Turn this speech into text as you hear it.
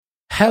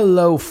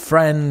Hello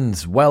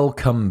friends,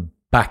 welcome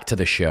back to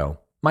the show.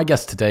 My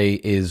guest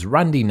today is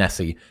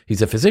Nesse.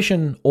 He's a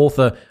physician,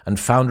 author, and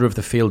founder of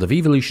the field of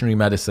evolutionary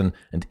medicine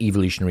and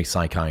evolutionary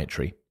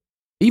psychiatry.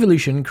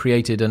 Evolution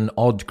created an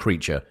odd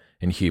creature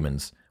in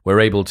humans. We're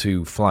able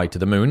to fly to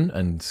the moon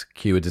and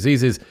cure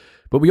diseases,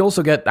 but we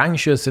also get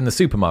anxious in the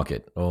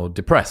supermarket or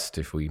depressed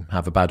if we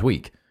have a bad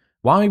week.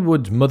 Why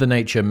would Mother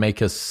Nature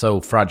make us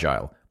so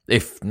fragile?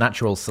 If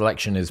natural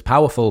selection is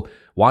powerful,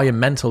 why are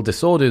mental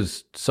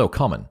disorders so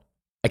common?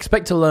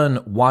 Expect to learn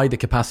why the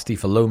capacity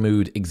for low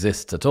mood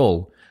exists at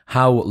all,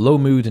 how low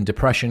mood and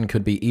depression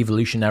could be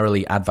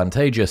evolutionarily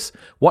advantageous,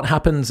 what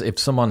happens if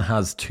someone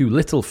has too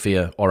little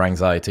fear or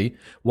anxiety,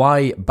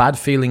 why bad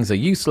feelings are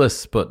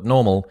useless but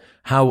normal,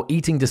 how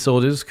eating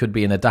disorders could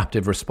be an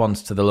adaptive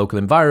response to the local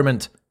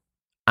environment,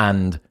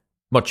 and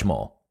much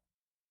more.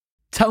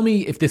 Tell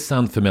me if this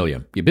sounds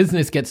familiar. Your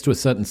business gets to a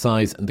certain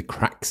size and the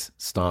cracks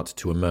start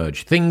to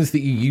emerge. Things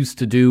that you used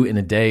to do in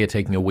a day are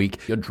taking a week.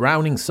 You're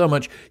drowning so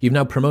much, you've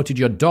now promoted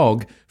your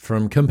dog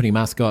from company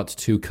mascot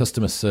to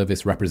customer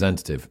service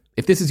representative.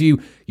 If this is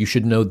you, you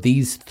should know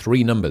these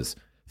three numbers: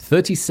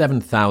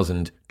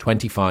 37,000,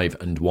 25,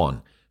 and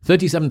 1.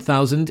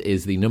 37,000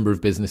 is the number of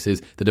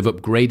businesses that have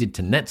upgraded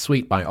to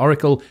NetSuite by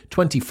Oracle.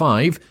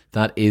 25,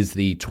 that is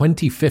the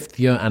 25th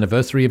year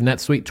anniversary of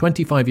NetSuite.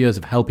 25 years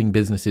of helping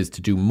businesses to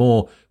do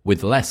more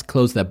with less,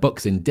 close their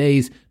books in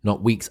days,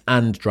 not weeks,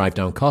 and drive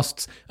down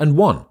costs. And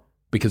 1,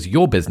 because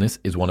your business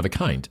is one of a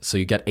kind. So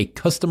you get a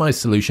customized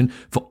solution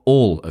for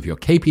all of your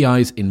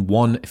KPIs in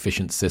one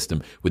efficient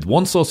system. With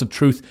one source of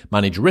truth,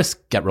 manage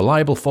risk, get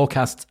reliable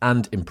forecasts,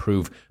 and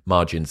improve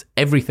margins.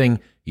 Everything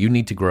you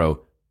need to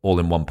grow all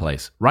in one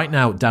place. Right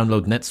now,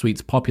 download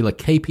NetSuite's popular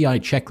KPI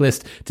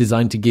checklist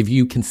designed to give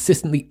you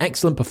consistently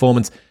excellent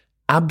performance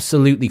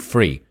absolutely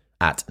free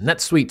at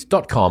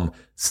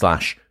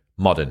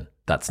netsuite.com/modern.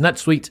 That's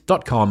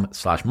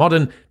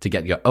netsuite.com/modern to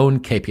get your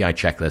own KPI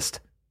checklist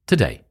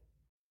today.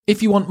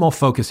 If you want more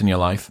focus in your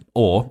life,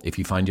 or if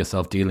you find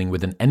yourself dealing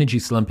with an energy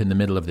slump in the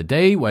middle of the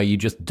day where you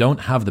just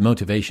don't have the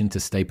motivation to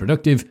stay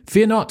productive,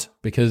 fear not,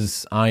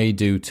 because I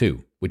do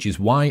too. Which is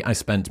why I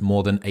spent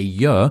more than a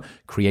year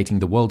creating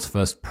the world's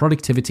first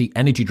productivity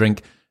energy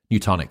drink,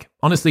 Newtonic.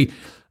 Honestly,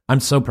 I'm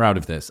so proud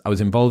of this. I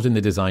was involved in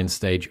the design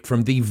stage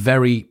from the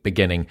very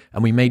beginning,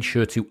 and we made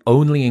sure to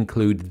only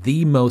include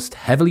the most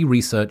heavily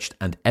researched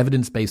and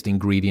evidence-based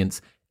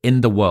ingredients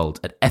in the world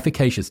at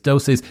efficacious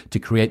doses to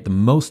create the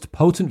most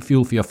potent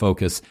fuel for your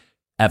focus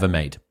ever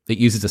made. It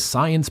uses a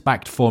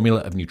science-backed formula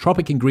of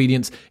nootropic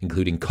ingredients,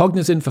 including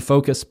cognizin for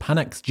focus,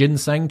 Panax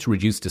ginseng to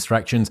reduce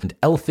distractions, and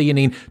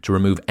L-theanine to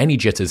remove any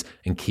jitters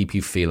and keep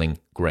you feeling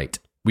great.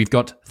 We've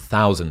got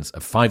thousands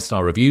of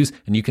 5-star reviews,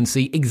 and you can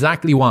see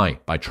exactly why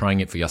by trying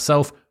it for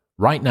yourself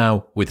right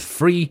now with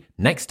free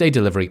next-day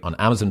delivery on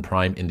Amazon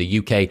Prime in the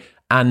UK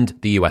and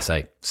the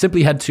USA.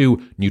 Simply head to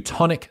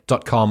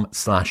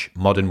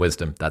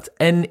newtonic.com/modernwisdom. That's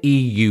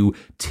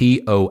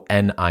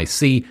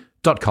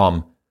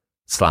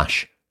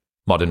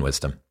neutonic.com/modern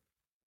wisdom.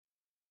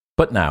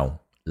 But now,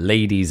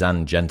 ladies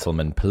and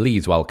gentlemen,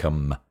 please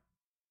welcome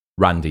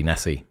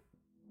Nesse.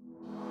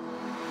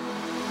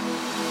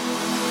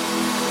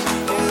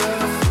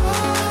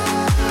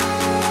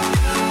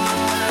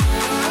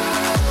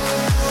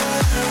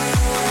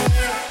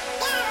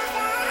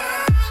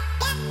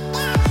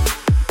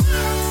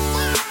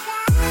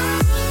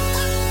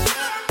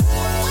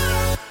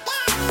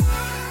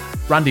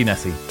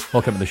 Nesse,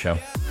 welcome to the show.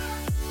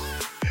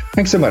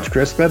 Thanks so much,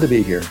 Chris. Glad to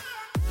be here.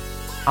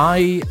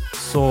 I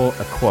saw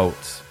a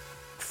quote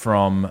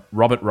from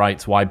Robert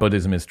Wright's Why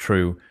Buddhism is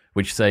True,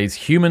 which says,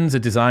 humans are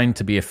designed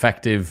to be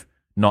effective,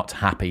 not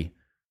happy.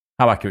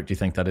 How accurate do you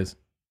think that is?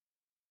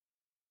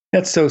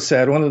 That's so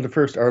sad. One of the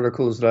first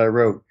articles that I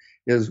wrote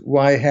is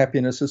why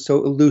happiness is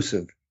so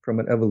elusive from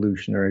an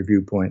evolutionary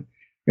viewpoint.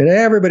 And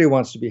everybody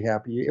wants to be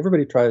happy.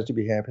 Everybody tries to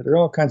be happy. There are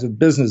all kinds of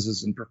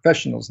businesses and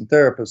professionals and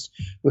therapists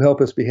who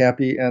help us be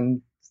happy,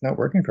 and it's not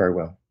working very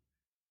well.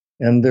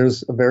 And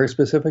there's a very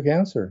specific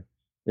answer,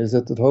 is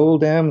that the whole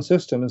damn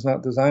system is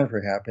not designed for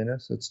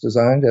happiness. It's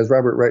designed, as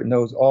Robert Wright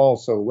knows all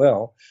so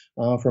well,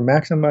 for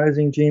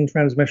maximizing gene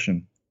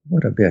transmission.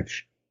 What a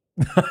bitch.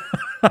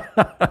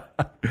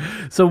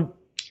 So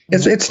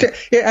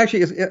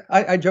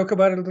I joke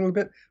about it a little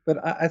bit,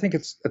 but I think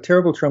it's a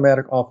terrible,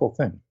 traumatic, awful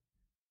thing.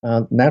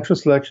 Natural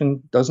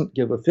selection doesn't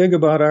give a fig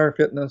about our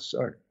fitness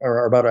or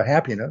about our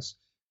happiness.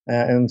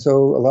 And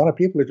so a lot of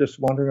people are just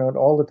wandering around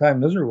all the time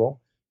miserable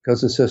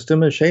because the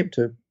system is shaped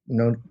to,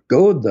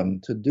 goad them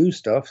to do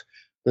stuff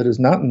that is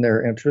not in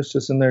their interests,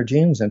 it's in their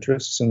genes'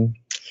 interests. And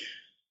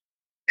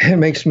it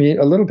makes me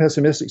a little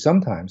pessimistic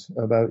sometimes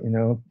about,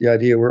 the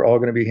idea we're all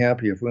going to be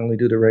happy if we only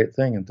do the right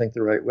thing and think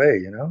the right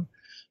way,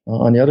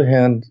 On the other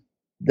hand,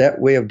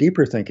 that way of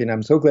deeper thinking,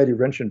 I'm so glad you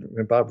mentioned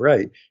Bob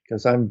Wright,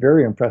 because I'm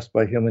very impressed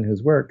by him and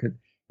his work.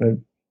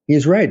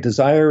 He's right.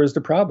 Desire is the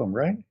problem,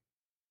 right?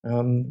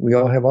 We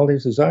all have all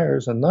these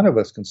desires, and none of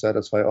us can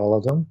satisfy all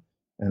of them.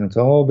 And it's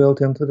all built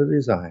into the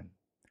design.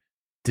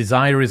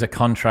 Desire is a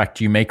contract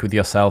you make with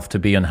yourself to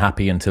be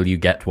unhappy until you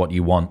get what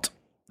you want.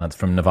 That's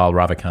from Naval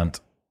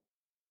Ravikant.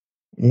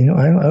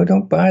 I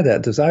don't buy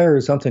that. Desire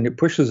is something that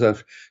pushes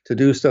us to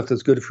do stuff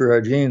that's good for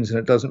our genes, and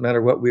it doesn't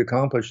matter what we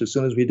accomplish. As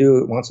soon as we do,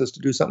 it wants us to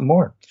do something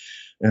more.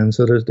 And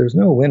so there's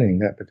no winning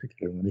that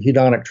particular one. The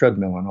hedonic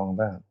treadmill and all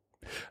that.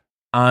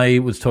 I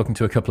was talking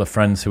to a couple of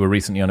friends who were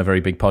recently on a very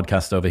big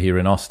podcast over here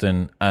in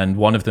Austin, and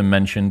one of them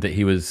mentioned that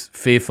he was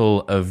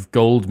fearful of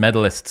gold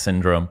medalist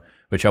syndrome,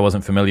 which I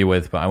wasn't familiar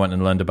with, but I went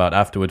and learned about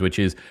afterward, which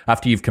is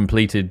after you've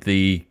completed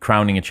the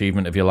crowning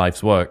achievement of your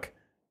life's work,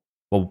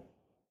 well,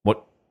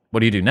 what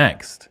do you do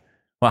next?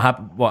 What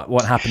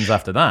happens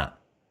after that?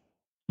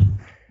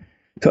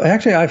 So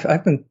actually,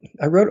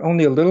 I wrote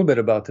only a little bit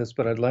about this,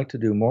 but I'd like to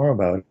do more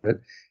about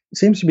it. It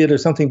seems to me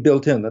there's something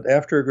built in that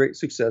after a great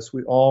success,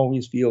 we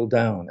always feel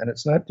down, and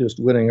it's not just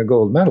winning a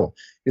gold medal.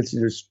 It's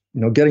just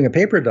getting a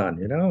paper done,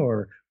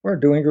 or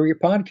doing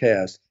a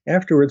podcast.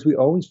 Afterwards, we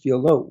always feel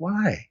low.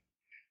 Why?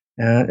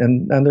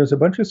 And there's a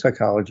bunch of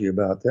psychology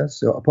about this.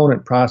 So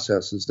opponent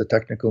process is the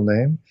technical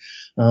name,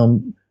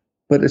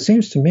 but it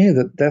seems to me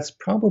that that's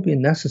probably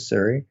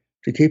necessary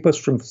to keep us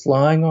from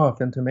flying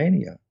off into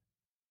mania.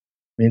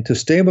 I mean, to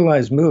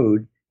stabilize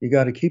mood, you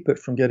got to keep it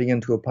from getting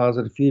into a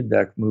positive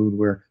feedback mood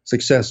where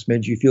success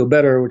made you feel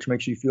better, which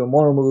makes you feel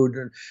more mood.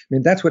 I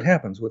mean, that's what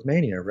happens with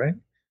mania, right?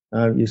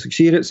 You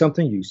succeed at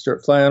something, you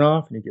start flying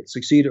off, and you get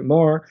succeed at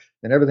more,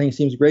 and everything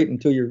seems great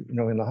until you're,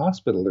 in the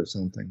hospital or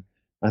something.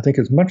 I think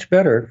it's much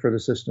better for the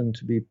system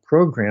to be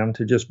programmed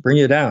to just bring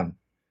you down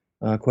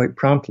quite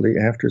promptly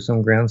after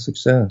some grand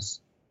success.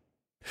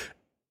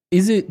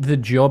 Is it the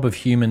job of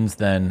humans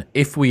then,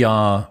 if we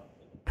are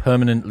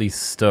permanently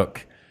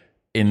stuck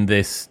in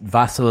this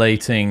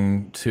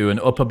vacillating to an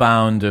upper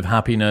bound of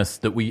happiness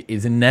that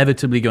is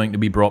inevitably going to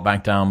be brought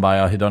back down by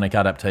our hedonic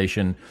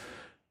adaptation,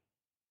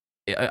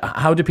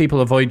 how do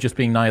people avoid just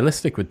being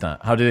nihilistic with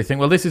that? How do they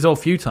think, well, this is all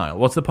futile.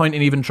 What's the point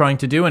in even trying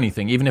to do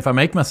anything? Even if I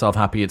make myself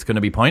happy, it's going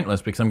to be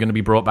pointless because I'm going to be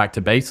brought back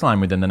to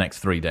baseline within the next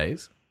 3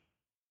 days.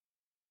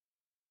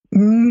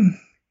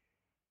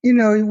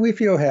 We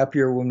feel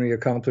happier when we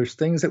accomplish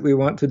things that we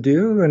want to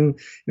do. And,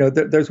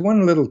 there's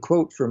one little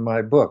quote from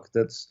my book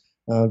that's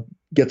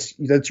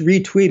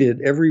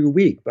retweeted every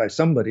week by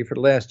somebody for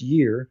the last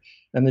year.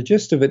 And the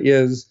gist of it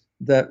is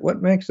that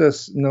what makes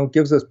us,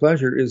 gives us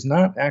pleasure is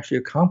not actually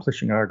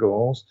accomplishing our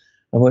goals.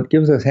 And what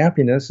gives us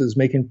happiness is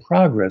making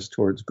progress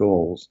towards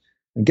goals.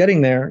 And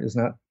getting there is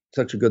not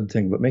such a good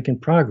thing, but making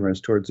progress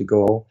towards a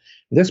goal.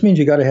 This means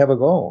you got to have a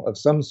goal of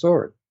some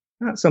sort.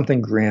 Not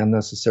something grand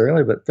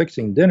necessarily, but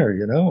fixing dinner,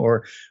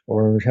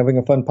 or having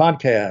a fun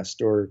podcast,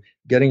 or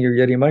getting your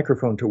Yeti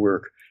microphone to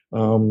work.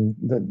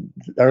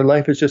 Our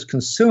life is just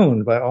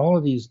consumed by all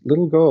of these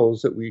little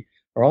goals that we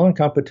are all in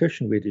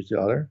competition with each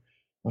other.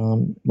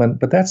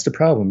 But that's the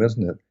problem,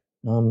 isn't it?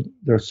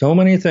 There are so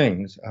many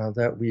things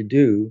that we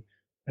do,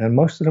 and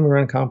most of them are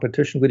in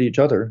competition with each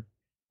other.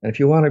 And if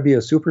you want to be a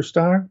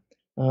superstar,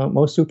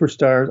 most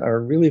superstars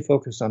are really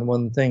focused on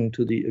one thing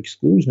to the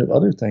exclusion of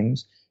other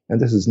things. And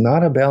this is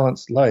not a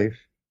balanced life,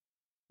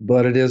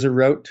 but it is a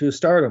route to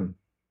stardom.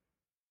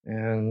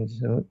 And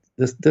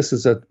this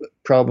is a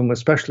problem,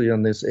 especially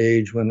in this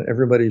age when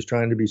everybody's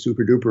trying to be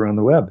super duper on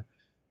the web.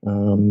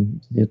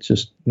 It's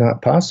just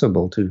not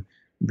possible to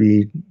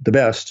be the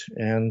best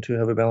and to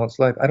have a balanced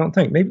life. I don't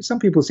think. Maybe some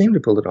people seem to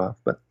pull it off,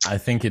 but I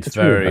think it's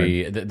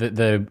very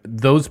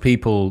those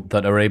people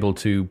that are able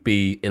to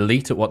be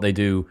elite at what they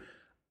do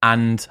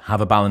and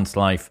have a balanced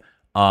life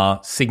are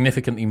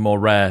significantly more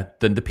rare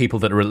than the people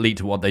that are elite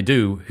at what they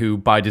do, who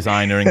by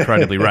design are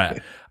incredibly rare.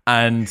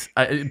 And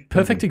a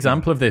perfect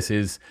example of this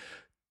is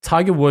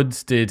Tiger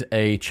Woods did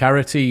a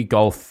charity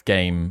golf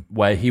game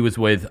where he was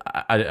with,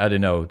 I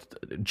don't know,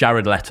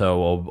 Jared Leto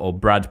or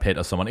Brad Pitt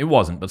or someone. It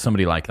wasn't, but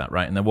somebody like that,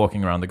 right? And they're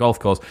walking around the golf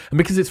course. And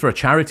because it's for a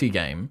charity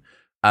game,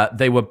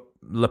 they were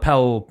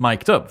lapel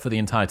mic'd up for the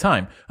entire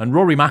time. And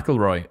Rory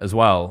McIlroy as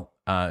well,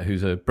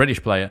 who's a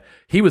British player,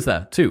 he was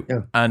there too.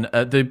 Yeah. And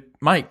the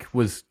mic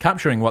was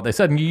capturing what they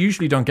said. And you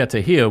usually don't get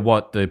to hear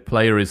what the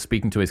player is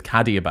speaking to his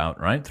caddy about,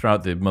 right?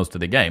 Throughout most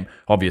of the game,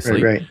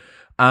 obviously. Right.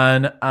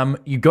 And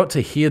you got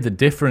to hear the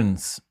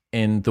difference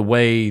in the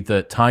way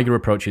that Tiger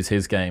approaches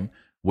his game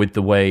with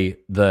the way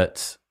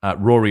that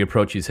Rory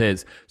approaches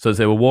his. So as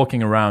they were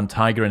walking around,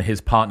 Tiger and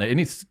his partner, and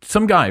it's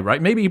some guy,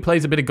 right? Maybe he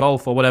plays a bit of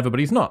golf or whatever, but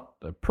he's not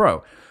a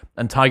pro.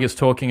 And Tiger's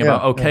talking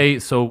about,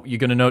 so you're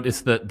going to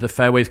notice that the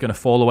fairway is going to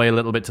fall away a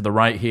little bit to the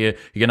right here.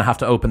 You're going to have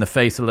to open the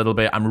face a little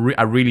bit.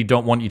 I really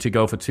don't want you to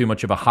go for too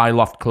much of a high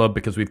loft club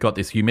because we've got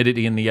this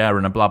humidity in the air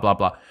and a blah, blah,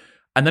 blah.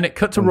 And then it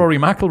cut to Rory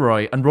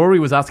McIlroy, and Rory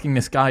was asking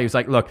this guy, he was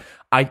like, look,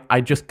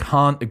 I just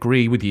can't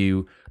agree with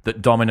you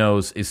that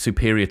Domino's is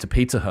superior to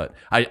Pizza Hut.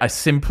 I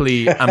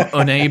simply am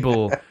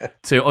unable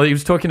to, or he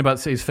was talking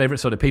about his favorite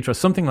sort of pizza or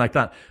something like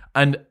that.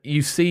 And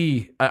you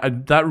see,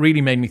 that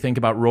really made me think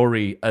about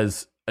Rory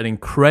as an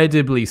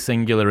incredibly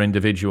singular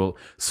individual,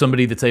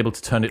 somebody that's able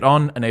to turn it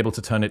on and able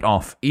to turn it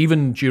off,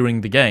 even during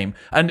the game.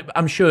 And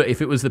I'm sure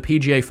if it was the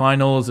PGA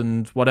finals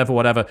and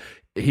whatever,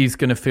 he's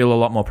going to feel a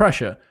lot more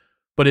pressure.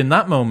 But in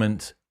that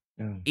moment,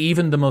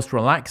 even the most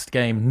relaxed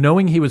game,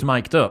 knowing he was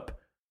mic'd up,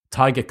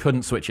 Tiger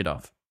couldn't switch it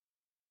off.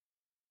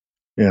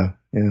 Yeah,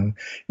 yeah.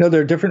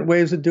 There are different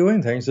ways of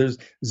doing things. There's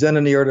Zen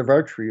in the art of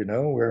archery,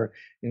 where,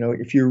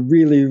 if you're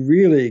really,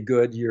 really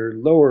good, your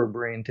lower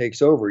brain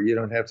takes over. You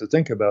don't have to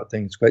think about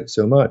things quite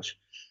so much.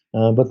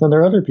 But then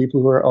there are other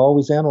people who are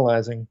always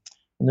analyzing,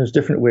 and there's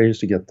different ways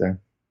to get there.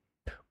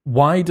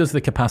 Why does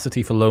the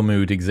capacity for low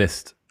mood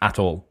exist at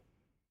all?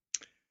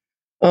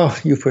 Oh,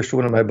 you pushed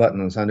one of my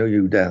buttons. I know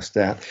you'd ask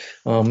that.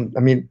 I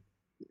mean,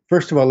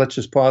 first of all, let's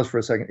just pause for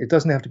a second. It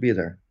doesn't have to be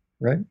there,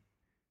 right?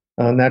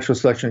 Natural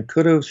selection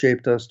could have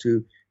shaped us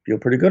to feel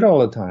pretty good all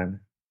the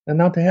time and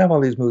not to have all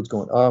these moods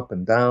going up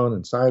and down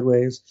and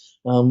sideways.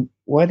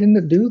 Why didn't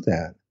it do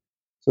that?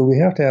 So we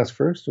have to ask,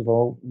 first of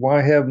all,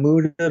 why have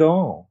mood at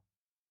all?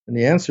 And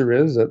the answer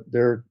is that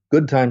there are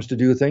good times to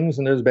do things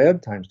and there's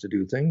bad times to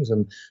do things.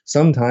 And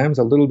sometimes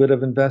a little bit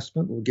of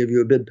investment will give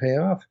you a big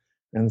payoff,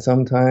 and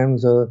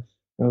sometimes a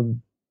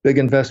big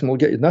investment will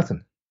get you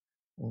nothing.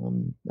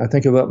 I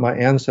think about my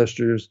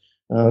ancestors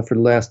for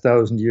the last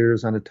 1,000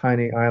 years on a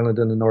tiny island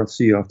in the North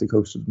Sea off the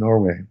coast of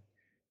Norway.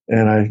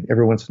 And I,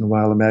 every once in a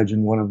while,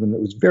 imagine one of them that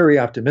was very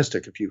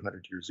optimistic a few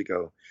hundred years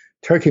ago,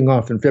 trekking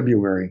off in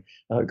February,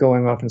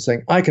 going off and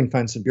saying, I can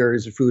find some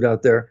berries of food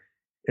out there.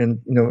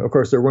 And, of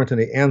course, there weren't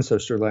any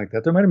ancestor like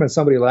that. There might have been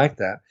somebody like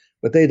that,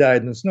 but they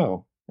died in the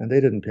snow and they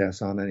didn't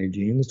pass on any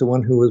genes. The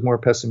one who was more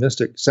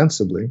pessimistic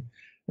sensibly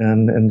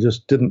and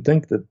just didn't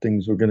think that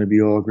things were going to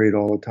be all great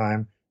all the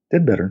time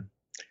did better.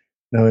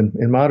 Now,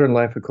 in modern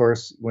life, of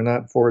course, we're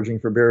not foraging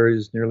for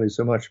berries nearly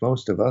so much,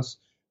 most of us.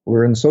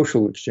 We're in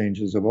social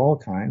exchanges of all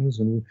kinds,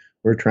 and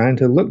we're trying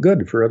to look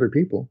good for other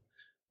people.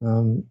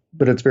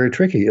 But it's very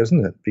tricky,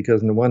 isn't it?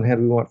 Because on the one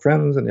hand, we want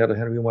friends, and on the other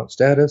hand, we want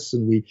status,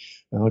 and we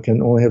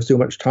can only have so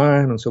much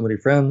time and so many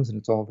friends, and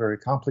it's all very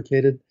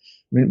complicated.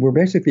 I mean, we're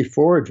basically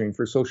foraging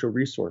for social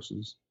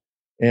resources.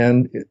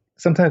 And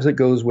sometimes it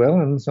goes well,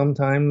 and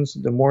sometimes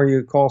the more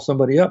you call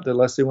somebody up, the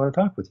less they want to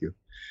talk with you.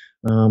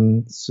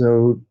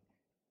 So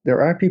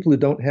there are people who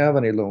don't have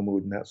any low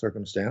mood in that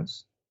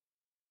circumstance.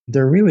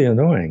 They're really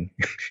annoying,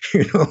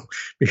 you know,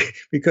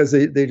 because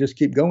they just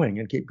keep going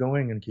and keep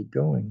going and keep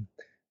going.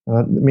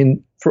 I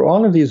mean, for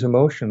all of these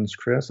emotions,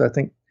 Chris, I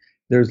think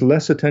there's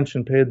less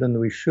attention paid than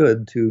we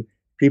should to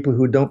people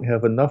who don't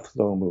have enough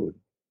low mood,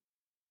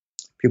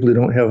 people who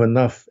don't have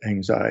enough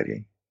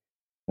anxiety,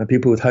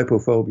 people with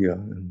hypophobia,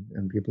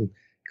 and people,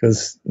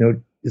 because,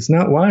 it's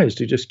not wise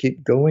to just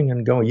keep going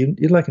and going.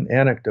 You'd like an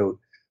anecdote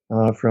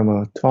from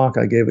a talk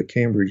I gave at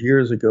Cambridge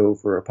years ago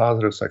for a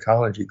positive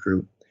psychology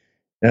group.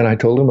 And I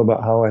told them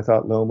about how I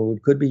thought low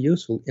mood could be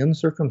useful in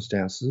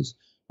circumstances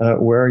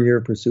where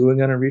you're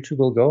pursuing an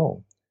unreachable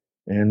goal.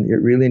 And it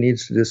really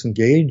needs to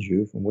disengage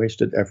you from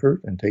wasted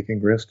effort and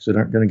taking risks that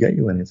aren't going to get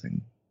you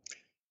anything.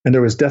 And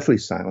there was deathly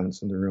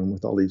silence in the room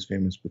with all these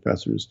famous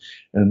professors.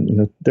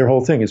 And their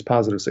whole thing is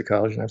positive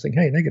psychology. And I was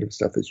thinking, hey, negative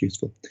stuff is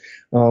useful.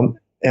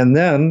 And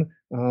then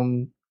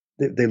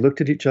they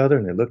looked at each other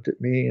and they looked at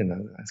me, and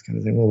I was kind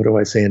of thinking, well, what do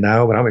I say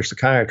now? But I'm a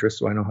psychiatrist,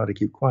 so I know how to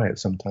keep quiet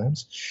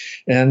sometimes.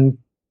 And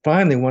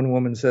finally, one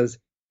woman says,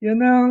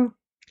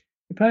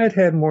 if I had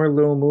had more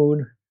low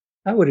mood,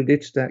 I would have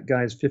ditched that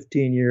guy's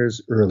 15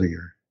 years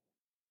earlier.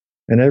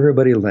 And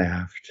everybody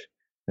laughed.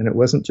 And it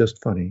wasn't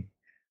just funny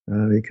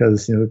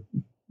because,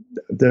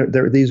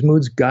 these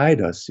moods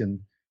guide us in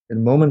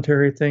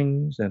momentary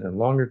things and in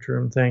longer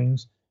term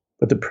things.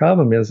 But the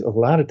problem is, a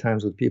lot of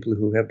times with people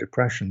who have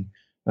depression,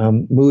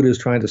 mood is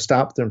trying to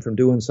stop them from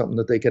doing something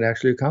that they can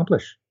actually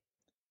accomplish.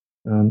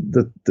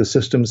 The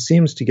system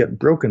seems to get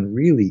broken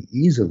really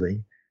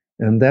easily.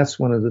 And that's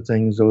one of the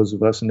things those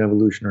of us in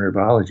evolutionary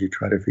biology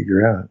try to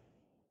figure out.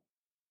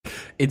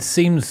 It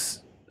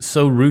seems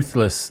so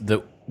ruthless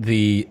that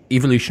the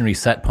evolutionary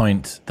set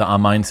point that our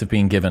minds have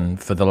been given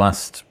for the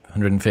last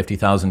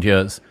 150,000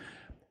 years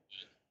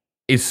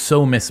is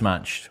so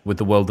mismatched with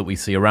the world that we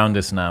see around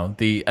us now.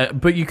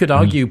 But you could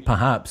argue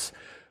perhaps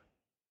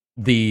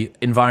the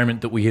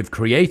environment that we have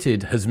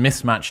created has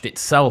mismatched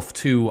itself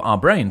to our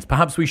brains.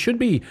 Perhaps we should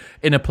be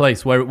in a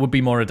place where it would be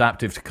more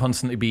adaptive to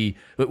constantly be,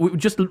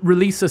 just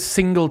release a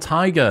single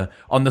tiger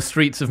on the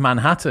streets of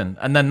Manhattan,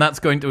 and then that's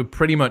going to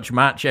pretty much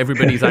match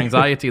everybody's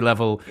anxiety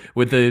level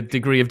with the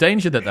degree of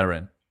danger that they're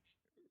in.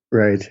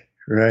 Right,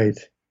 right.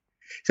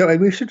 So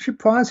we should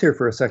pause here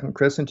for a second,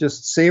 Chris, and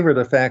just savor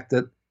the fact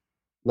that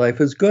life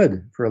is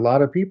good for a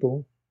lot of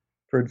people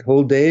for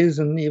whole days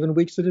and even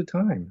weeks at a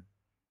time.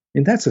 I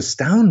mean, that's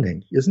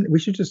astounding, isn't it? We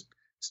should just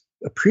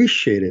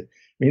appreciate it.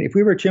 I mean, if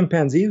we were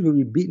chimpanzees, we'd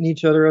be beating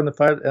each other on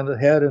the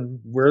head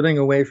and running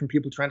away from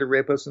people trying to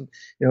rape us. And,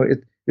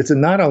 it's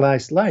not a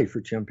nice life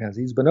for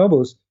chimpanzees.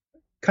 Bonobos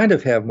kind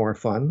of have more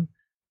fun.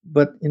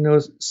 But,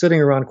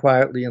 sitting around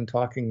quietly and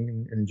talking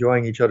and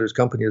enjoying each other's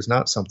company is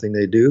not something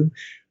they do.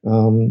 I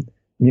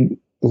mean,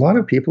 a lot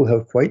of people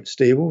have quite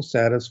stable,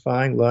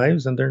 satisfying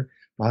lives, and they're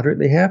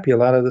moderately happy a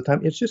lot of the time.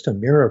 It's just a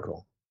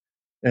miracle.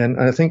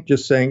 And I think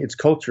just saying it's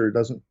culture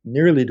doesn't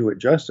nearly do it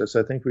justice.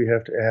 I think we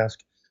have to ask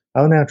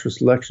how natural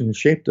selection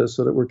shaped us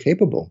so that we're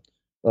capable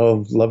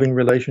of loving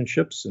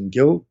relationships and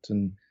guilt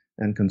and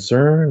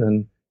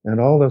concern and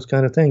all those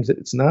kind of things.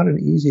 It's not an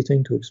easy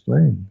thing to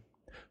explain.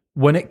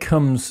 When it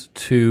comes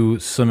to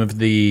some of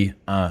the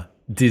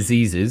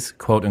diseases,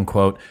 quote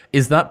unquote,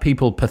 is that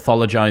people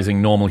pathologizing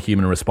normal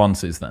human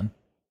responses then?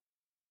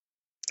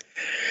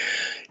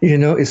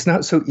 It's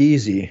not so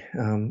easy.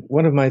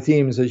 One of my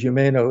themes, as you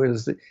may know,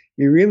 is that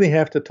you really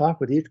have to talk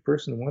with each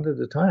person one at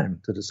a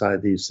time to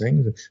decide these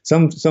things.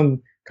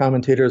 Some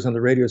commentators on the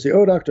radio say,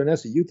 "Oh, Dr.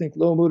 Nesse, you think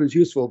low mood is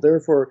useful,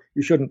 therefore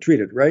you shouldn't treat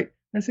it, right?"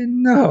 I say,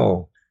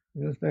 "No.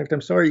 In fact,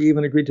 I'm sorry you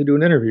even agreed to do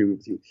an interview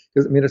with you,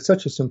 because it's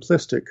such a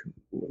simplistic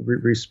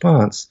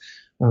response."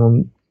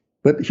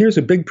 But here's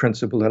a big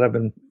principle that I've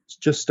been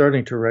just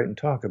starting to write and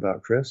talk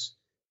about, Chris.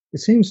 It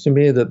seems to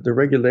me that the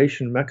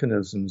regulation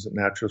mechanisms that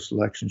natural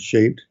selection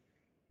shaped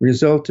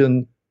result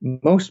in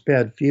most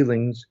bad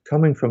feelings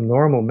coming from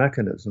normal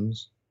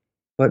mechanisms,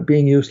 but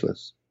being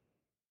useless.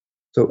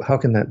 So how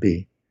can that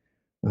be?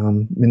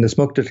 The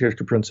smoke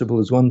detector principle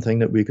is one thing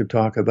that we could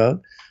talk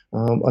about.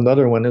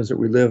 Another one is that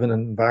we live in an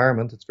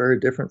environment that's very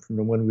different from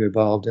the one we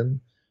evolved in.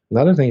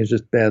 Another thing is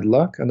just bad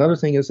luck. Another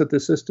thing is that the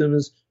system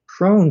is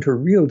prone to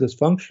real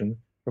dysfunction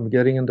from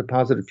getting into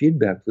positive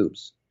feedback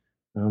loops.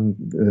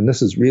 And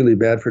this is really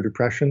bad for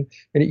depression.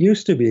 And it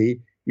used to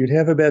be you'd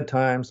have a bad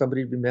time,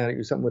 somebody'd be mad at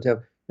you, something would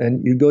happen,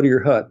 and you'd go to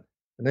your hut,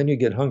 and then you'd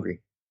get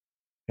hungry.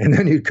 And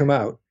then you'd come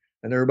out,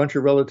 and there are a bunch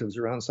of relatives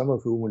around, some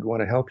of whom would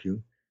want to help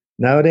you.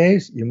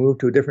 Nowadays, you move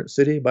to a different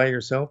city by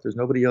yourself, there's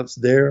nobody else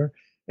there,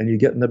 and you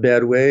get in a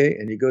bad way,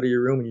 and you go to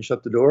your room and you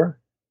shut the door,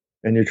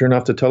 and you turn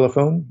off the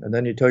telephone, and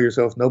then you tell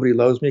yourself, nobody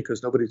loves me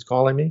because nobody's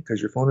calling me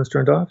because your phone is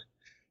turned off.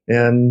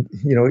 And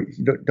you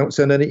don't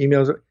send any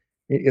emails.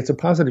 It's a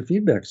positive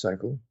feedback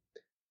cycle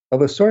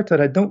of a sort that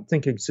I don't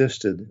think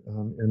existed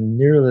in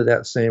nearly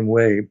that same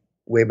way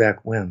back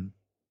when.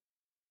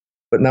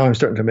 But now I'm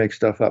starting to make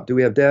stuff up. Do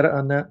we have data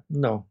on that?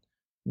 No.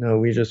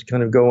 We just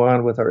kind of go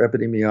on with our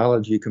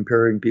epidemiology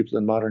comparing people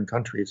in modern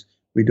countries.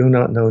 We do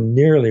not know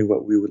nearly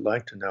what we would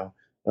like to know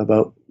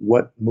about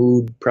what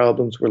mood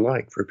problems were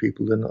like for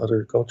people in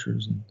other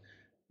cultures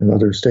and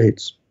other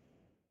states.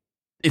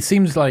 It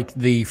seems like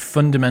the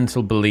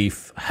fundamental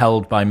belief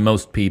held by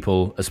most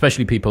people,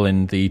 especially people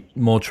in the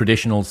more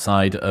traditional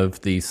side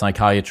of the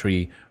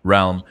psychiatry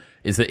realm,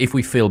 is that if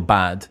we feel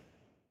bad,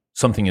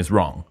 something is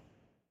wrong.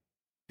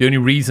 The only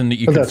reason that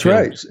you can that's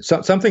right.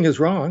 Something is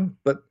wrong,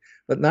 but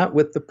not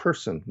with the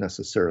person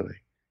necessarily.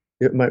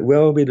 It might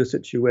well be the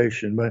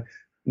situation.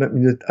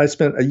 I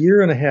spent a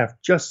year and a half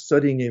just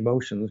studying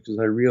emotions because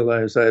I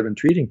realized I had been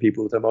treating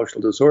people with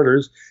emotional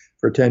disorders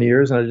for 10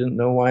 years, and I didn't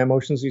know why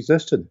emotions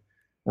existed.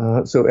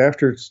 So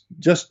after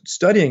just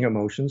studying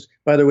emotions,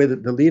 by the way,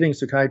 the leading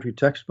psychiatry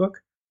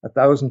textbook,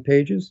 1,000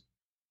 pages,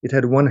 it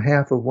had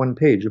 1/2 of one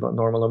page about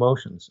normal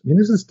emotions.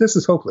 This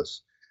is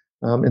hopeless.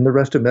 In the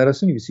rest of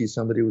medicine, you see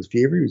somebody with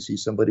fever, you see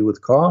somebody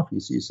with cough,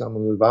 you see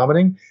someone with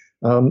vomiting.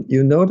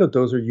 You know that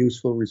those are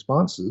useful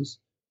responses,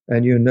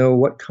 and you know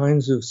what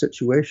kinds of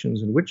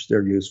situations in which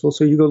they're useful,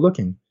 so you go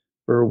looking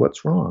for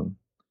what's wrong.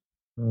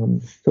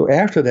 So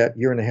after that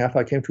year and a half,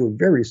 I came to a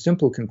very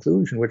simple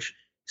conclusion, which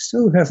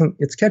still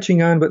it's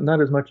catching on, but not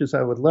as much as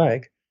I would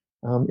like.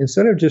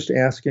 Instead of just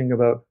asking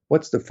about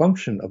what's the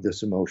function of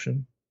this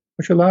emotion,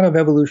 which a lot of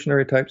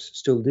evolutionary types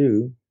still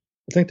do,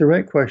 I think the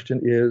right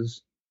question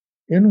is,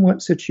 in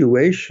what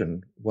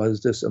situation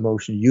was this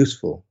emotion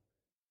useful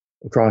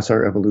across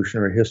our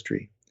evolutionary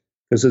history?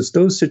 Because it's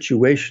those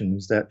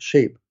situations that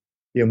shape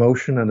the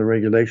emotion and the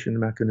regulation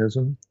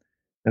mechanism.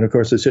 And of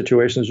course, the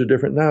situations are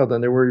different now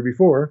than they were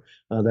before.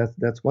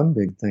 That's one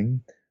big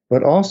thing.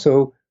 But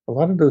also, a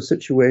lot of those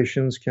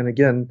situations can,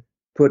 again,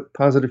 put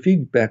positive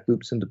feedback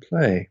loops into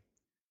play.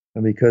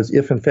 And because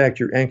if, in fact,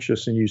 you're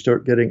anxious and you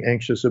start getting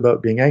anxious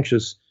about being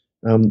anxious,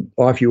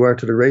 off you are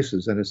to the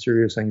races and a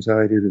serious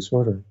anxiety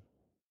disorder.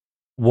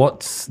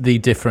 What's the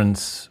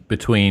difference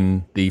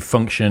between the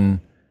function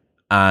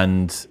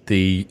and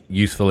the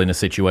useful in a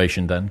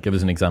situation then? Give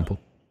us an example.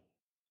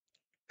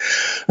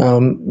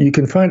 You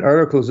can find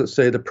articles that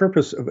say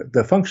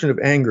the function of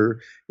anger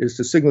is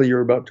to signal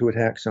you're about to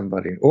attack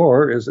somebody,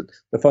 or is it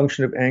the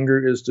function of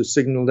anger is to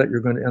signal that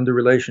you're going to end the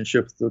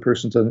relationship if the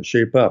person doesn't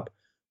shape up,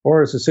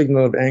 or is a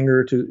signal of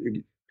anger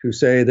to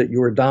say that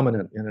you are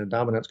dominant in a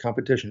dominance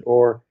competition,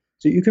 or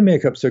so you can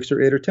make up 6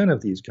 or 8 or 10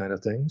 of these kind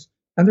of things,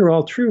 and they're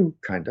all true,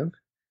 kind of,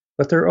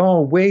 but they're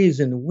all ways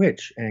in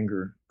which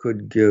anger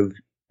could give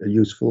a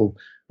useful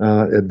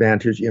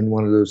advantage in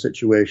one of those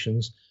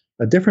situations.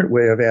 A different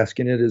way of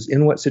asking it is,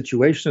 in what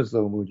situation is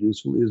low mood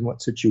useful? In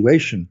what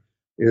situation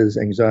is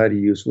anxiety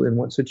useful? In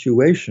what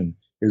situation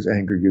is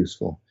anger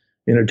useful?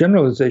 A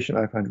generalization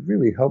I find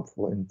really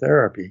helpful in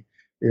therapy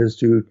is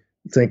to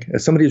think,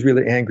 as somebody is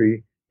really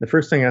angry, the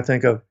first thing I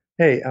think of,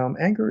 hey,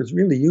 anger is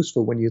really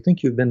useful when you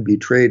think you've been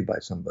betrayed by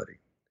somebody.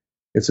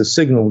 It's a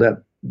signal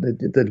that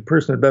the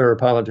person had better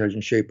apologize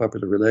and shape up or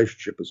the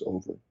relationship is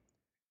over.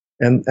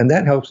 And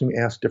that helps me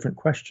ask different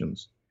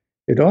questions.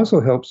 It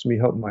also helps me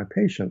help my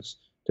patients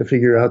to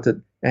figure out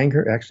that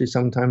anger actually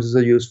sometimes is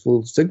a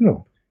useful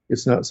signal.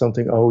 It's not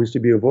something always to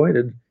be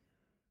avoided.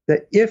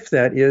 That if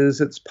that is,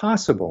 it's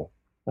possible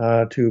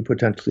to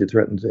potentially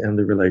threaten to end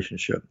the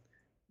relationship.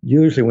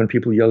 Usually when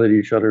people yell at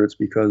each other, it's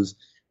because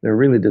they're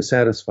really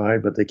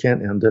dissatisfied, but they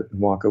can't end it and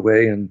walk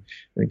away, and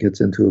it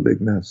gets into a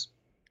big mess.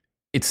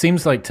 It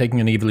seems like taking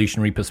an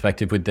evolutionary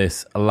perspective with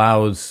this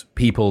allows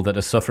people that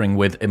are suffering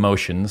with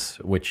emotions,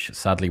 which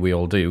sadly we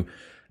all do,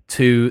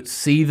 to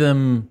see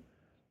them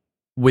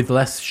with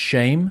less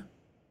shame,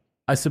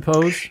 I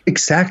suppose.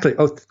 Exactly.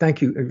 Oh,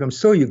 thank you. I'm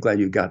so glad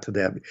you got to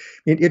that.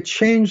 It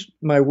changed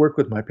my work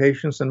with my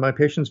patients and my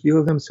patients' view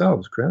of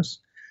themselves, Chris.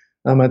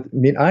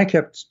 I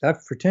kept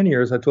that for 10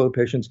 years. I told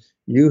patients,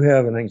 you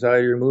have an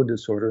anxiety or mood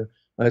disorder.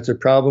 It's a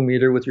problem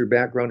either with your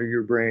background or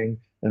your brain,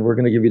 and we're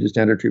going to give you the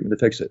standard treatment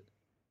to fix it.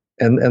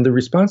 And the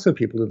response of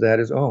people to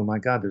that is, oh my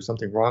God, there's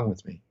something wrong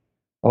with me.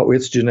 Oh,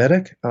 it's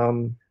genetic.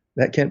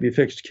 That can't be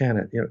fixed, can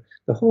it?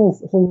 The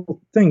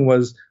whole thing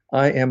was,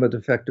 I am a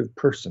defective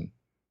person.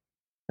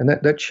 And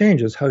that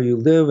changes how you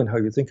live and how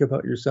you think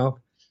about yourself.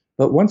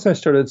 But once I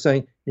started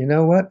saying, you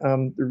know what,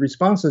 the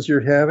responses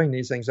you're having,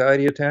 these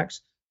anxiety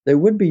attacks, they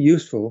would be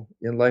useful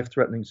in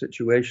life-threatening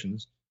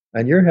situations.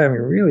 And you're having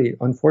really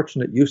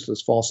unfortunate,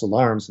 useless false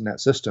alarms in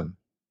that system.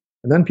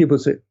 And then people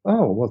say,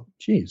 oh, well,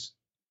 geez.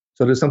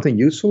 So there's something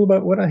useful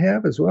about what I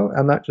have as well.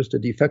 I'm not just a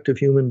defective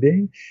human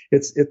being.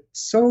 It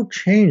so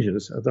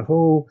changes the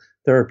whole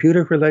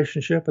therapeutic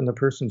relationship and the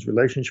person's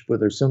relationship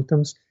with their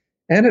symptoms.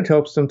 And it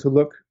helps them to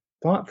look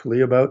thoughtfully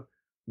about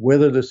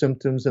whether the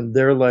symptoms in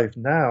their life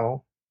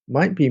now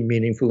might be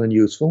meaningful and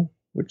useful,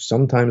 which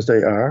sometimes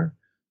they are,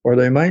 or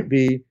they might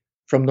be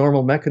from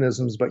normal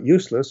mechanisms but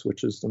useless,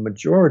 which is the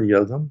majority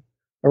of them,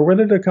 or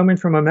whether they're coming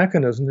from a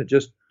mechanism that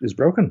just is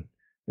broken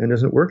and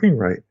isn't working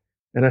right.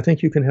 And I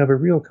think you can have a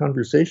real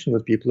conversation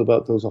with people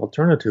about those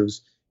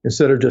alternatives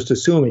instead of just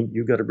assuming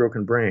you've got a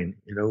broken brain.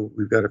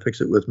 We've got to fix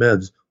it with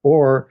meds,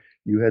 or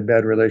you had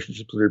bad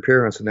relationships with your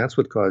parents, and that's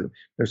what caused it.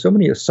 There's so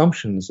many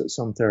assumptions that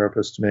some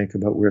therapists make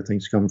about where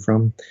things come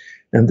from.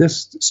 And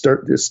this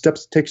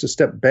takes a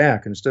step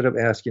back. Instead of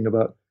asking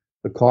about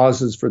the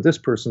causes for this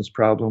person's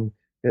problem,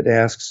 it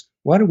asks,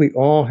 why do we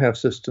all have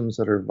systems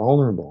that are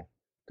vulnerable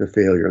to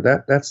failure?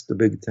 That's the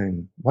big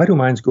thing. Why do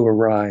minds go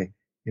awry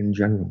in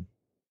general?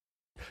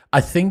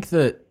 I think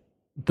that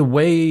the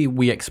way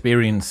we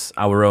experience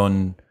our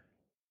own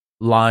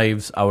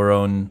lives, our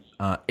own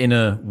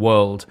inner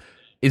world,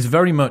 is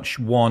very much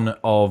one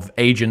of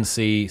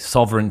agency,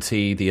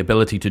 sovereignty, the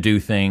ability to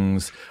do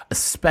things.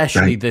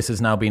 Especially This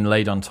has now been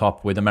laid on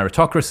top with a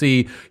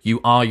meritocracy.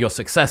 You are your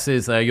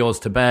successes, they're yours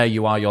to bear.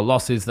 You are your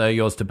losses, they're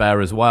yours to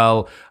bear as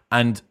well.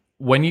 And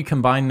when you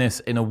combine this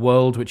in a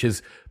world which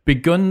has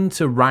begun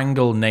to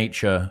wrangle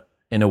nature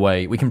in a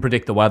way, we can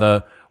predict the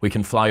weather, we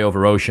can fly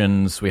over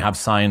oceans, we have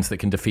science that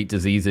can defeat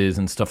diseases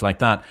and stuff like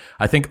that.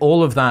 I think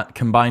all of that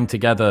combined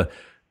together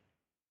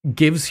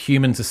gives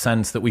humans a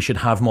sense that we should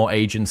have more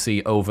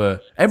agency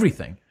over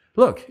everything.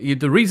 Look,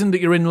 the reason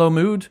that you're in low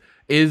mood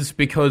is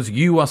because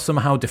you are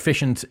somehow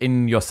deficient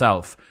in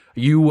yourself.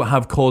 You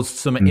have caused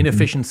some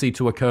inefficiency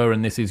to occur,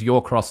 and this is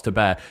your cross to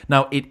bear.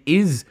 Now, it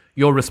is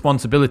your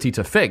responsibility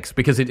to fix,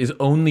 because it is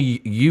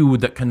only you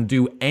that can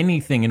do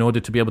anything in order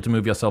to be able to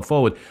move yourself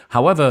forward.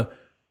 However,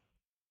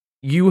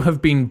 you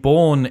have been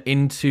born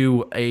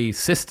into a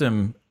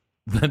system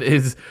that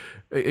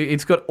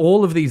it's got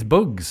all of these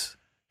bugs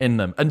in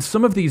them. And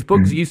some of these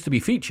bugs used to be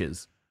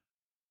features.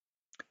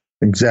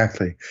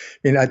 Exactly.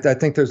 I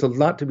think there's a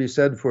lot to be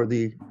said for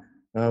the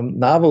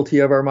novelty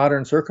of our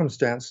modern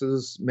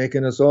circumstances,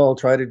 making us all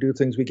try to do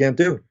things we can't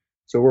do.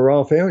 So we're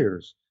all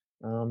failures.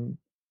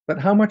 But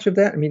how much of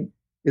that,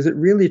 is it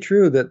really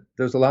true that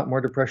there's a lot more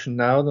depression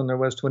now than there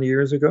was 20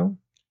 years ago?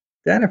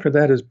 Data for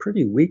that is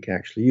pretty weak,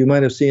 actually. You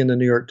might have seen the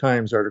New York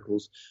Times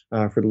articles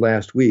for the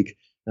last week.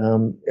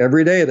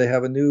 Every day they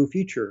have a new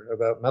feature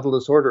about mental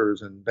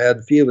disorders and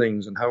bad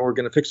feelings and how we're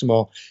going to fix them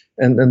all.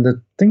 And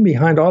the thing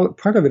behind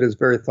part of it is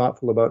very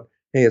thoughtful about,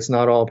 hey, it's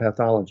not all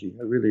pathology.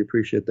 I really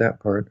appreciate that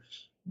part.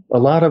 A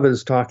lot of it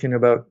is talking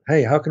about,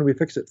 hey, how can we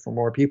fix it for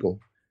more people?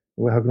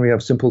 Well, how can we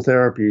have simple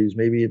therapies?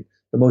 Maybe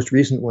the most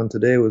recent one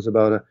today was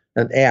about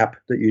an app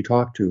that you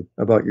talk to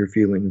about your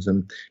feelings,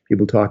 and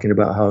people talking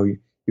about how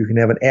you can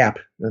have an app,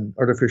 an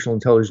artificial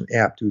intelligence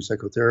app, do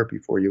psychotherapy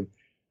for you.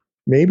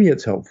 Maybe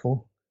it's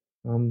helpful.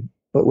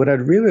 But what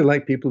I'd really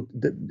like people,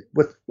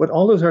 what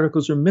all those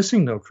articles are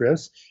missing though,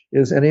 Chris,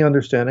 is any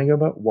understanding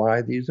about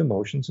why these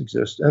emotions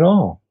exist at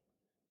all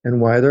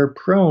and why they're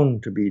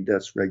prone to be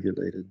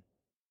dysregulated.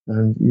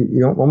 And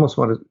you almost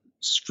want to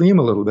scream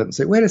a little bit and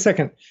say, wait a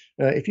second,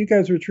 if you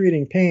guys were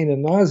treating pain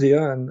and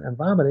nausea and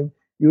vomiting,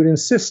 you would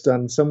insist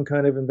on some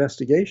kind of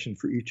investigation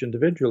for each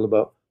individual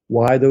about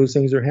why those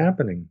things are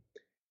happening.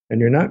 And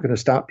you're not going to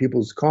stop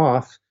people's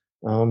cough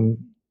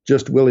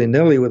just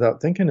willy-nilly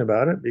without thinking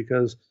about it,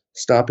 because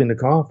stopping the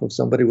cough of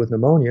somebody with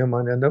pneumonia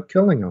might end up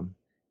killing them.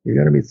 You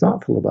got to be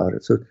thoughtful about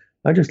it. So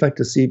I just like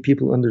to see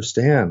people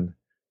understand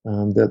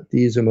that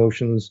these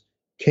emotions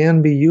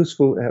can be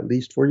useful, at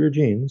least for your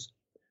genes,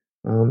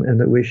 and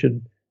that we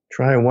should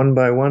try one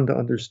by one to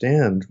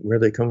understand where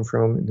they come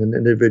from in an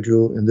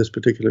individual in this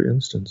particular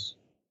instance.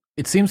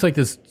 It seems like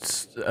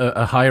there's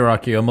a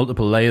hierarchy or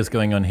multiple layers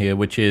going on here,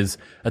 which is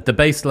at the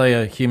base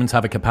layer, humans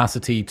have a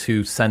capacity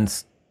to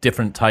sense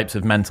different types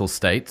of mental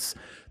states.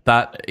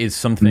 That is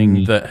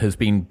something that has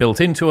been built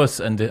into us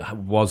and it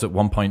was at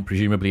one point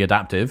presumably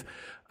adaptive,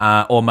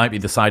 or might be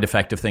the side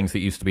effect of things that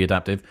used to be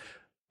adaptive.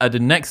 At the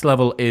next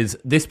level is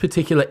this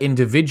particular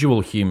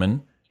individual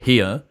human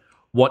here.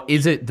 What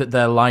is it that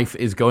their life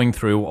is going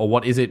through, or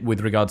what is it with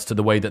regards to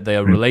the way that they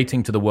are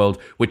relating to the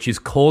world, which is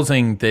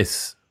causing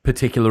this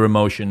particular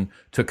emotion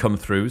to come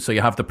through? So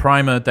you have the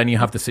primer, then you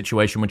have the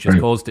situation which has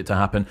caused it to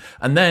happen.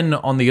 And then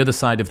on the other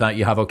side of that,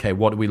 you have, okay,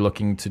 what are we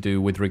looking to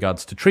do with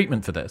regards to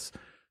treatment for this?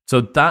 So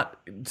that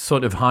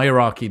sort of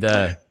hierarchy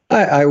there.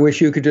 I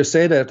wish you could just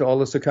say that to all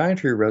the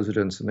psychiatry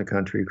residents in the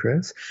country,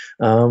 Chris.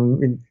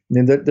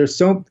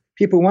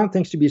 People want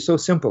things to be so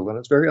simple, and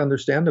it's very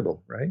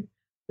understandable, right?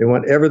 They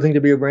want everything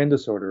to be a brain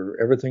disorder,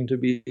 everything to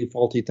be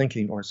faulty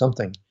thinking or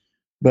something.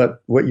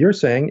 But what you're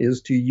saying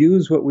is to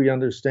use what we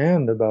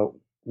understand about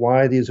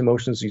why these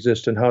emotions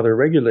exist and how they're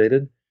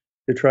regulated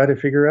to try to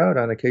figure out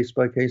on a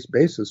case-by-case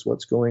basis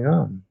what's going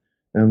on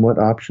and what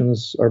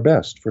options are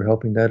best for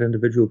helping that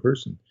individual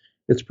person.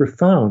 It's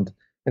profound,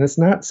 and it's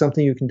not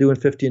something you can do in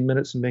 15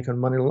 minutes and make a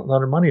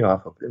lot of money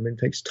off of. I mean, it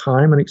takes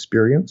time and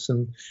experience,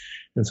 and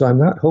so I'm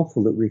not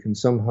hopeful that we can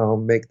somehow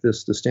make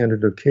this the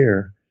standard of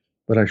care.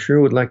 But I sure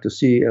would like to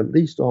see at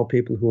least all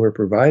people who are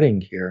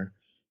providing care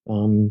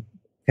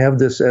have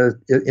this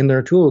in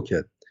their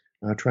toolkit,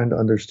 trying to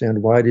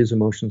understand why these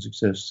emotions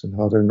exist and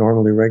how they're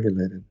normally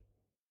regulated.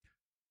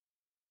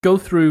 Go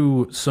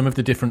through some of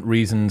the different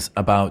reasons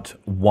about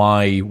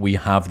why we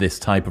have this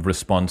type of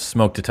response,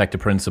 smoke detector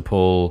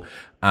principle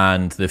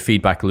and the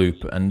feedback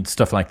loop and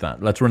stuff like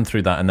that. Let's run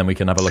through that, and then we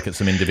can have a look at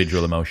some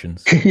individual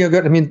emotions. Yeah,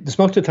 good. I mean, the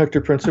smoke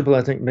detector principle,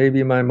 I think, may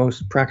be my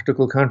most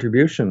practical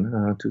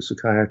contribution to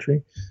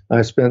psychiatry. I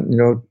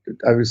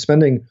was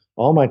spending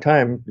all my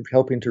time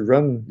helping to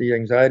run the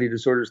anxiety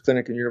disorders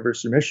clinic in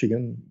University of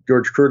Michigan.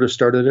 George Curtis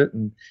started it,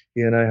 and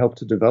he and I helped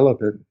to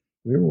develop it.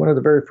 We were one of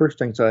the very first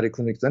anxiety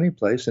clinics any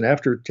place. And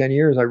after 10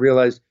 years, I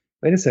realized,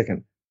 wait a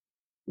second,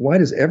 why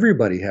does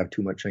everybody have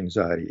too much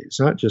anxiety?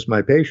 It's not just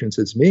my patients,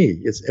 it's me,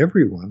 it's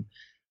everyone.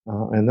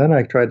 And then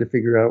I tried to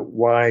figure out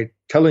why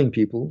telling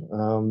people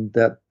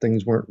that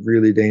things weren't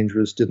really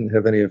dangerous didn't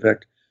have any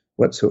effect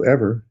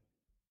whatsoever.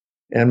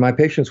 And my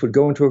patients would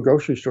go into a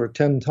grocery store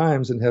 10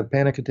 times and have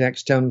panic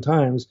attacks 10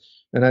 times.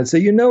 And I'd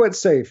say,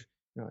 it's safe.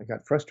 I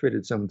got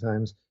frustrated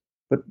sometimes.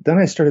 But then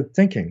I started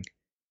thinking,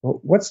 well,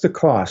 what's the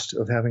cost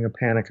of having a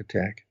panic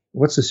attack?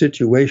 What's the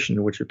situation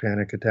in which a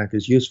panic attack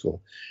is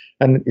useful?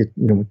 And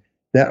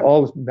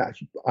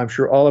I'm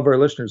sure all of our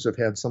listeners have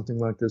had something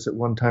like this at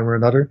one time or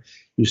another.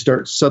 You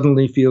start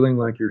suddenly feeling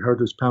like your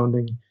heart is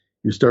pounding.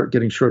 You start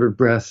getting short of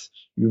breath.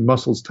 Your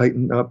muscles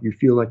tighten up. You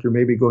feel like you're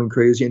maybe going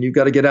crazy, and you've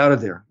got to get out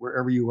of there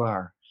wherever you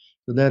are.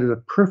 So that is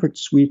a perfect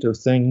suite of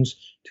things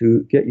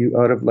to get you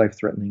out of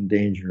life-threatening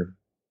danger.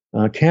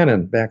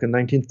 Cannon, back in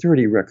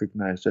 1930,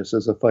 recognized this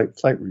as a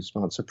fight-flight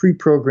response, a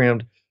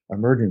pre-programmed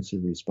emergency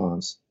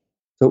response.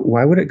 So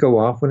why would it go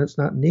off when it's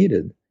not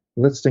needed?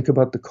 Let's think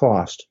about the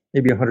cost,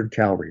 maybe 100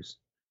 calories.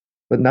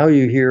 But now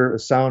you hear a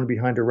sound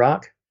behind a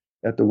rock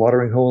at the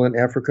watering hole in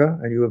Africa,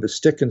 and you have a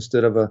stick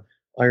instead of an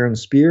iron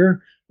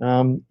spear.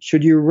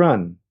 Should you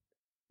run?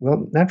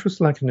 Well, natural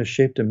selection has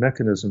shaped a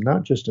mechanism,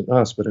 not just in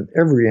us, but in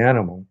every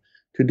animal,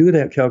 to do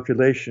that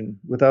calculation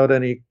without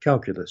any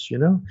calculus,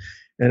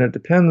 And it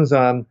depends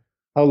on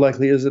how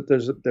likely is it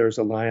there's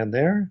a lion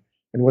there,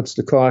 and what's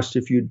the cost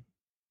if you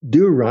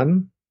do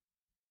run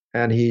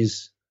and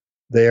he's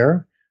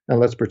there, and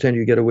let's pretend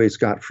you get away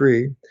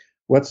scot-free.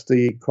 What's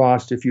the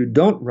cost if you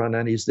don't run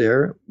and he's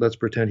there? Let's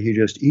pretend he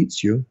just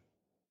eats you.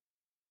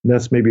 And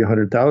that's maybe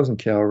 100,000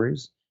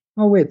 calories.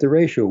 Oh, wait, the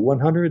ratio,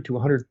 100 to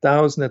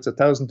 100,000, that's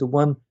 1,000 to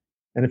 1.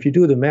 And if you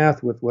do the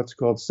math with what's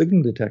called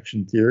signal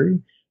detection theory,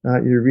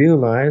 you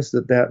realize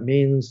that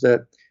means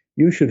that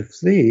you should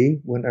flee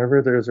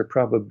whenever there's a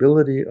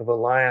probability of a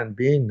lion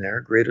being there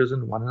greater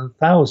than 1 in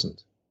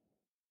 1,000.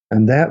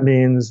 And that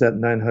means that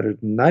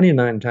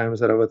 999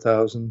 times out of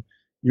 1,000,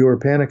 your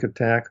panic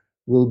attack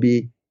will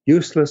be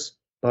useless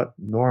but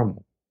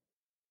normal.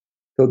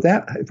 So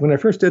that, when I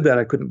first did that,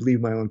 I couldn't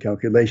believe my own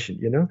calculation,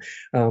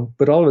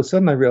 But all of a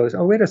sudden I realized,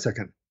 oh, wait a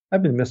second.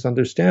 I've been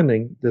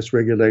misunderstanding this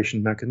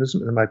regulation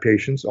mechanism in my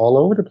patients all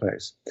over the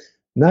place.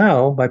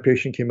 Now, my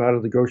patient came out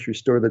of the grocery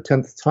store the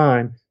 10th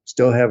time,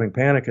 still having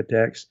panic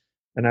attacks,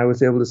 and I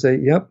was able to say,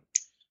 yep,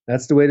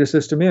 that's the way the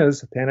system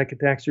is. Panic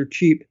attacks are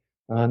cheap.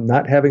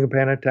 Not having a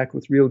panic attack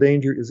with real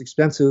danger is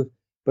expensive.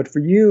 But for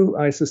you,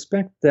 I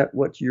suspect that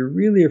what you're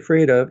really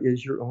afraid of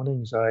is your own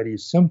anxiety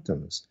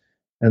symptoms.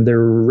 And they're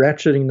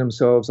ratcheting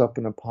themselves up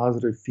in a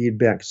positive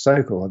feedback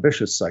cycle, a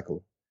vicious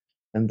cycle.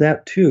 And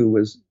that, too,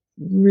 was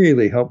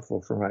really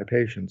helpful for my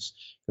patients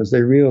because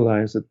they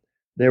realized that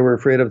they were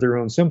afraid of their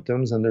own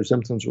symptoms, and their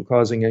symptoms were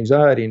causing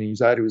anxiety, and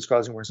anxiety was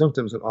causing more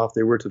symptoms, and off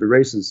they were to the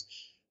races.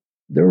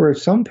 There were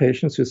some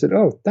patients who said,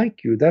 oh,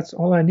 thank you, that's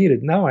all I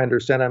needed. Now I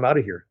understand I'm out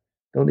of here.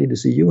 Don't need to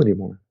see you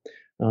anymore.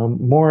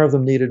 More of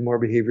them needed more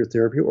behavior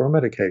therapy or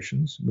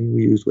medications. I mean,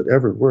 we used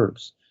whatever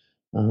works.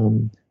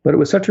 But it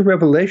was such a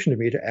revelation to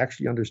me to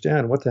actually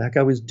understand what the heck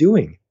I was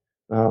doing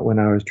when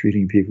I was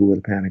treating people with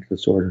a panic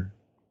disorder.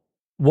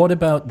 What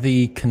about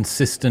the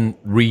consistent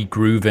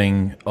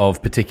regrooving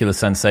of particular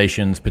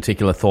sensations,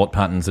 particular thought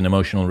patterns, and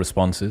emotional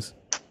responses?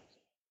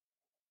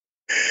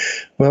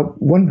 Well,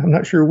 I'm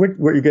not sure what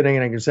you're getting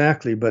at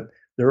exactly, but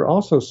there are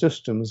also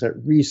systems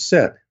that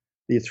reset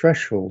the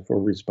threshold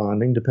for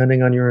responding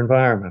depending on your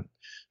environment.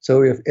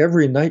 So if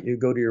every night you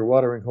go to your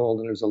watering hole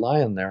and there's a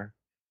lion there,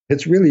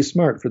 it's really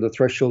smart for the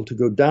threshold to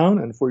go down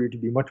and for you to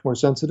be much more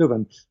sensitive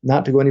and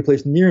not to go any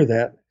place near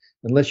that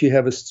unless you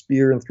have a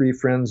spear and 3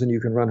 friends and you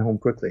can run home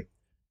quickly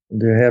and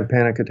to have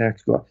panic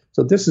attacks go up.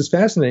 So this is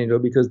fascinating, though,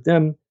 because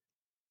then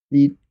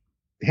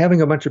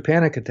having a bunch of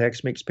panic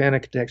attacks makes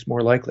panic attacks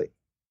more likely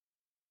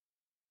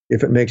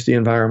if it makes the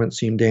environment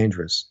seem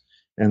dangerous.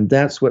 And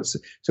that's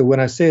so when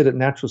I say that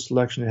natural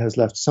selection has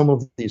left some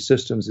of these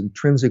systems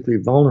intrinsically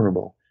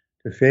vulnerable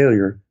to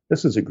failure,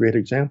 this is a great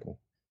example.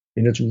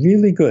 And it's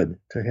really good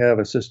to have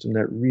a system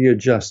that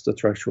readjusts the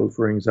threshold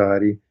for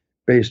anxiety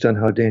based on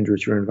how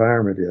dangerous your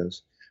environment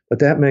is. But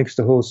that makes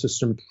the whole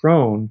system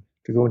prone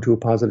to go into a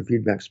positive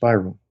feedback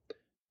spiral.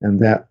 And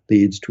that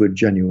leads to a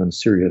genuine,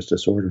 serious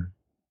disorder.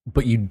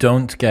 But you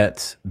don't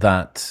get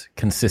that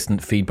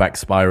consistent feedback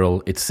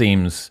spiral, it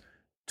seems,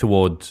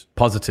 toward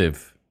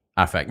positive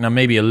affect. Now,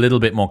 maybe a little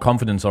bit more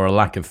confidence or a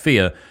lack of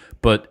fear,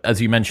 but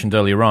as you mentioned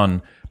earlier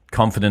on,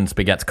 confidence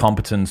begets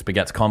competence,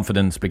 begets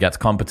confidence, begets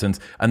competence,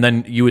 and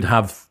then you would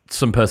have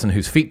some person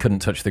whose feet couldn't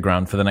touch the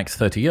ground for the next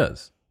 30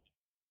 years.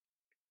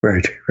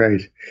 Right.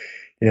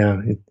 Yeah.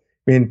 I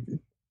mean,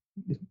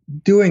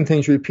 doing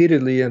things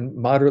repeatedly and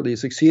moderately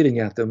succeeding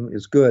at them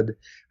is good.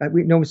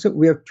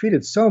 We have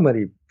treated so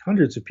many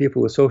hundreds of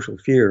people with social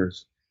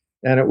fears,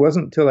 and it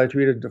wasn't until I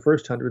treated the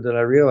first 100 that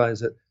I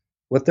realized that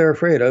what they're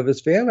afraid of is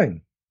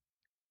failing.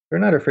 They're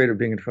not afraid of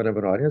being in front of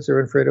an audience. They're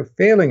afraid of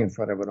failing in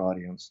front of an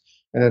audience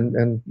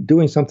and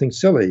doing something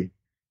silly.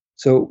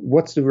 So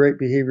what's the right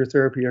behavior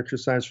therapy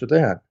exercise for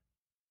that?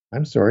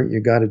 I'm sorry, you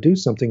got to do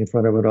something in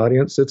front of an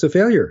audience that's a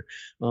failure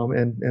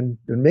and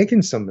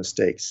making some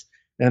mistakes.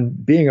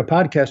 And being a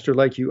podcaster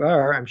like you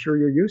are, I'm sure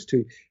you're used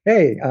to,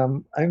 hey,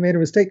 I made a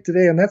mistake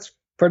today, and that's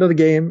part of the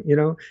game.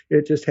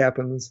 It just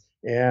happens.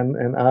 And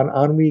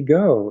on we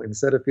go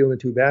instead of feeling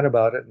too bad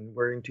about it and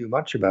worrying too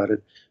much about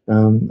it.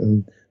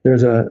 And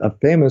there's a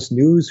famous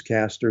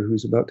newscaster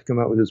who's about to come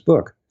out with his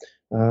book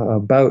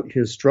about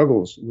his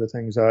struggles with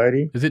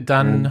anxiety. Is it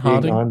Dan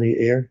Harding? On the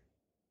air?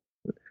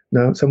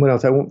 No, someone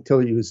else. I won't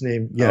tell you his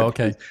name yet. Oh,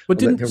 okay. But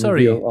didn't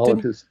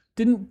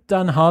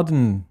Dan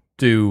Harding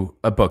do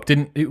a book?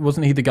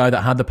 Wasn't he the guy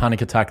that had the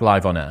panic attack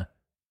live on air?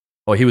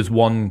 Or he was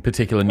one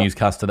particular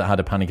newscaster that had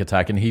a panic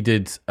attack, and he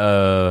did.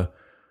 It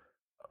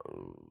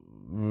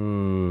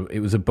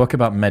was a book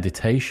about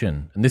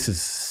meditation, and this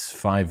is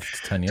 5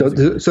 to 10 years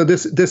ago. So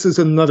this is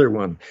another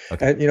one.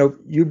 Okay. And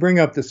you bring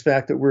up this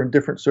fact that we're in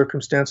different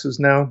circumstances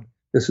now.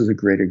 This is a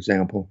great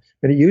example.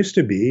 And it used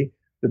to be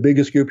the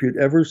biggest group you'd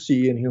ever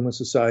see in human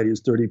society is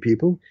 30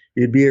 people.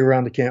 You'd be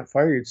around the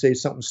campfire. You'd say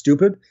something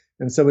stupid,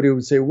 and somebody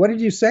would say, "What did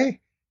you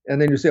say?" And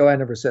then you say, "Oh, I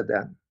never said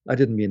that. I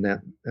didn't mean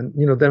that." And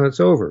then it's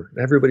over.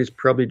 Everybody's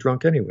probably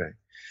drunk anyway.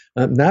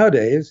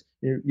 Nowadays,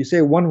 you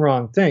say one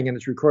wrong thing and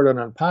it's recorded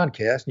on a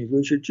podcast, and you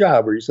lose your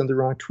job, or you send the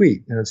wrong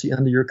tweet and it's the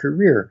end of your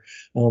career.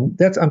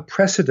 That's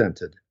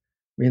unprecedented.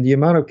 I mean, the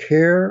amount of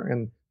care,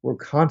 and we're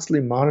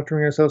constantly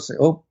monitoring ourselves, saying,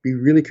 "Oh, be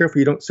really careful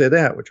you don't say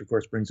that," which of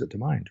course brings it to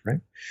mind,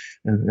 right?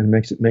 And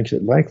makes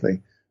it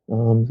likely.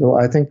 So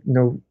I think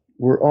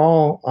we're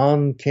all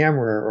on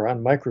camera or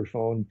on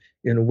microphone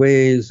in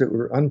ways that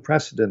were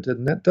unprecedented,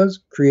 and that does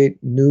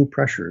create new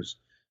pressures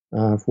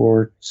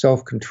for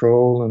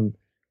self-control,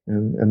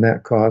 and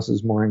that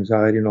causes more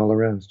anxiety and all the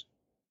rest.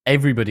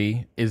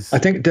 Everybody is. I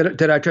think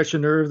did I touch a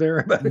nerve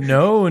there?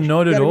 No,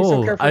 not at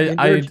all.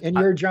 In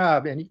your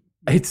job, and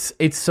it's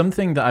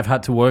something that I've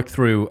had to work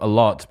through a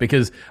lot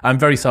because I'm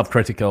very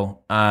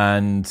self-critical,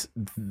 and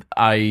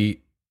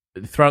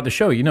throughout the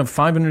show,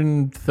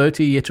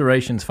 530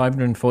 iterations,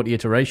 540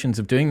 iterations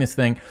of doing this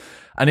thing,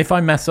 and if I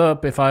mess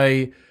up, if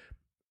I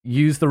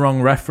use the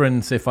wrong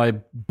reference, if I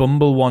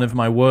bumble one of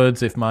my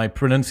words, if my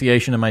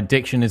pronunciation and my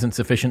diction isn't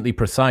sufficiently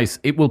precise,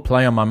 it will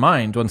play on my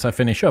mind once I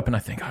finish up, and I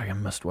think, I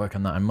must work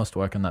on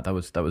that.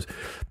 That was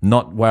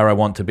not where I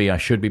want to be. I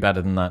should be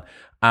better than that.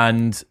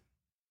 And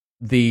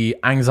the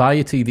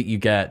anxiety that you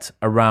get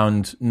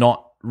around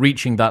not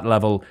reaching that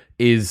level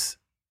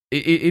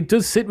it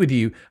does sit with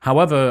you.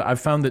 However, I've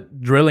found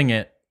that drilling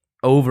it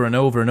over and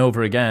over and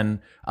over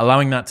again,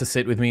 allowing that to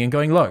sit with me and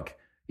going, look,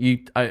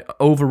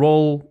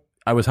 overall,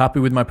 I was happy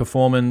with my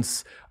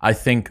performance. I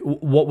think,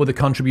 what were the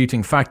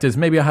contributing factors?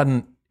 Maybe I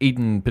hadn't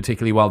eaten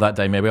particularly well that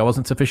day. Maybe I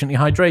wasn't sufficiently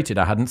hydrated.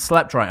 I hadn't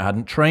slept right. I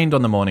hadn't trained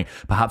on the morning.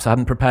 Perhaps I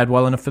hadn't prepared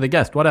well enough for the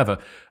guest, whatever.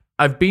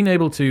 I've been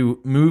able to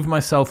move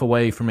myself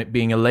away from it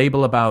being a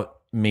label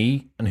about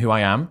me and who I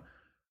am,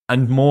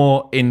 and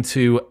more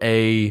into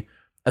a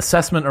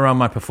assessment around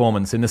my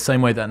performance in the same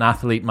way that an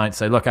athlete might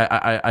say, look,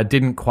 I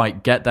didn't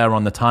quite get there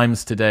on the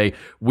times today.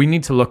 We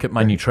need to look at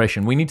my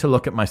nutrition. We need to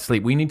look at my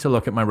sleep. We need to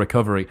look at my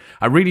recovery.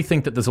 I really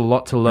think that there's a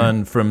lot to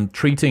learn from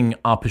treating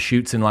our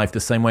pursuits in life the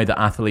same way that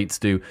athletes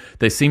do.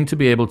 They seem to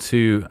be able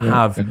to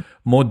have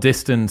more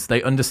distance.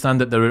 They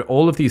understand that there are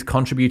all of these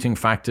contributing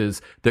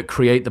factors that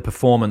create the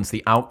performance,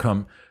 the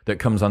outcome that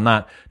comes on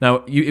that.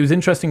 Now, it was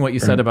interesting what you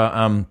said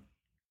about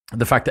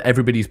the fact that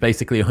everybody's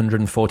basically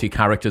 140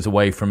 characters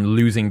away from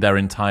losing their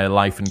entire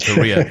life and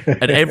career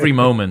at every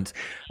moment.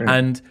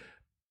 And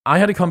I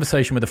had a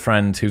conversation with a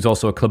friend who's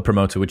also a club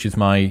promoter, which is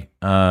my,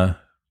 how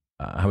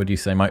would you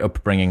say, my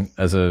upbringing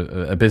as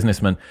a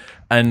businessman.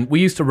 And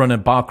we used to run a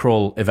bar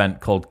crawl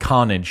event called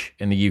Carnage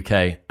in the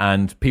UK.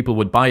 And people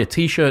would buy a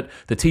T-shirt.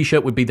 The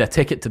T-shirt would be their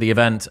ticket to the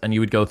event. And you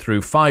would go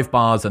through 5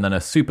 bars and then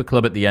a super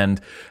club at the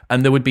end.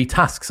 And there would be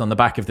tasks on the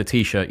back of the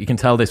T-shirt. You can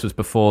tell this was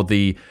before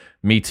the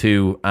Me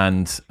Too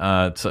and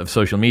sort of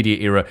social media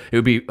era. It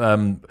would be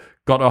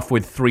got off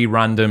with 3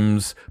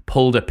 randoms,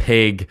 pulled a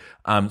pig,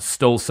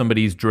 stole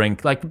somebody's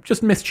drink, like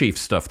just mischief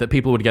stuff that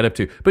people would get up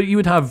to. But you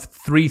would have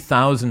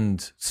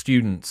 3,000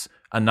 students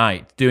a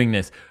night doing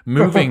this,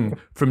 moving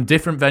from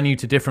different venue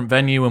to different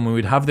venue, and we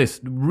would have this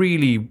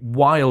really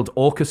wild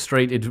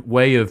orchestrated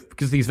way of,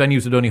 because these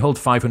venues would only hold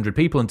 500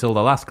 people until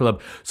the last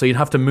club, so you'd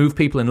have to move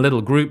people in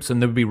little groups,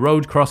 and there would be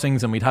road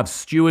crossings, and we'd have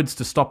stewards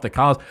to stop the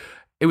cars.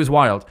 It was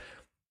wild.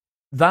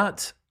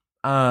 That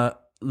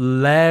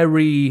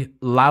Larry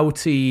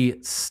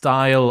Louty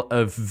style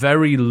of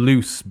very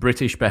loose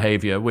British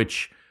behavior,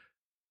 which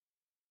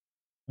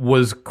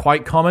was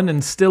quite common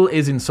and still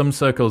is in some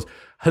circles,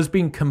 has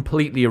been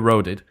completely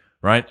eroded,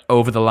 right,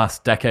 over the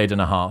last decade and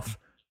a half.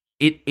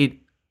 It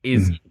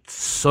is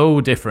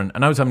so different.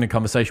 And I was having a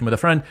conversation with a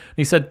friend, and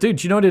he said, dude,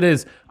 do you know what it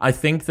is? I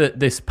think that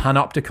this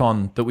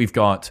panopticon that we've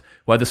got,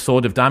 where the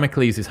sword of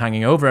Damocles is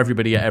hanging over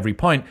everybody at every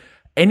point,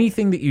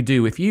 anything that you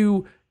do, if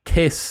you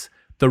kiss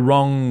the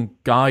wrong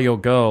guy or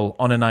girl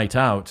on a night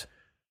out,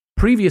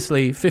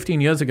 previously,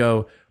 15 years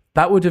ago,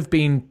 that would have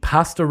been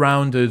passed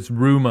around as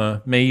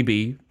rumor,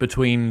 maybe,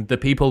 between the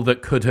people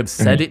that could have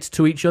said it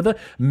to each other.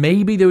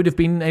 Maybe they would have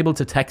been able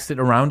to text it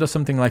around or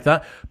something like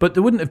that, but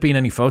there wouldn't have been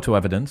any photo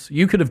evidence.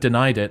 You could have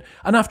denied it.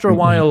 And after a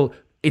while,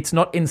 it's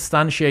not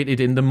instantiated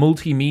in the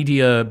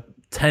multimedia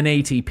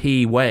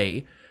 1080p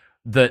way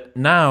that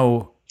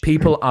now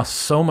people are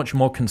so much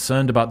more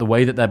concerned about the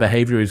way that their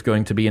behavior is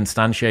going to be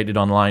instantiated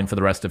online for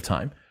the rest of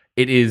time.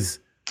 It is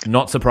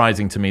not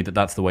surprising to me that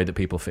that's the way that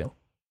people feel.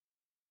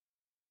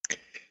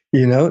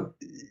 You know,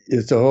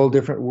 it's a whole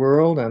different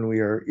world, and we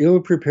are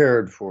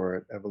ill-prepared for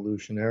it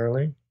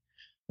evolutionarily.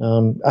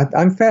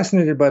 I'm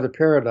fascinated by the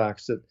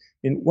paradox that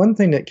one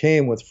thing that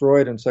came with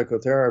Freud and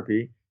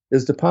psychotherapy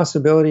is the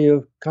possibility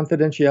of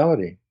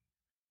confidentiality.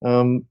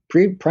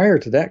 Prior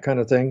to that kind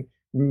of thing,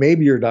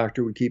 maybe your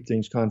doctor would keep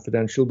things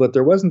confidential, but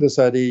there wasn't this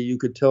idea you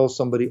could tell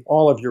somebody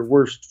all of your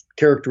worst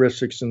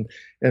characteristics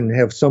and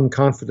have some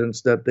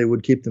confidence that they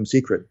would keep them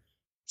secret.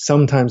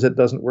 Sometimes it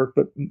doesn't work,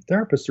 but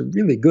therapists are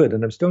really good.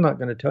 And I'm still not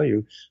going to tell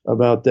you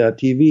about that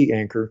TV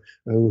anchor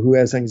who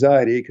has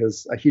anxiety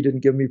because he didn't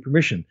give me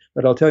permission.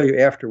 But I'll tell you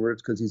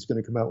afterwards because he's going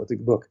to come out with a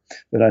book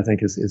that I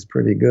think is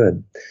pretty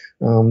good.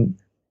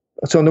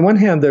 So on the one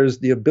hand, there's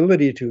the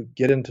ability to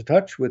get into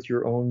touch with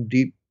your own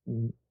deep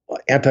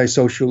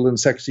antisocial and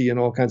sexy and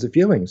all kinds of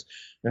feelings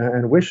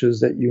and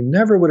wishes that you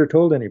never would have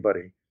told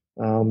anybody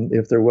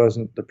if there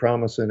wasn't the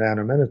promise in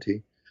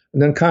anonymity.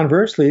 And then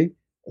conversely,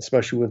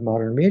 especially with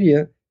modern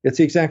media, it's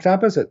the exact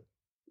opposite.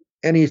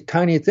 Any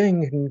tiny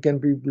thing can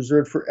be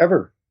reserved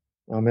forever.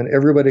 And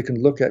everybody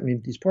can look at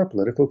these poor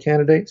political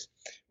candidates.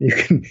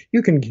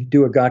 You can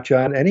do a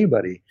gotcha on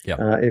anybody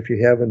if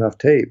you have enough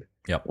tape.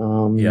 Yep.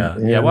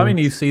 Well, I mean,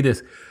 you see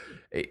this.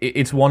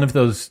 It's one of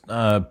those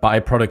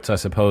byproducts, I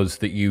suppose,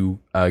 that you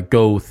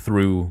go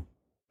through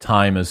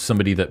time as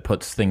somebody that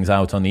puts things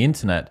out on the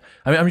internet.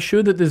 I mean, I'm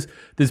sure that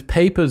there's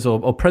papers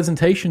or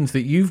presentations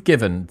that you've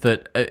given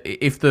that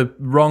if the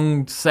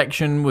wrong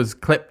section was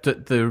clipped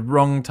at the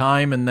wrong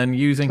time and then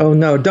using... Oh,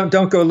 no,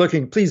 don't go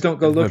looking. Please don't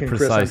go looking,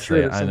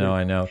 precisely. Chris.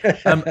 I know.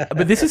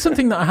 But this is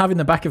something that I have in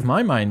the back of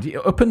my mind.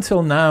 Up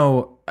until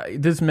now,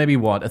 there's maybe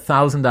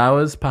 1,000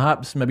 hours,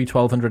 perhaps maybe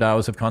 1,200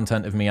 hours of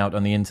content of me out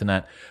on the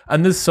internet.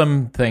 And there's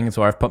some things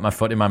where I've put my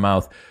foot in my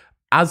mouth.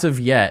 As of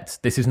yet,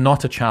 this is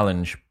not a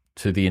challenge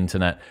to the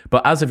internet,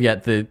 but as of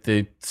yet,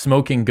 the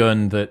smoking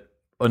gun that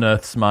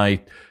unearths my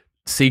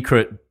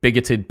secret,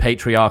 bigoted,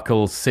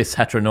 patriarchal, cis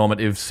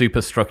heteronormative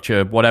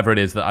superstructure, whatever it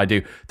is that I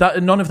do,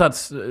 that none of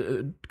that's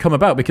come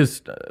about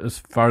because, as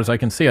far as I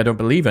can see, I don't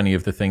believe any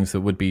of the things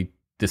that would be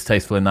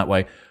distasteful in that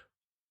way.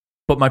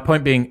 But my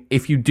point being,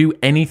 if you do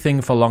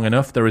anything for long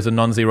enough, there is a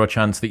non-zero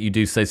chance that you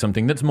do say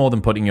something that's more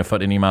than putting your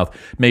foot in your mouth.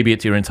 Maybe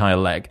it's your entire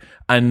leg.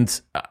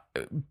 And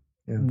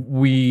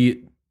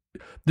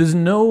there's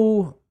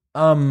no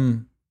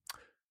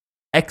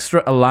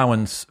extra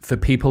allowance for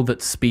people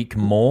that speak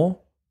more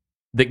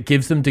that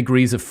gives them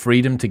degrees of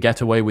freedom to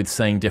get away with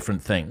saying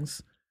different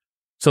things.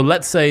 So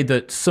let's say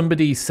that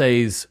somebody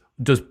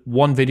does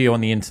one video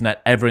on the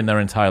internet ever in their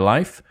entire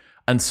life,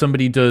 and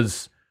somebody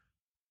does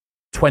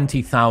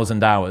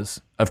 20,000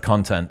 hours of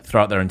content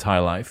throughout their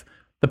entire life,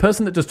 the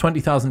person that does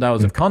 20,000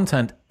 hours of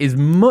content is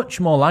much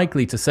more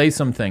likely to say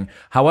something.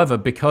 However,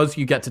 because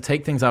you get to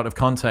take things out of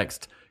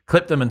context,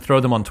 clip them and throw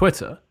them on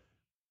Twitter,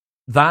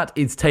 that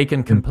is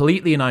taken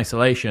completely in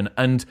isolation.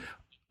 And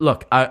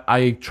look,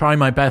 I try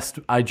my best.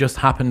 I just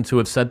happen to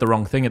have said the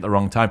wrong thing at the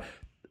wrong time.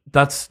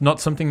 That's not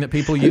something that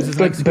people use as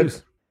an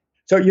excuse.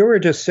 So you were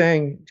just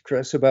saying,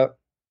 Chris, about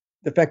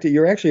the fact that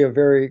you're actually a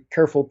very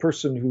careful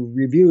person who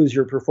reviews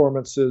your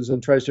performances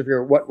and tries to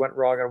figure out what went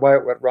wrong and why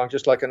it went wrong,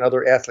 just like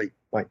another athlete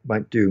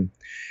might do.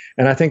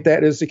 And I think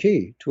that is the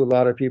key to a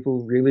lot of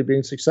people really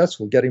being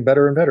successful, getting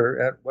better and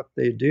better at what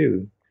they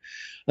do.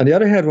 On the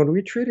other hand, when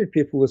we treated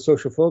people with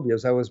social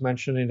phobias, I was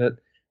mentioning that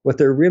what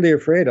they're really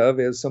afraid of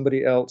is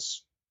somebody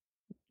else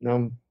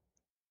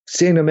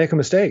seeing them make a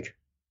mistake.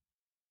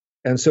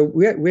 And so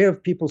we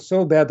have people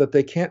so bad that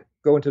they can't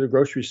go into the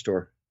grocery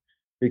store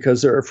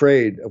because they're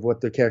afraid of what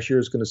the cashier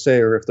is going to say,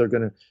 or if they're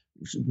going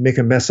to make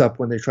a mess up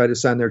when they try to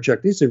sign their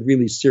check. These are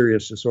really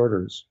serious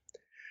disorders.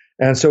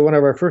 And so one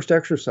of our first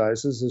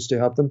exercises is to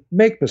help them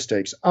make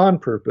mistakes on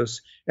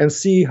purpose and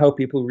see how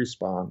people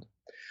respond.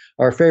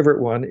 Our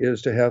favorite one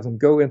is to have them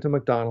go into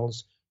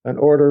McDonald's and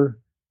order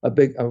a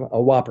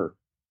Whopper.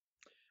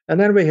 And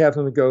then we have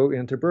them go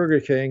into Burger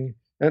King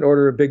and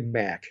order a Big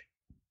Mac.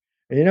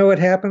 And you know what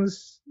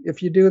happens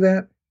if you do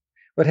that?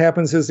 What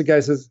happens is the guy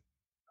says,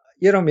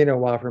 "You don't mean a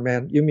Whopper,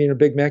 man. You mean a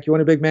Big Mac? You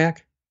want a Big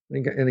Mac?"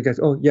 And the guy says,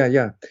 "Oh,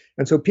 yeah."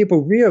 And so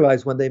people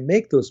realize when they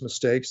make those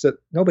mistakes that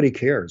nobody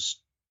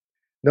cares.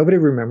 Nobody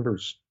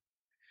remembers.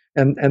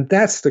 And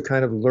that's the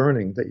kind of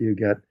learning that you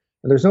get.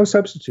 And there's no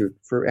substitute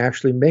for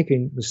actually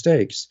making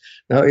mistakes.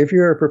 Now, if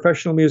you're a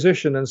professional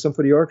musician in a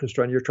symphony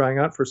orchestra and you're trying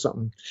out for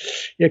something,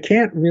 you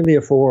can't really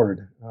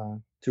afford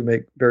to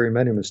make very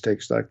many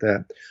mistakes like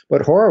that.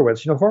 But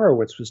Horowitz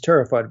was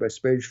terrified by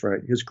stage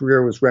fright. His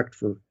career was wrecked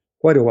for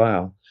quite a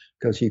while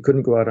because he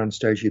couldn't go out on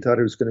stage. He thought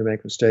he was going to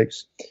make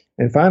mistakes.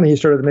 And finally, he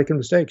started making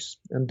mistakes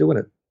and doing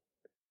it.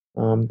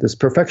 This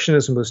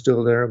perfectionism was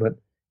still there, but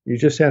you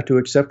just have to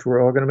accept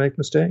we're all going to make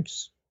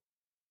mistakes.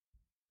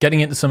 Getting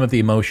into some of the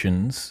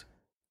emotions,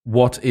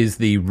 what is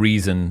the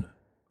reason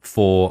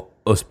for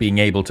us being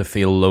able to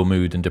feel low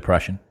mood and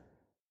depression?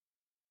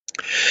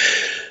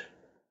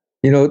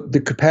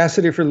 The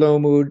capacity for low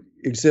mood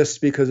exists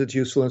because it's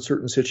useful in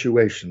certain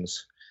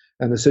situations.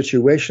 And the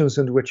situations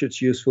in which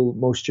it's useful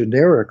most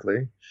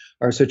generically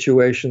are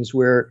situations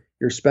where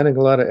you're spending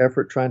a lot of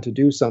effort trying to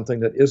do something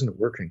that isn't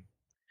working.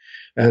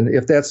 And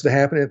if that's to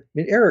happen,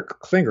 Eric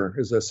Klinger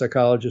is a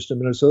psychologist in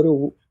Minnesota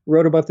who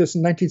wrote about this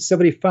in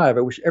 1975.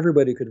 I wish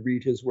everybody could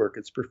read his work.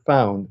 It's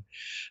profound.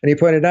 And he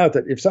pointed out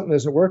that if something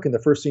isn't working, the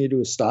first thing you do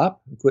is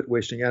stop and quit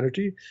wasting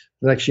energy.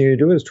 The next thing you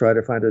do is try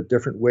to find a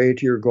different way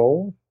to your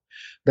goal.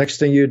 Next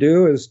thing you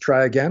do is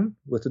try again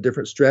with a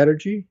different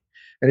strategy.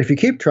 And if you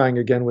keep trying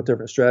again with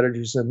different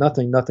strategies and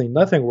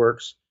nothing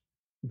works,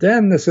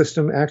 then the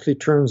system actually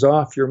turns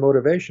off your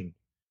motivation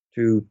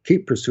to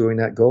keep pursuing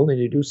that goal, and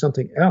you do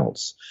something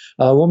else.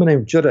 A woman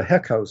named Jutta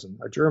Heckhausen,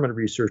 a German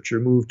researcher,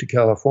 moved to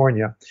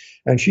California,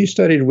 and she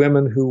studied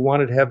women who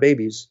wanted to have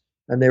babies,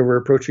 and they were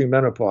approaching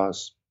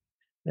menopause.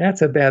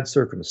 That's a bad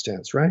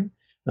circumstance, right?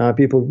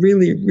 People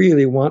really,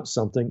 really want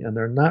something, and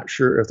they're not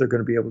sure if they're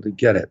going to be able to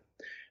get it.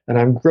 And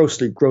I'm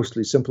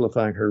grossly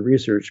simplifying her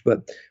research,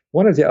 but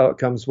one of the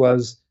outcomes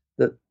was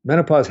that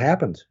menopause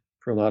happened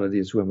for a lot of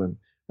these women,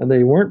 and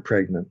they weren't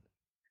pregnant.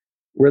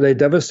 Were they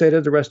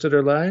devastated the rest of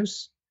their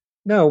lives?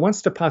 No,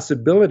 once the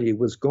possibility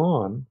was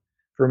gone,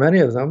 for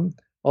many of them,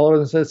 all of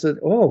them said,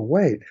 "Oh,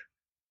 wait,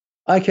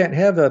 I can't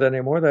have that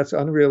anymore. That's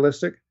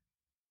unrealistic.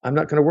 I'm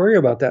not going to worry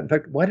about that. In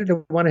fact, why did I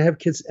want to have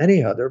kids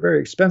anyhow? They're very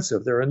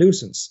expensive. They're a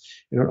nuisance."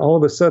 And all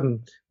of a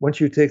sudden, once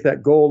you take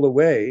that goal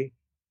away,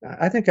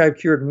 I think I've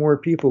cured more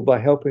people by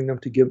helping them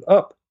to give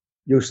up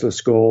useless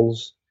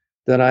goals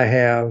than I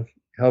have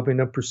helping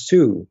them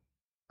pursue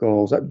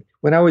goals.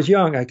 When I was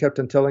young, I kept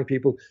on telling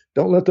people,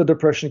 don't let the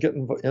depression get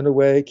in the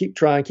way. Keep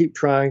trying.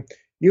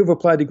 You've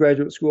applied to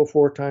graduate school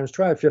 4 times.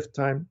 Try a 5th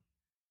time.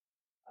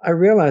 I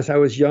realized I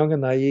was young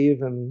and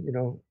naive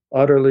and,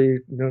 utterly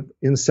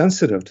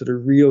insensitive to the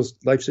real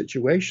life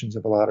situations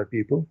of a lot of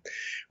people. It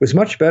was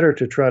much better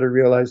to try to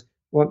realize,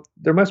 well,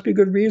 there must be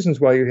good reasons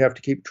why you have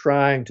to keep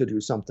trying to do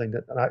something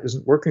that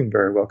isn't working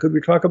very well. Could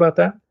we talk about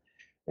that?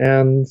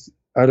 And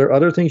are there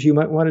other things you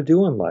might want to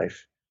do in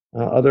life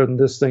other than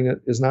this thing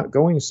that is not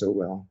going so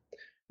well?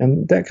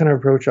 And that kind of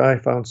approach I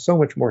found so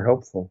much more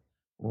helpful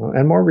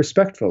and more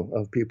respectful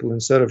of people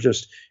instead of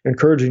just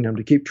encouraging them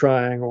to keep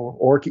trying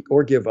or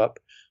give up.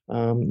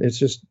 It's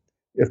just,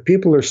 if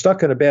people are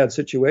stuck in a bad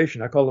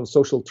situation, I call them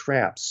social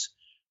traps,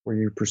 where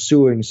you're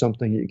pursuing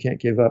something you can't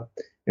give up.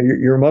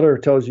 And your mother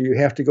tells you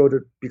have to go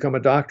to become a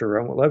doctor,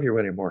 or I won't love you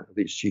anymore. At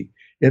least she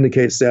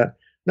indicates that.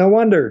 No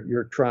wonder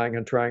you're trying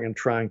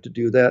to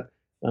do that.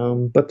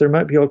 But there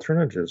might be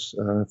alternatives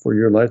for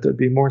your life that would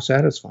be more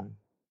satisfying.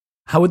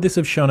 How would this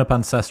have shown up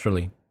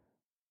ancestrally?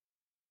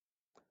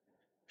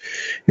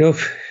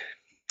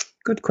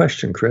 Good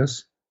question,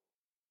 Chris.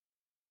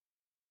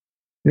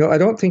 I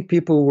don't think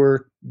people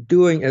were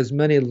doing as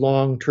many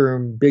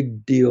long-term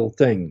big deal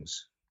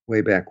things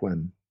way back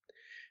when.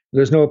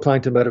 There's no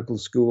applying to medical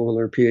school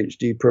or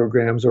PhD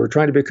programs or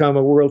trying to become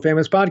a world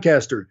famous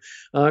podcaster.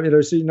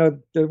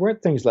 There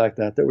weren't things like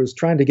that. That was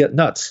trying to get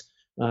nuts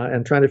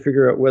and trying to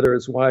figure out whether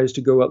it's wise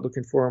to go out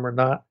looking for them or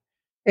not,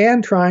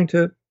 and trying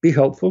to be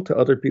helpful to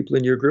other people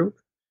in your group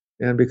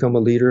and become a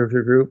leader of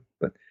your group.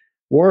 But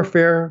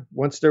warfare,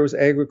 once there was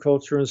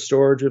agriculture and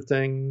storage of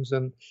things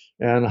and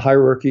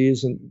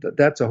hierarchies, and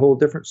that's a whole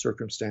different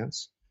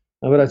circumstance.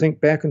 But I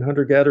think back in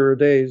hunter-gatherer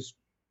days,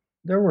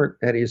 there weren't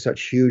any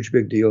such huge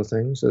big deal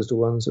things as the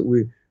ones that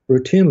we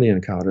routinely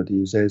encounter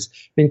these days.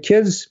 I mean,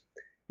 kids,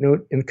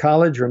 in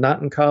college or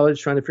not in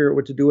college, trying to figure out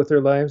what to do with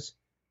their lives,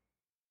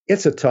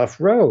 it's a tough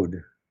road.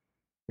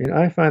 I mean,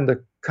 I find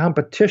the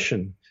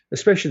competition,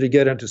 especially to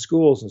get into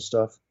schools and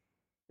stuff,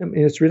 I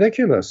mean, it's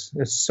ridiculous.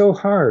 It's so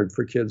hard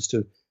for kids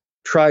to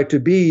try to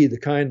be the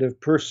kind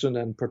of person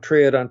and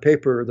portray it on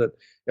paper that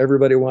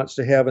everybody wants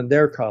to have in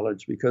their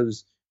college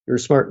because you're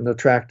smart and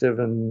attractive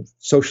and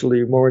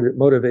socially more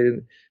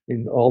motivated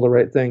in all the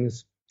right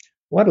things.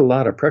 What a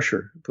lot of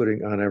pressure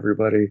putting on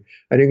everybody.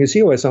 And you can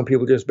see why some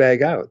people just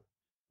bag out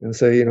and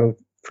say,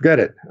 forget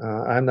it.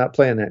 I'm not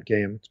playing that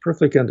game. It's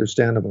perfectly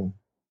understandable.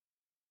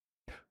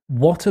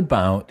 What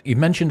about, you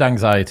mentioned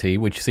anxiety,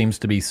 which seems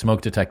to be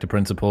smoke detector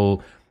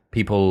principle,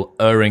 people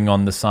erring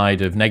on the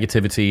side of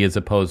negativity as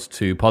opposed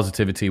to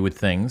positivity with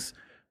things.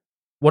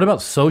 What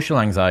about social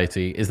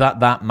anxiety? Is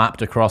that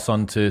mapped across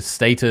onto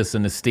status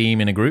and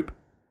esteem in a group?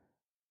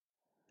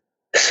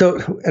 So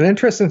an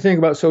interesting thing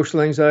about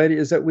social anxiety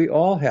is that we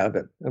all have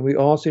it, and we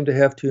all seem to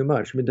have too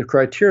much. I mean, the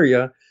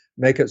criteria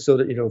make it so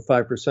that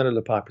 5% of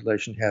the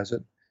population has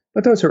it,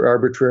 but those are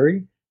arbitrary.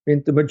 I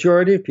mean, the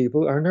majority of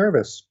people are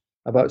nervous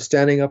about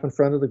standing up in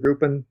front of the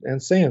group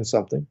and saying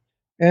something,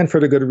 and for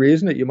the good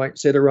reason that you might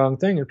say the wrong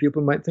thing and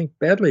people might think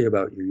badly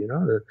about you.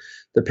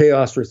 The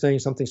payoffs for saying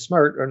something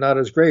smart are not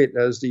as great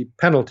as the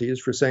penalties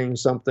for saying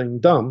something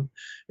dumb,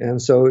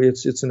 and so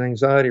it's an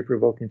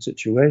anxiety-provoking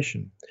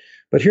situation.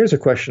 But here's a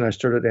question I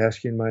started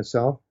asking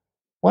myself.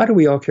 Why do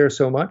we all care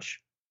so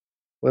much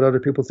what other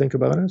people think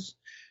about us?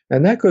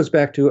 And that goes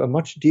back to a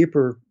much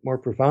deeper, more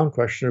profound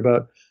question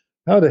about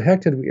how the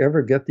heck did we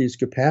ever get these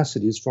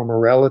capacities for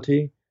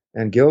morality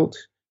and guilt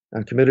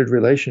and committed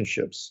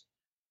relationships?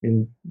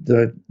 In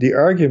the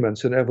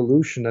arguments in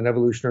evolution and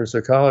evolutionary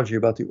psychology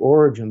about the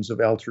origins of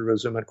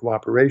altruism and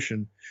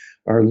cooperation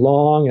are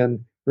long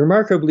and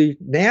remarkably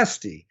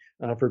nasty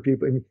for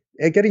people. I mean,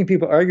 getting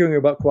people arguing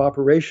about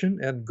cooperation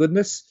and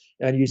goodness,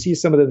 and you see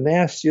some of the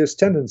nastiest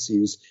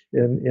tendencies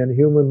in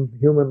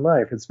human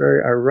life. It's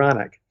very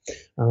ironic.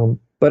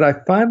 But I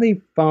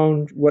finally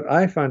found what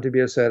I found to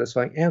be a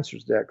satisfying answer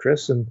to that,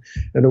 Chris, and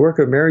the work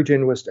of Mary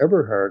Jane West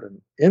Eberhard,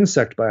 an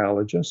insect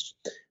biologist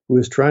who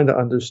was trying to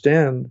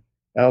understand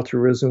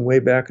altruism way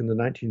back in the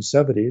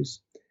 1970s.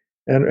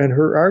 And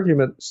her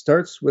argument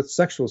starts with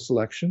sexual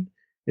selection.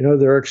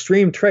 There are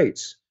extreme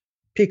traits,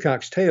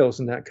 peacock's tails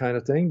and that kind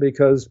of thing,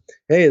 because,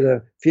 hey,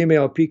 the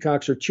female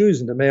peacocks are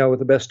choosing the male with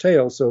the best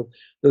tail. So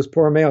those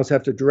poor males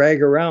have to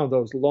drag around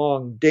those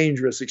long,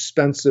 dangerous,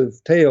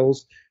 expensive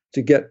tails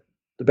to get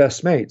the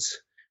best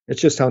mates. It's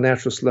just how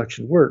natural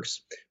selection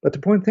works. But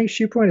the thing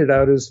she pointed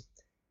out is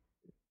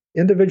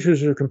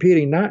individuals are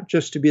competing not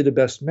just to be the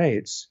best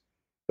mates,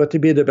 but to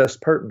be the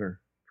best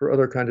partner for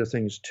other kinds of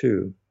things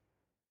too.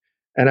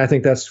 And I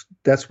think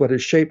that's what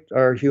has shaped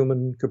our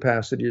human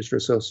capacities for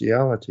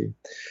sociality.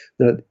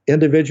 That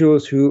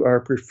individuals who are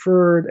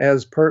preferred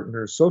as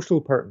partners,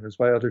 social partners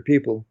by other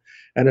people,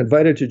 and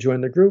invited to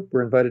join the group,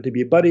 or invited to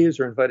be buddies,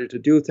 or invited to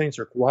do things,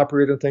 or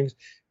cooperate in things,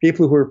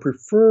 people who are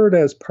preferred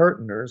as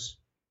partners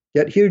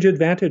get huge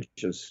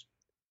advantages,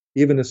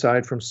 even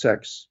aside from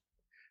sex.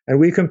 And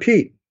we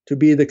compete to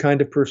be the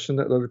kind of person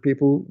that other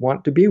people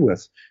want to be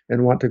with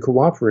and want to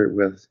cooperate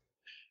with.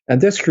 And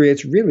this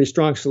creates really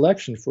strong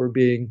selection for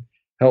being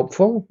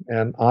helpful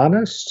and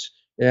honest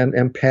and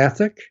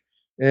empathic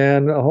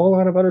and a whole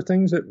lot of other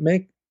things that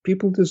make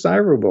people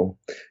desirable.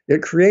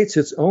 It creates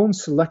its own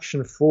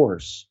selection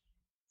force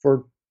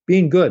for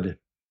being good.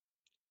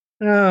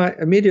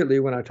 Immediately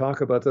when I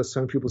talk about this,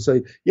 some people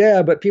say,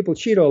 yeah, but people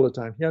cheat all the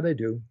time. Yeah, they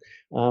do.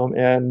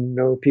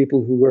 And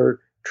people who are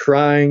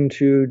trying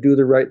to do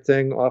the right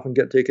thing often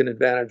get taken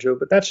advantage of,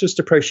 but that's just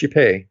the price you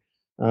pay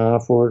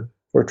for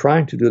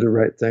trying to do the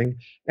right thing.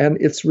 And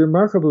it's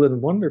remarkable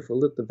and wonderful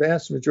that the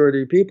vast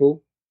majority of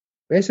people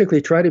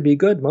basically try to be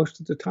good most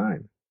of the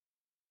time.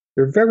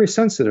 They're very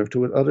sensitive to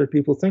what other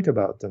people think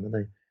about them.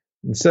 And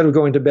instead of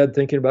going to bed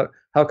thinking about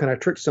how can I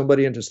trick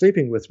somebody into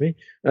sleeping with me,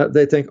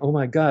 they think, oh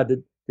my God,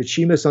 did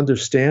she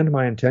misunderstand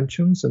my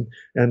intentions?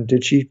 And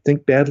did she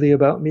think badly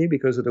about me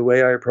because of the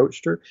way I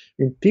approached her?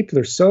 I mean, people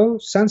are so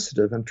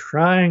sensitive and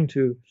trying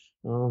to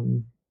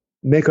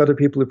make other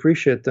people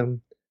appreciate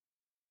them.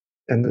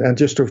 And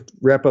just to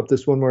wrap up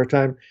this one more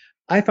time,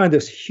 I find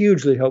this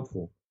hugely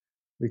helpful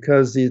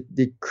because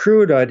the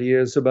crude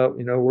ideas about,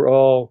 we're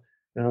all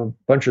a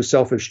bunch of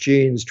selfish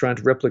genes trying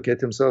to replicate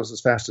themselves as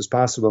fast as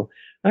possible,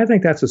 I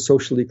think that's a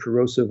socially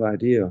corrosive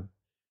idea.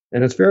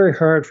 And it's very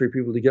hard for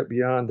people to get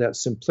beyond that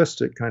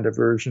simplistic kind of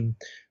version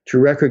to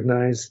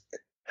recognize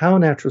how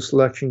natural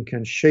selection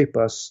can shape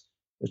us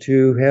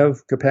to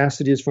have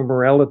capacities for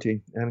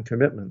morality and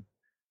commitment.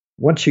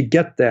 Once you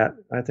get that,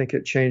 I think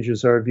it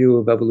changes our view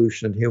of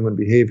evolution and human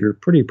behavior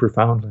pretty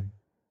profoundly.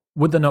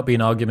 Would there not be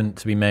an argument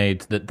to be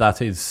made that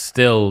that is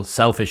still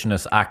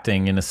selfishness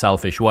acting in a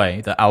selfish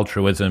way, that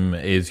altruism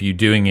is you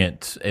doing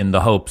it in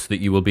the hopes that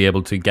you will be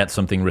able to get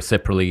something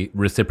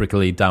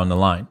reciprocally down the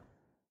line?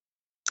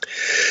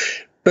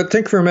 But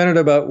think for a minute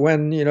about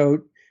when,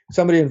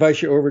 somebody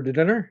invites you over to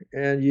dinner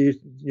and you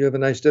have a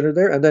nice dinner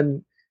there. And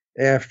then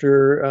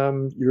after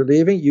you're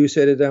leaving, you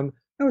say to them,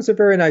 "That was a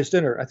very nice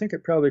dinner. I think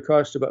it probably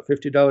cost about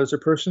 $50 a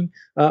person.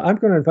 I'm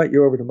going to invite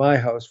you over to my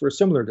house for a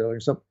similar dinner."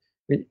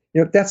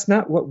 That's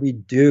not what we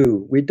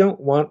do. We don't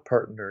want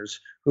partners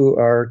who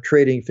are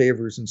trading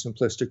favors in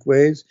simplistic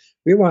ways.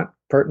 We want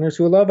partners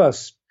who love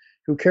us,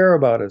 who care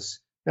about us.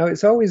 Now,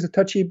 it's always a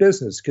touchy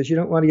business because you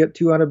don't want to get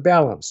too out of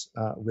balance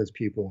with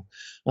people.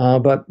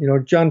 But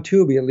John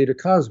Tooby and Lita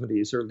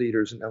Cosmides are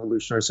leaders in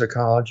evolutionary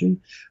psychology,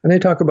 and they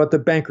talk about the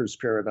banker's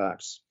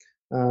paradox.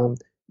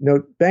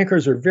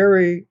 Bankers are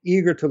very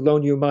eager to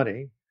loan you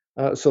money,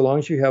 so long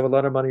as you have a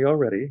lot of money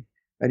already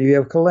and you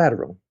have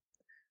collateral.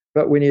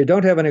 But when you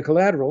don't have any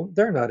collateral,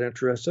 they're not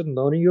interested in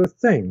loaning you a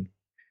thing.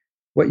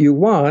 What you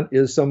want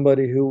is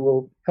somebody who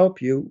will help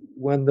you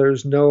when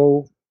there's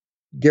no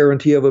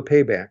guarantee of a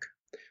payback,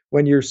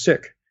 when you're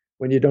sick,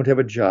 when you don't have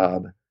a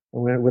job,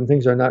 when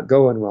things are not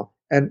going well.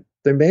 And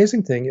the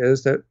amazing thing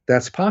is that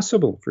that's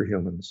possible for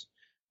humans.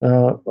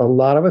 A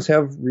lot of us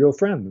have real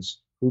friends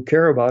who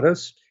care about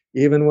us,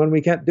 even when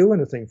we can't do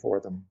anything for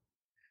them.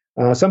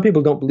 Some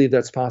people don't believe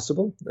that's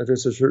possible.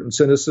 There's a certain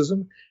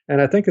cynicism,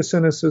 and I think a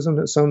cynicism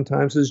that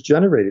sometimes is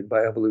generated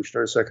by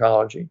evolutionary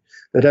psychology,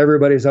 that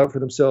everybody's out for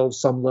themselves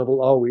some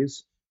level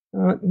always.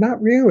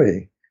 Not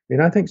really.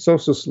 I think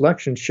social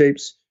selection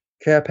shapes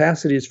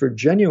capacities for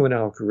genuine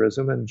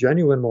altruism and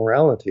genuine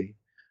morality.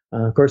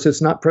 Of course,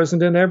 it's not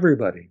present in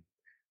everybody,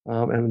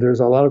 and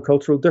there's a lot of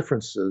cultural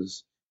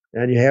differences,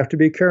 and you have to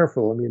be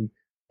careful.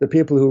 The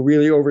people who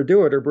really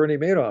overdo it are Bernie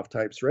Madoff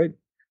types, right?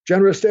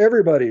 Generous to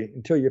everybody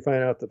until you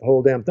find out that the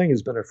whole damn thing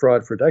has been a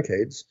fraud for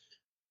decades.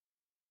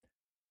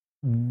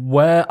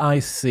 Where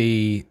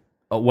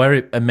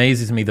it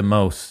amazes me the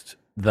most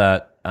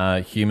that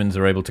humans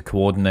are able to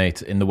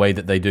coordinate in the way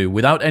that they do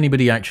without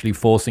anybody actually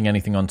forcing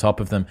anything on top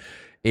of them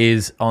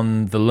is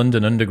on the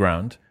London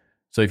Underground.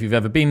 So if you've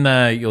ever been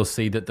there, you'll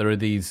see that there are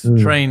these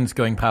trains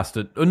going past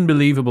at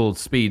unbelievable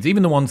speeds,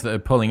 even the ones that are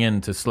pulling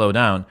in to slow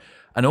down.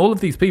 And all of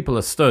these people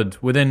are stood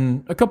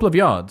within a couple of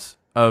yards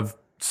of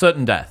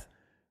certain death.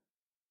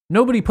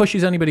 Nobody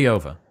pushes anybody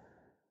over.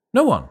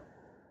 No one.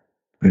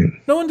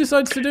 No one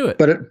decides to do it.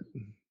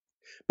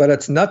 But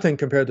it's nothing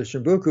compared to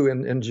Shimbuku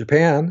in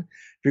Japan.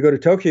 If you go to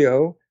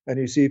Tokyo and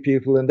you see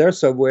people in their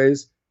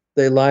subways,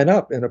 they line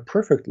up in a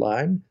perfect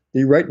line,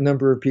 the right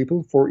number of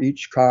people for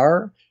each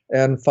car,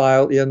 and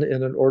file in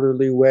an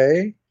orderly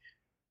way.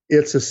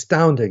 It's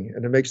astounding,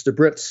 and it makes the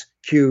Brits'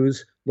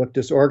 queues look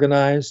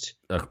disorganized.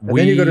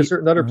 Then you go to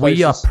certain other places.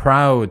 We are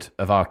proud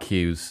of our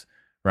queues,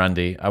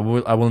 Randy. I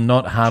will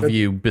not have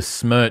you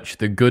besmirch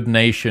the good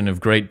nation of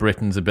Great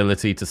Britain's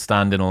ability to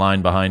stand in a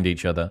line behind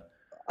each other.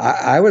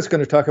 I was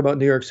going to talk about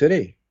New York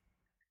City.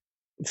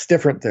 It's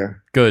different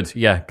there. Good,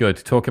 yeah, good.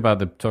 Talk about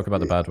the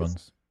bad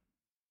ones.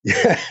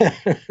 Yeah,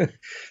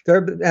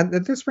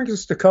 and this brings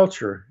us to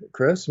culture,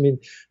 Chris.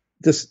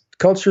 This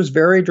cultures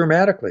vary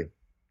dramatically,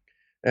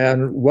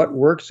 and what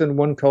works in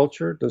one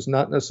culture does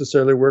not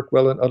necessarily work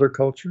well in other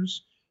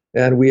cultures,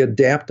 and we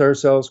adapt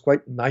ourselves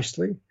quite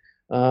nicely.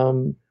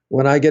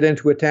 When I get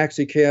into a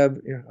taxi cab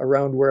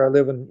around where I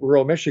live in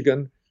rural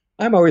Michigan,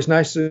 I'm always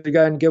nice to the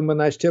guy and give him a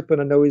nice tip, and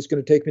I know he's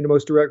going to take me the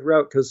most direct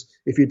route, because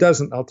if he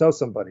doesn't, I'll tell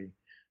somebody.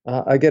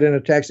 I get in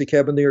a taxi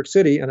cab in New York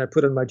City, and I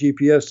put in my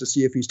GPS to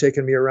see if he's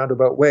taking me a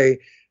roundabout way,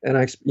 and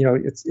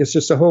it's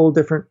just a whole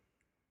different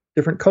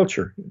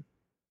culture.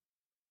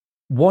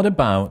 What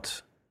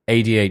about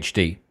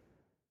ADHD?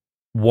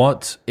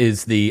 What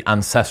is the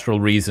ancestral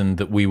reason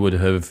that we would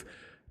have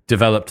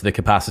developed the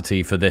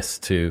capacity for this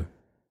to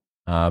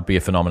be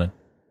a phenomenon?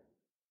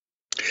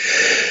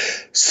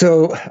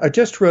 So I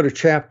just wrote a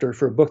chapter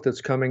for a book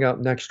that's coming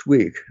out next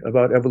week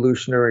about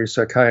evolutionary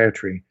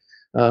psychiatry.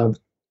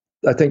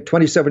 I think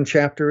 27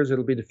 chapters.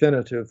 It'll be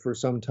definitive for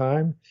some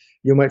time.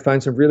 You might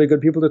find some really good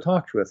people to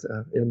talk with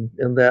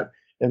in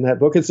that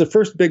book. It's the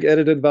first big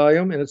edited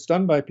volume, and it's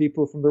done by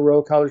people from the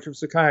Royal College of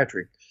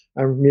Psychiatry.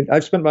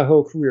 I've spent my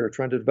whole career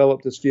trying to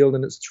develop this field,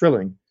 and it's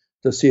thrilling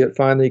to see it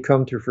finally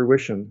come to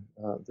fruition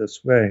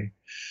this way.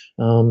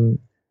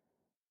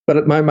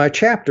 But my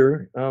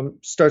chapter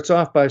starts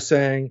off by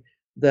saying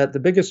that the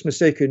biggest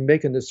mistake you can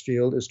make in this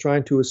field is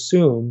trying to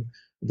assume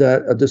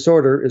that a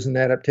disorder is an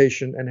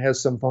adaptation and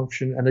has some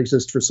function and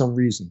exists for some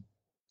reason.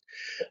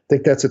 I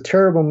think that's a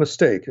terrible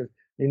mistake.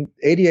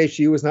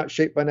 ADHD was not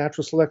shaped by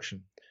natural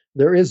selection.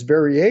 There is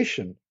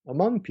variation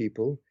among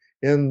people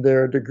in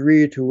their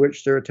degree to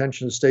which their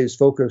attention stays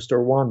focused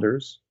or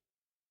wanders.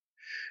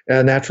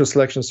 And natural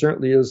selection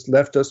certainly has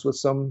left us with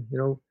some,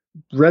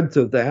 breadth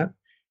of that.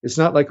 It's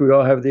not like we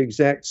all have the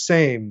exact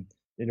same,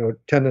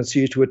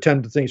 tendency to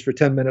attend to things for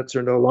 10 minutes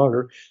or no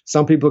longer.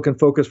 Some people can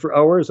focus for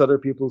hours, other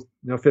people,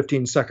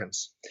 15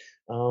 seconds.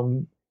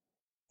 The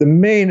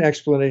main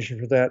explanation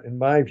for that, in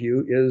my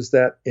view, is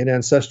that in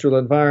ancestral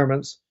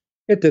environments,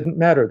 it didn't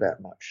matter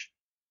that much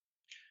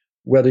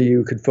whether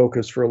you could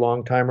focus for a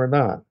long time or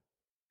not.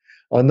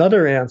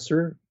 Another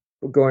answer,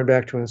 going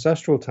back to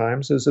ancestral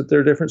times, is that there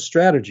are different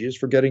strategies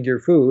for getting your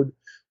food.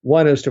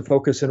 One is to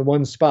focus in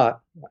one spot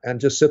and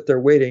just sit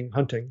there waiting,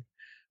 hunting.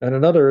 And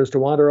another is to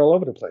wander all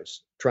over the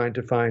place, trying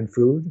to find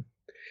food.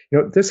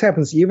 This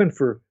happens even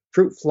for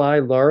fruit fly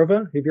larvae.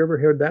 Have you ever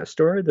heard that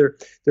story? There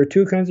are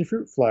two kinds of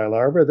fruit fly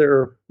larvae. There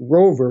are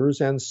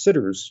rovers and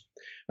sitters.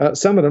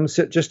 Some of them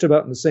sit just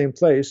about in the same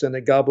place and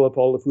they gobble up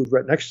all the food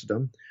right next to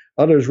them.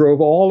 Others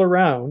rove all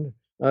around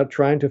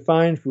trying to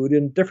find food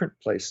in different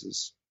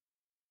places.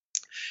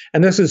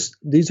 And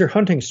these are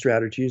hunting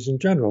strategies in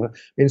general.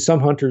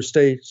 Some hunters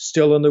stay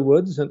still in the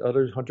woods and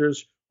other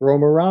hunters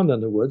roam around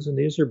in the woods. And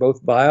these are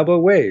both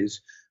viable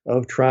ways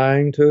of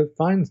trying to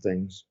find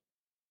things.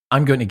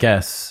 I'm going to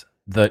guess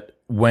that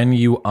when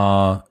you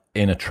are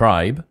in a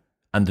tribe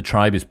and the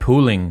tribe is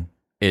pooling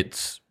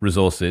its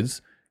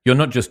resources, you're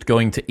not just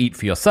going to eat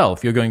for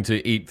yourself. You're going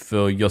to eat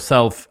for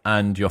yourself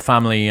and your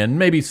family and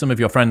maybe some of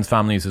your friends'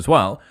 families as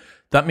well.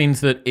 That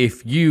means that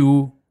if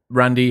you,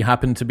 Randy,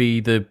 happen to be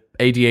the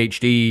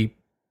ADHD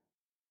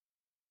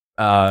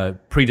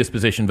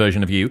predisposition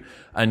version of you,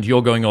 and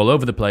you're going all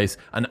over the place,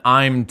 and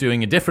I'm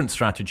doing a different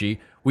strategy,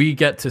 we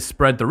get to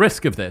spread the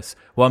risk of this.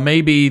 Well,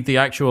 maybe the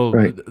actual,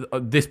 right.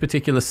 This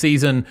particular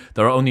season,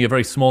 there are only a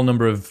very small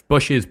number of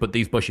bushes, but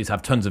these bushes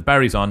have tons of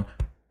berries on.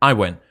 I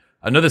win.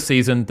 Another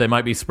season, they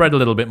might be spread a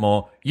little bit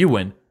more. You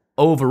win.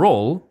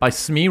 Overall, by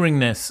smearing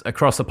this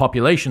across a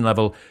population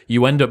level,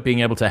 you end up being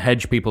able to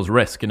hedge people's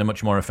risk in a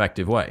much more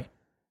effective way.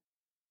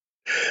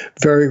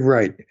 Very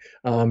right.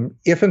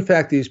 If, in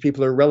fact, these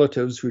people are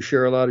relatives who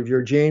share a lot of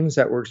your genes,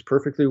 that works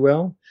perfectly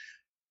well.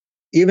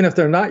 Even if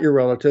they're not your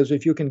relatives,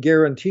 if you can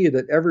guarantee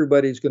that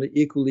everybody's going to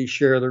equally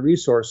share the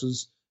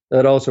resources,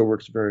 that also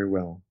works very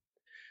well.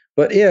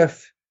 But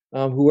if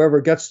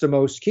whoever gets the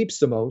most keeps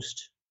the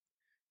most,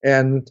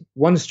 and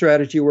one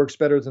strategy works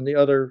better than the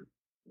other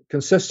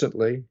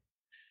consistently,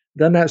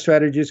 then that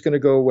strategy is going to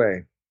go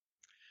away.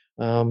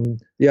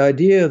 The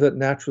idea that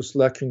natural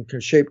selection can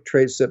shape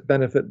traits that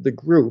benefit the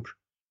group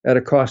at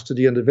a cost to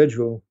the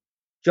individual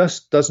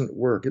just doesn't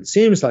work. It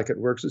seems like it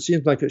works. It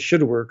seems like it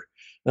should work.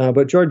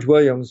 But George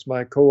Williams,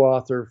 my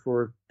co-author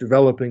for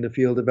developing the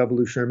field of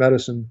evolutionary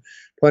medicine,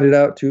 pointed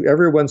out to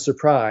everyone's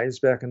surprise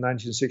back in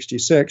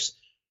 1966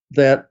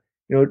 that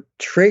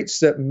traits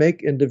that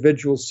make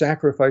individuals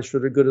sacrifice for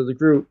the good of the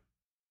group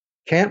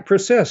can't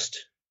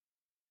persist.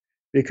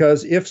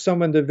 Because if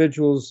some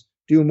individuals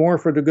do more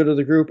for the good of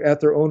the group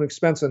at their own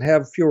expense and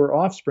have fewer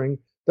offspring,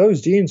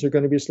 those genes are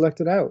going to be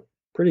selected out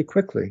pretty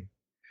quickly.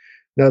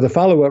 Now, the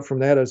follow-up from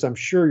that, as I'm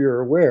sure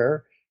you're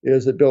aware,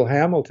 is that Bill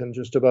Hamilton,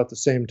 just about the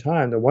same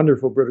time, the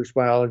wonderful British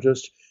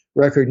biologist,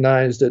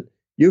 recognized that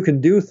you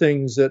can do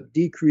things that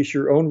decrease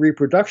your own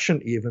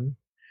reproduction even,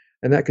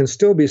 and that can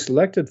still be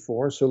selected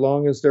for so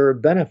long as there are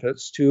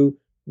benefits to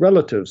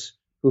relatives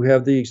who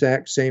have the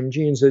exact same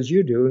genes as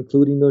you do,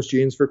 including those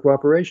genes for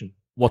cooperation.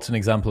 What's an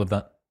example of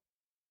that?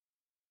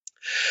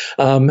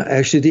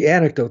 Actually, the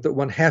anecdote that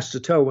one has to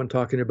tell when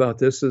talking about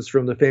this is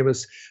from the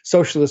famous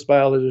socialist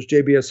biologist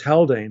J.B.S.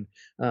 Haldane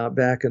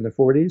back in the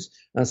 40s.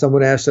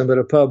 Someone asked him at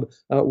a pub,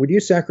 would you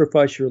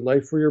sacrifice your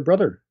life for your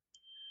brother?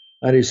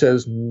 And he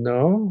says,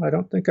 no, I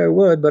don't think I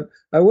would, but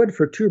I would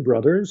for 2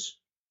 brothers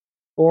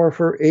or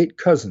for 8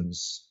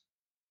 cousins.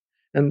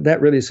 And that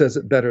really says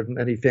it better than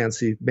any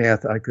fancy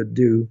math I could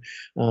do.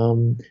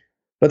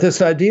 But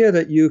this idea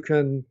that you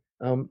can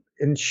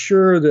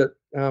ensure that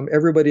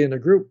everybody in a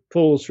group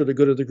pulls for the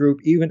good of the group,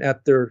 even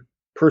at their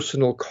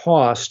personal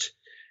cost,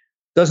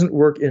 doesn't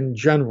work in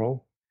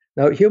general.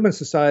 Now, human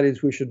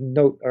societies, we should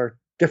note, are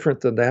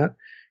different than that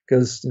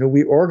because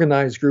we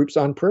organize groups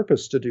on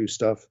purpose to do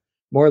stuff.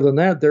 More than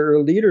that, there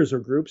are leaders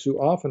of groups who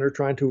often are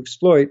trying to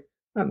exploit,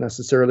 not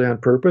necessarily on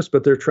purpose,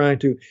 but they're trying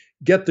to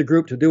get the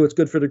group to do what's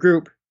good for the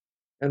group.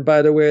 And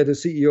by the way, the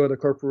CEO of the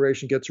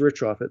corporation gets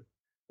rich off it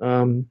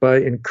by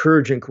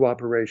encouraging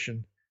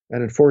cooperation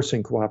and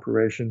enforcing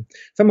cooperation.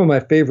 Some of my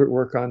favorite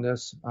work on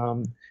this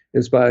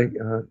is by,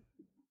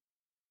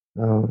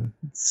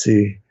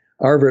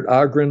 Arvid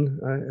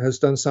Agren has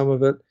done some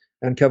of it,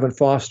 and Kevin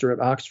Foster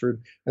at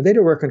Oxford. And they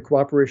do work on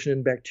cooperation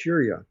in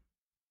bacteria.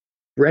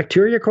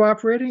 Bacteria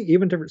cooperating,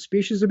 even different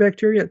species of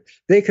bacteria,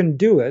 they can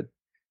do it.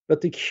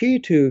 But the key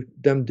to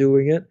them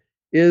doing it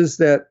is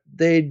that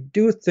they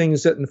do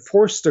things that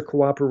enforce the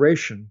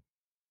cooperation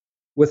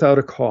without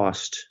a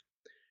cost.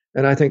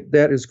 And I think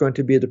that is going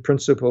to be the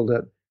principle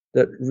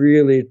that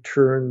really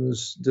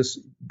turns this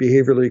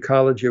behavioral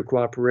ecology of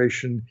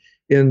cooperation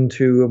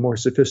into a more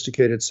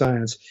sophisticated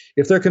science.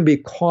 If there can be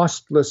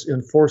costless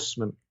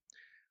enforcement,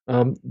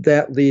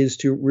 that leads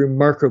to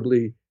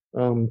remarkably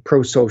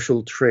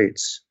pro-social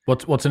traits.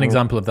 What's an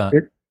example of that?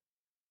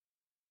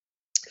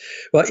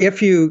 Well,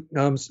 if you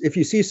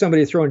see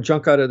somebody throwing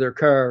junk out of their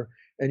car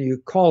and you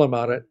call them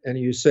on it and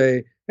you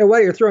say, "Hey, why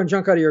are you throwing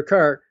junk out of your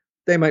car?"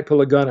 They might pull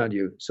a gun on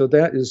you. So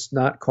that is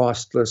not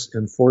costless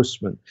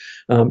enforcement.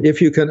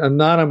 If you can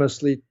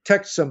anonymously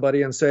text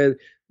somebody and say,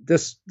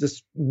 this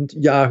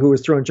Yahoo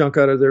is throwing junk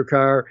out of their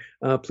car,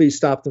 please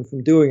stop them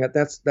from doing it.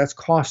 That's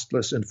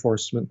costless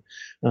enforcement.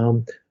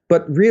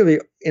 But really,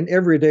 in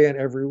every day and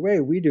every way,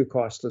 we do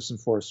costless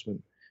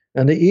enforcement.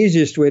 And the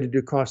easiest way to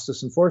do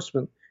costless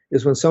enforcement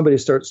is when somebody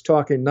starts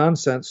talking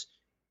nonsense,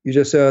 you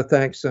just say, "Oh,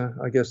 thanks,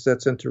 I guess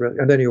that's interesting,"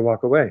 and then you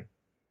walk away.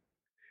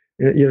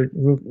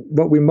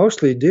 What we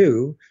mostly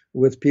do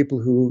with people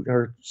who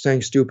are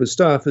saying stupid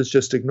stuff is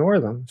just ignore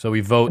them. So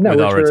we vote with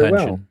our attention.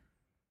 Well.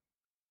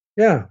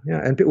 Yeah.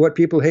 And what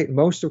people hate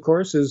most, of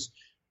course, is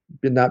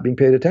not being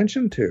paid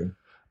attention to.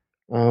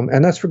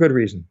 And that's for good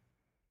reason.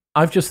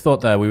 I've just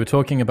thought there, we were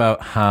talking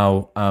about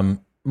how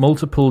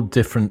multiple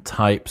different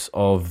types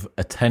of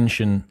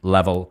attention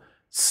level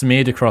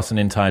smeared across an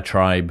entire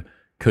tribe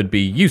could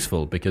be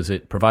useful because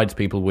it provides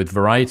people with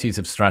varieties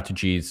of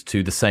strategies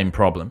to the same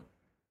problem.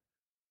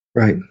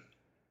 Right.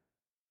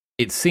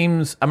 It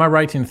seems, am I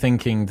right in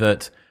thinking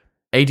that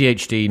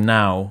ADHD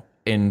now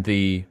in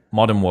the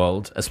modern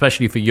world,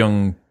 especially for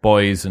young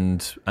boys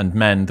and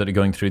men that are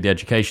going through the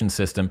education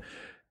system,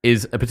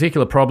 is a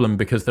particular problem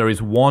because there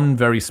is one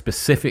very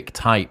specific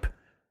type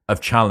of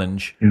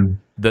challenge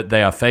that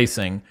they are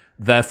facing.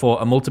 Therefore,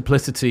 a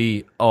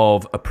multiplicity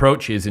of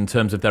approaches in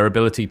terms of their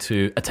ability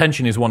to...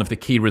 Attention is one of the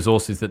key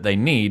resources that they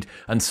need,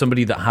 and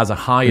somebody that has a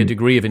higher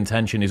degree of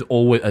attention is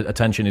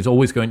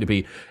always going to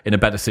be in a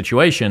better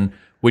situation,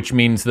 which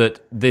means that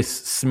this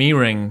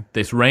smearing,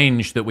 this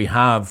range that we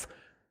have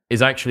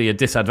is actually a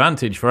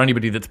disadvantage for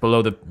anybody that's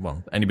below the...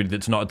 Well, anybody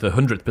that's not at the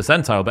 100th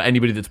percentile, but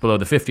anybody that's below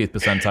the 50th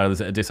percentile is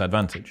at a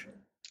disadvantage.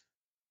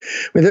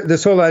 I mean,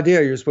 this whole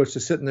idea you're supposed to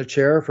sit in a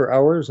chair for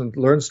hours and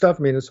learn stuff,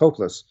 I mean, it's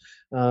hopeless.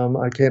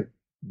 I can't.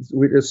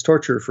 It's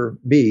torture for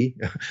me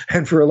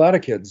and for a lot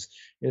of kids.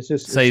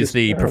 Says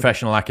the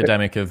professional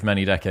academic of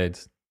many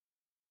decades.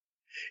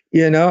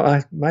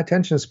 My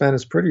attention span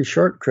is pretty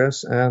short,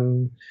 Chris,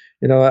 and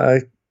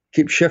I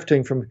keep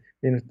shifting from.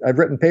 I've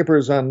written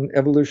papers on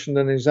evolution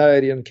and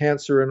anxiety and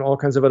cancer and all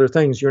kinds of other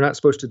things. You're not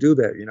supposed to do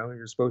that.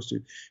 You're supposed to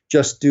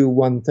just do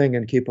one thing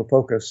and keep a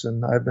focus.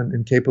 And I've been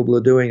incapable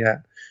of doing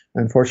that.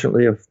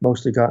 Unfortunately, I've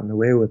mostly gotten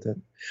away with it.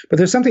 But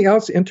there's something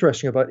else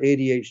interesting about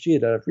ADHD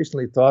that I've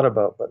recently thought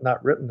about, but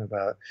not written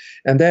about.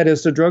 And that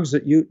is the drugs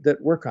that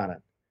work on it.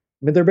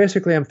 I mean, they're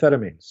basically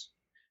amphetamines.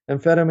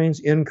 Amphetamines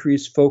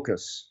increase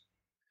focus.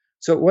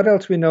 So what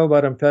else we know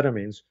about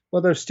amphetamines?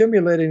 Well, they're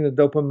stimulating the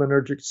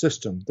dopaminergic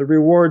system, the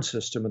reward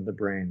system in the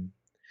brain.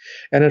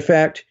 And in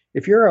fact,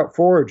 if you're out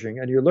foraging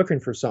and you're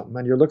looking for something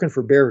and you're looking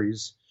for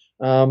berries,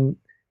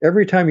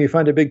 every time you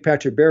find a big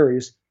patch of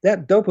berries,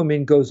 that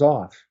dopamine goes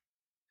off.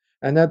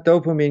 And that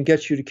dopamine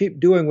gets you to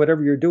keep doing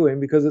whatever you're doing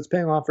because it's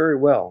paying off very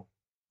well.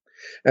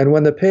 And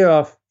when the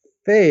payoff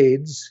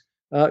fades,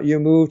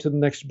 you move to the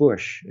next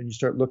bush and you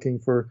start looking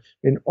for,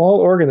 all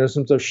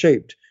organisms are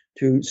shaped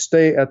to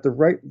stay at the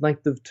right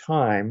length of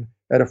time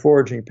at a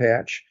foraging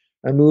patch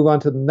and move on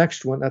to the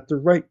next one at the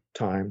right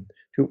time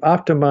to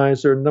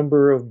optimize their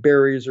number of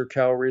berries or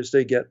calories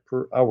they get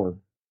per hour.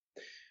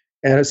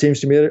 And it seems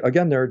to me,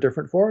 again, there are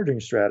different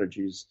foraging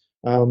strategies.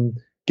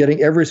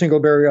 Getting every single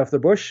berry off the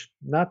bush,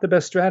 not the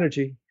best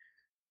strategy.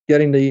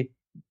 Getting the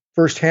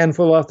first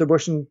handful off the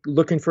bush and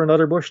looking for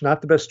another bush,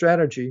 not the best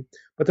strategy.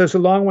 But there's a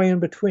long way in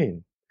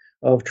between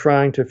of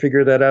trying to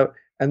figure that out.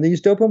 And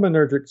these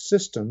dopaminergic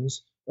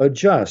systems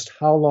adjust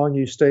how long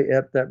you stay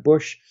at that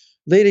bush,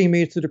 leading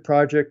me to the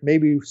project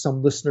maybe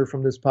some listener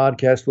from this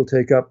podcast will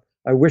take up.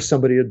 I wish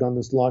somebody had done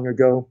this long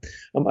ago.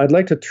 I'd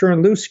like to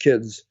turn loose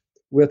kids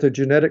with a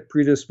genetic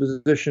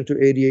predisposition to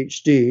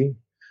ADHD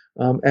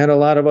and a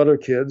lot of other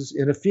kids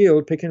in a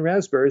field picking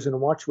raspberries and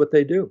watch what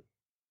they do.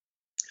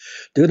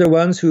 Do the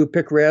ones who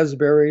pick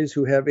raspberries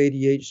who have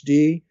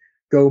ADHD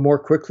go more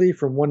quickly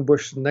from one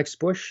bush to the next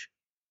bush?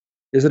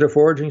 Is it a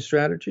foraging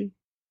strategy?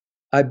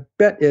 I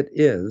bet it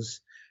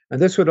is. And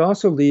this would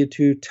also lead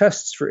to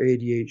tests for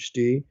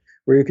ADHD,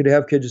 where you could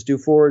have kids do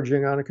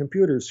foraging on a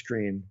computer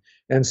screen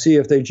and see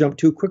if they jump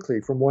too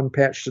quickly from one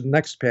patch to the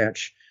next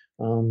patch.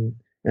 And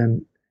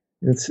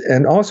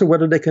also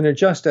whether they can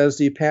adjust as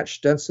the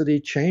patch density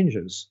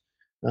changes.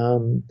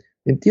 And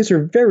these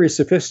are very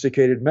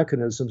sophisticated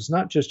mechanisms,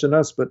 not just in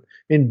us, but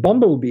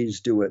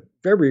bumblebees do it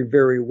very,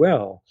 very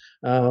well.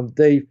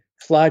 They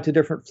fly to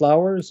different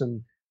flowers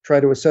and try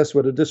to assess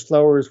whether this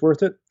flower is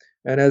worth it.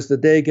 And as the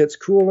day gets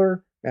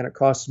cooler and it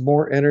costs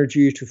more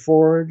energy to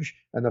forage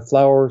and the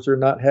flowers are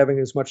not having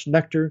as much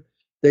nectar,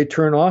 they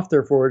turn off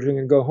their foraging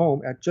and go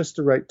home at just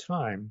the right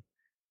time.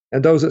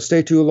 And those that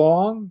stay too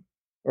long,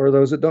 or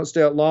those that don't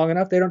stay out long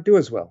enough, they don't do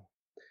as well.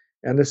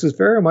 And this is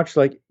very much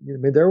like,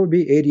 there would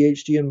be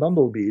ADHD in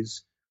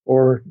bumblebees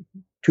or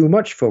too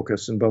much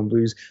focus in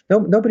bumblebees.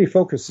 Nobody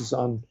focuses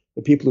on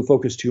the people who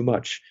focus too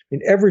much.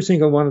 In every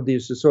single one of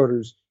these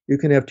disorders, you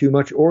can have too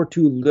much or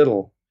too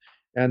little.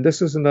 And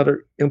this is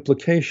another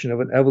implication of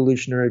an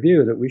evolutionary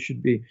view that we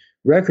should be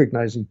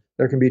recognizing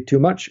there can be too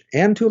much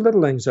and too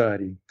little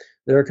anxiety.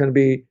 There can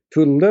be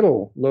too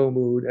little low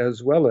mood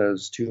as well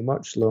as too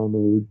much low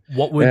mood.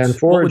 And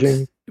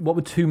foraging. What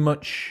would too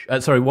much?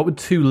 What would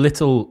too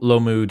little low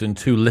mood and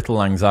too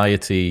little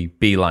anxiety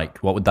be like?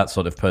 What would that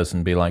sort of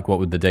person be like? What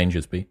would the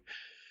dangers be?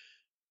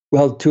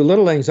 Well, too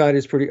little anxiety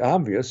is pretty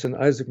obvious, and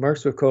Isaac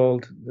Marx have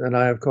called, and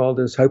I have called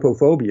this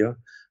hypophobia.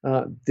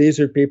 These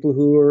are people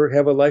who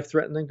have a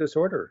life-threatening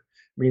disorder.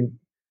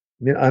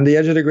 On the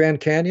edge of the Grand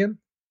Canyon,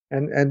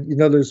 and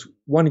there's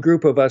one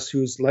group of us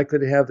who's likely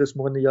to have this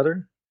more than the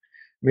other.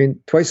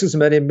 Twice as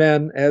many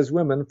men as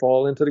women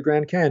fall into the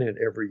Grand Canyon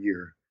every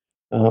year.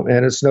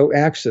 And it's no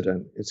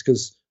accident. It's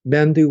because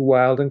men do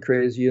wild and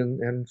crazy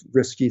and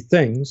risky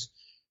things.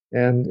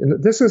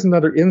 And this is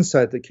another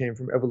insight that came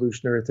from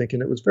evolutionary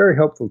thinking. It was very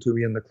helpful to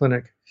me in the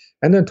clinic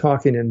and then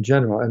talking in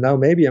general. And now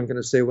maybe I'm going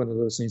to say one of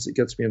those things that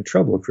gets me in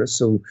trouble, Chris,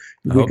 so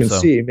we can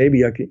see.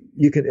 Maybe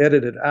you can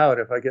edit it out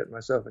if I get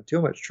myself in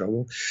too much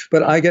trouble.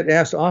 But I get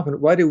asked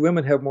often, why do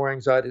women have more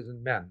anxiety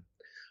than men?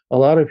 A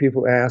lot of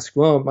people ask,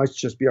 well, it might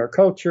just be our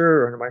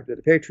culture, or it might be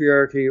the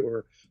patriarchy,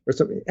 or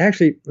something.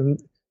 Actually,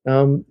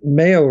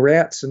 male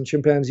rats and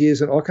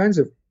chimpanzees and all kinds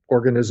of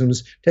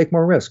organisms take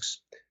more risks,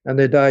 and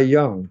they die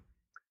young.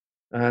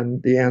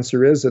 And the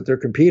answer is that they're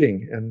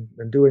competing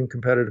and doing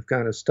competitive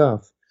kind of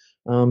stuff.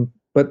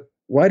 But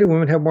why do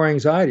women have more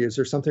anxiety? Is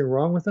there something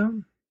wrong with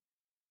them?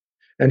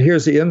 And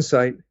here's the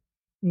insight.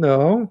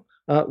 No,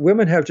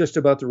 women have just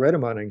about the right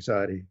amount of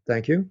anxiety.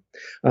 Thank you.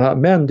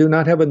 Men do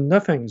not have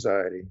enough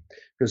anxiety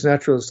because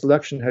natural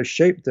selection has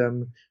shaped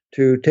them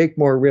to take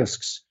more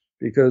risks,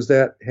 because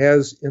that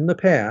has in the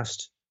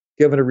past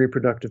given a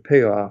reproductive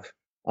payoff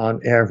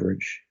on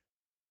average.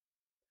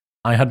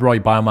 I had Roy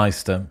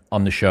Baumeister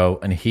on the show,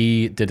 and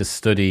he did a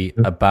study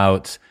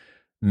about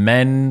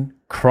men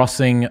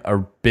crossing a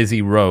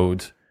busy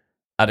road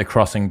at a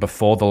crossing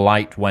before the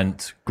light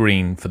went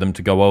green for them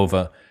to go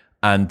over,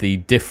 and the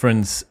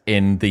difference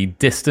in the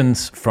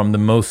distance from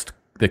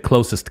the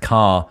closest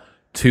car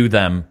to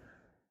them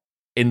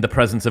in the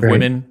presence of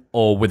women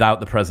or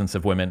without the presence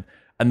of women.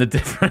 And the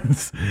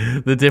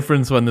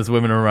difference when there's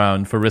women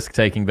around for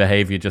risk-taking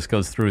behavior just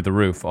goes through the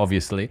roof,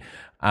 obviously.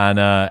 And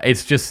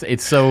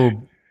it's so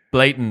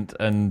blatant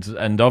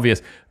and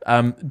obvious.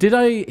 Did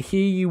I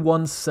hear you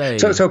once say?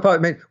 So Paul,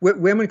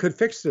 women could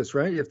fix this,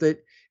 right? If they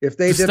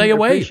didn't stay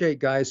away. Appreciate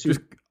guys who.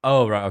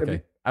 Right,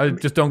 okay.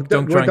 Don't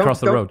try and cross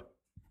the road.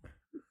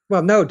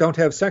 Well, no, don't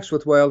have sex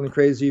with wild and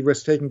crazy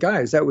risk-taking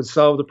guys. That would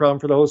solve the problem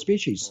for the whole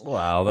species.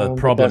 Well, the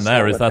problem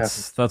there is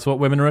that's what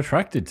women are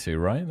attracted to,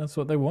 right? That's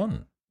what they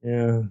want.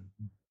 Yeah.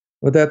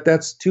 Well,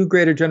 that's too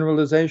great a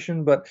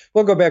generalization, but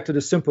we'll go back to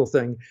the simple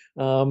thing.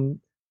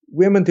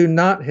 Women do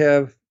not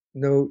have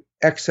no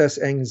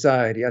excess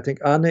anxiety. I think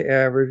on the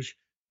average,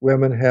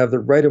 women have the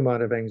right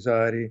amount of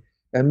anxiety,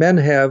 and men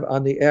have,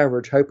 on the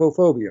average,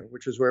 hypophobia,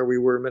 which is where we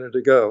were a minute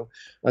ago.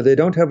 They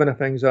don't have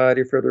enough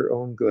anxiety for their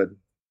own good.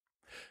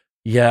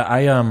 Yeah,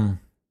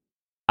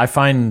 I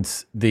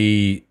find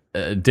the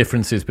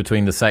differences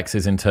between the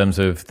sexes in terms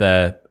of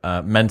their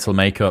mental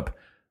makeup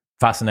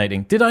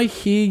fascinating. Did I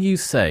hear you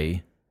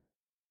say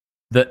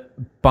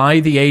that by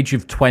the age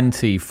of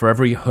 20, for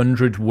every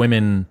 100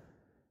 women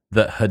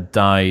that had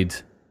died,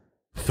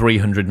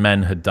 300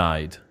 men had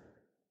died?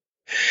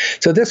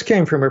 So this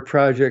came from a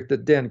project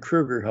that Dan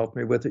Kruger helped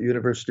me with at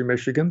University of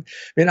Michigan.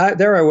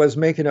 I was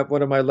making up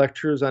one of my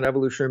lectures on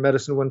evolutionary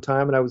medicine one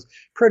time, and I was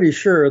pretty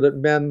sure that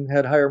men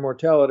had higher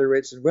mortality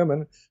rates than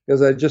women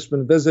because I'd just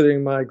been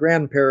visiting my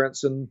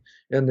grandparents in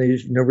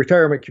the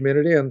retirement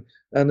community,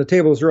 and the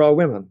tables are all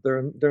women.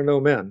 There are no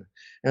men.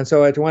 And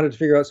so I wanted to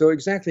figure out, so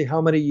exactly how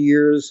many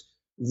years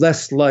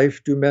less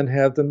life do men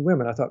have than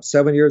women? I thought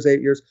 7 years,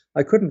 8 years.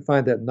 I couldn't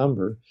find that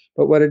number.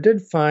 But what I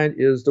did find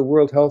is the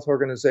World Health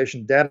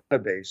Organization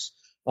database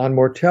on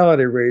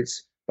mortality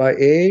rates by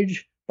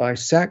age, by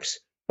sex,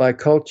 by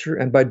culture,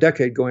 and by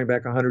decade going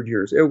back 100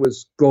 years. It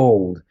was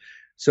gold.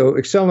 So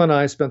Excel and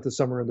I spent the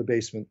summer in the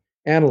basement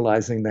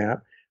analyzing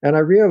that. And I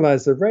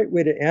realized the right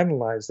way to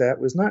analyze that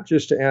was not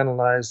just to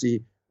analyze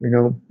the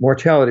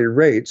mortality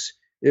rates.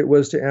 It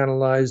was to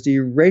analyze the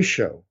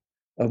ratio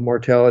of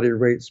mortality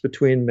rates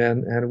between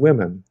men and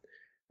women.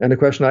 And the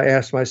question I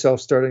asked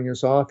myself starting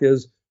this off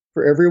is,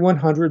 for every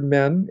 100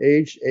 men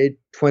aged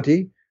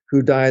 20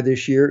 who die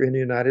this year in the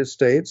United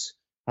States,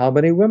 for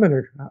every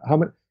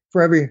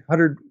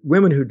 100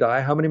 women who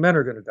die, how many men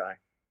are going to die?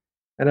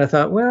 And I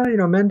thought, well,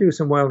 men do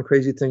some wild and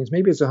crazy things.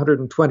 Maybe it's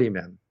 120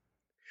 men.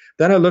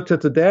 Then I looked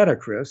at the data,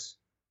 Chris.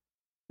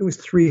 It was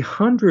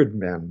 300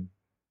 men.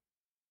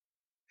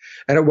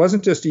 And it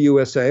wasn't just the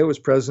USA. It was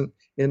present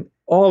in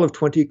all of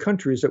 20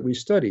 countries that we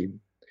studied.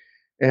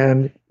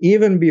 And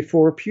even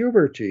before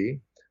puberty,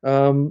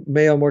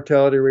 male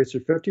mortality rates are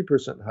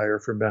 50% higher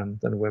for men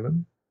than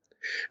women.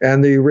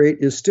 And the rate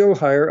is still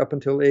higher up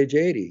until age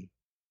 80.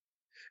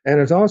 And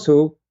it's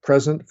also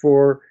present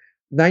for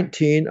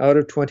 19 out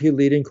of 20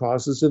 leading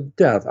causes of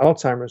death.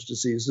 Alzheimer's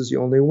disease is the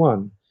only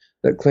one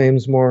that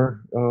claims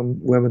more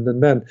women than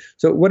men.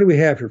 So what do we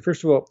have here?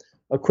 First of all,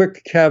 a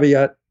quick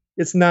caveat,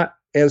 it's not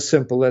as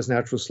simple as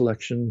natural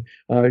selection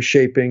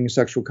shaping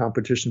sexual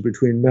competition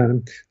between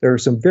men. There are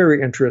some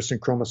very interesting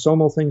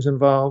chromosomal things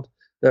involved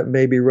that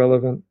may be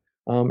relevant.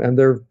 And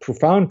there are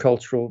profound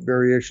cultural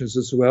variations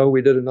as well.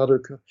 We did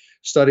another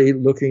study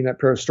looking at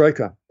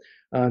perestroika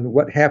and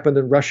what happened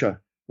in Russia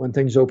when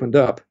things opened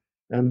up.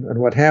 And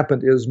what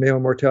happened is male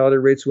mortality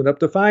rates went up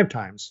to 5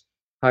 times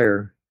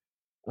higher.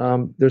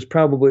 There's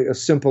probably a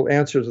simple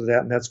answer to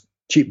that, and that's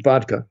cheap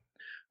vodka,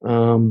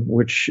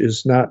 which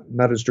is not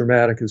as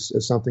dramatic as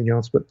something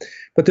else.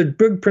 But the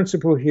big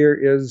principle here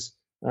is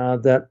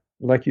that,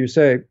 like you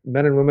say,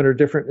 men and women are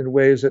different in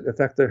ways that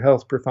affect their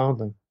health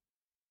profoundly.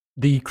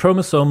 The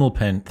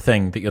chromosomal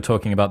thing that you're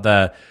talking about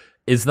there,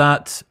 is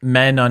that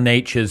men are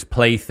nature's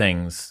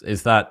playthings?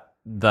 Is that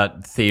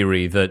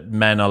theory that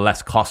men are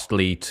less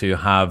costly to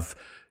have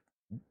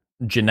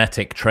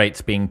genetic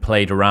traits being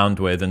played around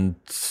with, and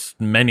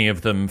many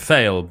of them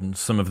fail and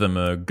some of them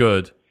are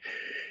good?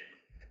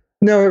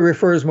 No, it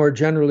refers more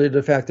generally to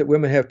the fact that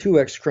women have 2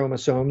 X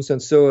chromosomes,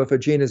 and so if a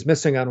gene is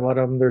missing on one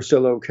of them, they're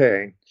still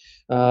okay.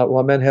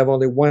 While men have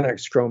only 1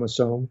 X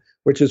chromosome,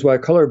 which is why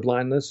color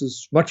blindness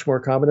is much more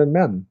common in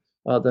men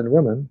than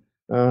women.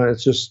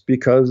 It's just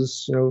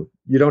because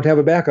you don't have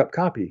a backup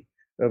copy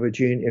of a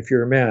gene if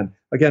you're a man.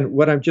 Again,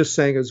 what I'm just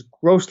saying is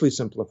grossly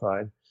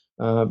simplified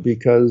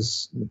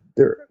because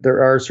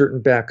there are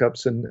certain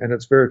backups and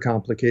it's very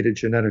complicated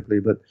genetically,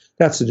 but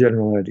that's the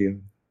general idea.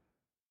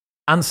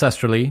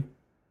 Ancestrally,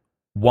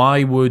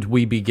 why would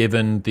we be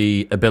given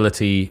the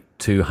ability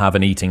to have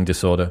an eating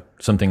disorder,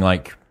 something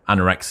like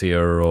anorexia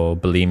or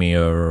bulimia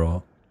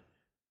or...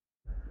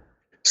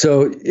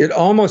 So it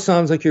almost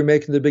sounds like you're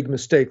making the big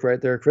mistake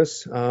right there,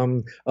 Chris,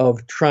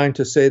 of trying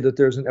to say that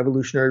there's an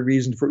evolutionary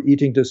reason for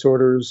eating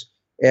disorders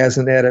as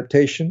an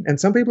adaptation. And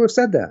some people have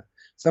said that.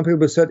 Some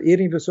people have said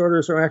eating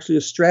disorders are actually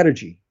a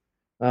strategy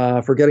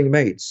for getting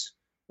mates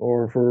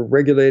or for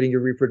regulating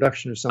your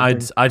reproduction or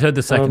something. I'd heard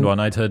the second one.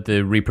 I'd heard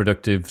the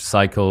reproductive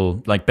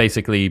cycle, like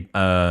basically,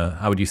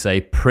 how would you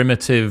say,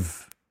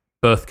 primitive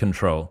birth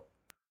control.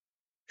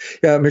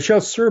 Yeah,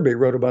 Michel Serby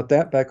wrote about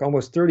that back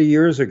almost 30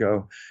 years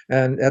ago.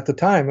 And at the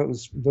time, it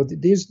was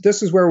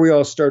this is where we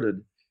all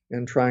started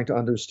in trying to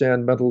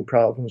understand mental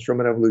problems from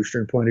an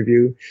evolutionary point of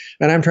view.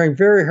 And I'm trying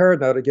very hard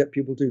now to get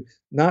people to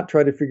not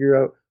try to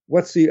figure out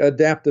what's the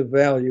adaptive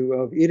value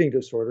of eating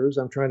disorders.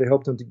 I'm trying to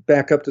help them to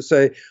back up to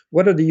say,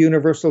 what are the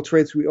universal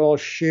traits we all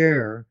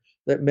share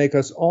that make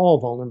us all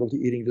vulnerable to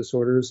eating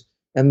disorders?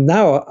 And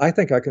now I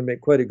think I can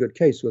make quite a good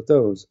case with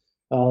those.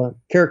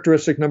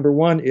 Characteristic number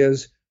 1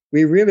 is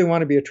we really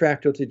want to be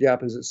attracted to the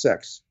opposite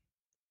sex,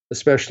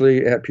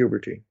 especially at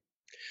puberty.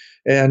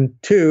 And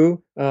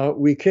 2,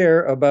 we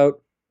care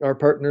about our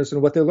partners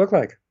and what they look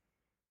like.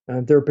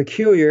 And there are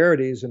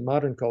peculiarities in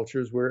modern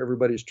cultures where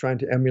everybody's trying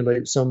to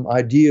emulate some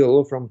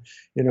ideal from,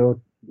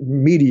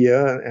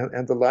 media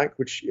and the like,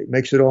 which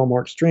makes it all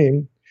more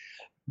extreme.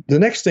 The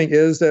next thing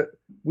is that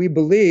we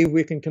believe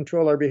we can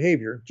control our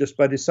behavior just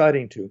by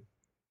deciding to.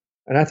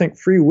 And I think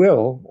free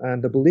will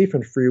and the belief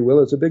in free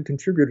will is a big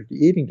contributor to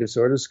eating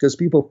disorders because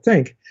people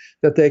think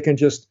that they can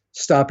just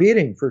stop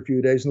eating for a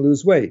few days and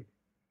lose weight.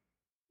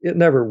 It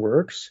never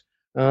works.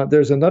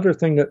 There's another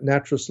thing that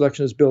natural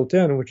selection is built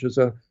in, which is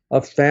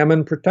a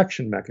famine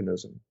protection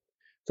mechanism.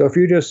 So if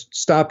you just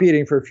stop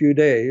eating for a few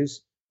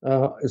days,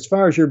 as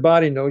far as your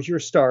body knows, you're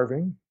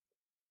starving,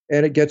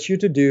 and it gets you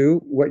to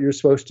do what you're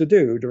supposed to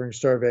do during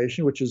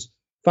starvation, which is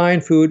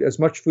find food, as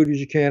much food as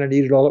you can, and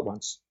eat it all at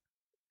once.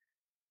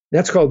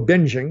 That's called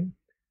binging.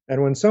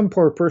 And when some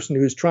poor person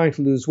who's trying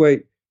to lose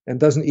weight and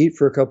doesn't eat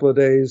for a couple of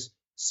days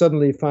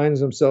suddenly finds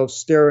themselves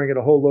staring at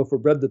a whole loaf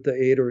of bread that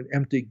they ate or an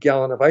empty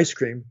gallon of ice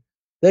cream,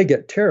 they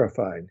get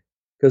terrified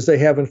because they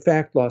have in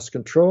fact lost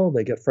control.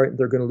 They get frightened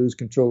they're going to lose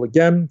control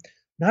again.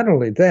 Not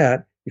only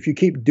that, if you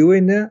keep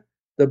doing that,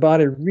 the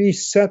body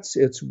resets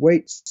its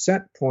weight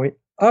set point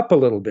up a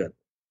little bit.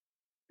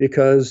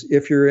 Because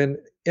if you're in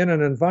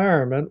an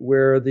environment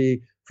where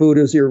the food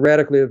is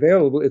erratically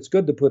available, it's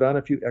good to put on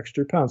a few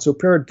extra pounds. So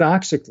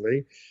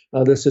paradoxically,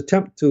 this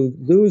attempt to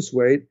lose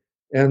weight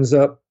ends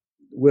up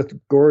with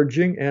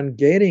gorging and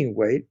gaining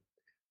weight,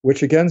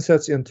 which again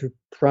sets into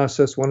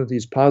process one of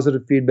these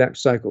positive feedback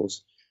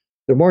cycles.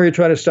 The more you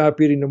try to stop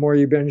eating, the more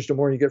you binge, the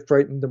more you get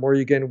frightened, the more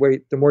you gain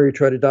weight, the more you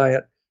try to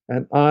diet,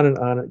 and on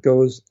it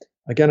goes.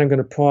 Again, I'm going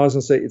to pause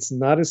and say it's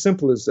not as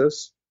simple as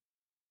this.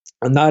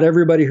 And not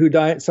everybody who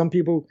diets, some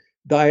people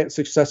diet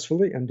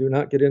successfully and do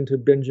not get into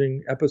binging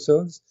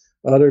episodes.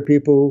 Other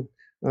people,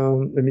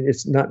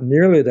 it's not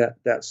nearly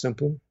that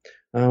simple.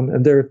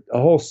 And there, a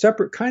whole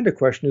separate kind of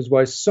question is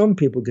why some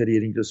people get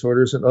eating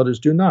disorders and others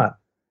do not.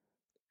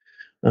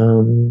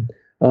 One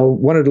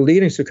of the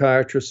leading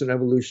psychiatrists in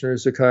evolutionary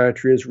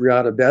psychiatry is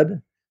Riata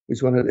Bed,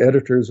 who's one of the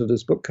editors of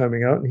this book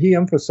coming out, and he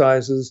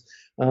emphasizes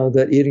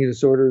that eating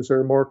disorders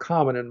are more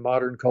common in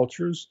modern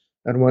cultures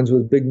and ones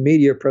with big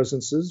media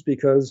presences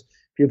because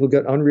people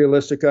get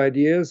unrealistic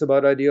ideas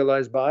about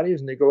idealized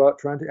bodies and they go out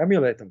trying to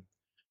emulate them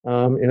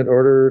in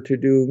order to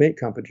do mate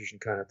competition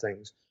kind of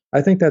things.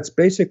 I think that's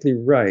basically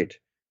right,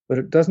 but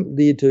it doesn't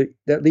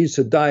that leads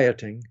to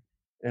dieting.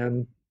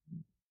 And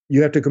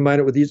you have to combine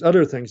it with these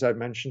other things I've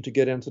mentioned to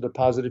get into the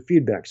positive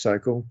feedback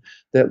cycle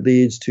that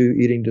leads to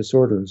eating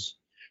disorders.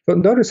 But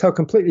notice how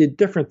completely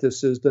different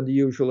this is than the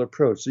usual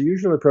approach. The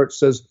usual approach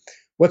says,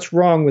 what's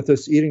wrong with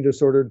this eating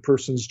disordered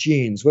person's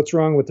genes? What's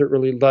wrong with their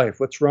early life?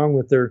 What's wrong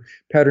with their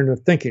pattern of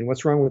thinking?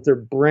 What's wrong with their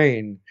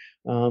brain?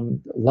 A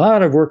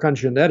lot of work on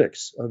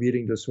genetics of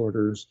eating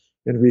disorders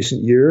in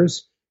recent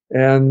years.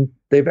 And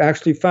they've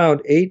actually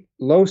found 8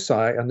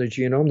 loci on the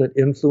genome that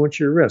influence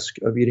your risk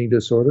of eating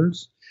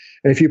disorders.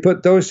 And if you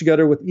put those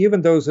together with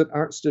even those that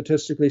aren't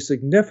statistically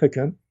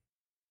significant,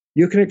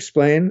 you can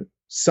explain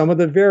some of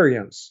the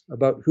variance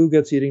about who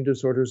gets eating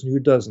disorders and who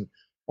doesn't.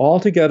 All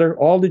together,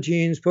 all the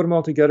genes, put them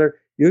all together,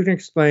 you can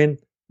explain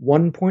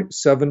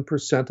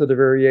 1.7% of the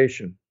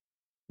variation.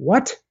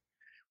 What?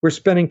 We're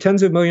spending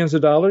tens of millions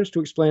of dollars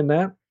to explain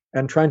that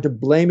and trying to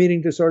blame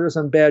eating disorders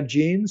on bad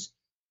genes?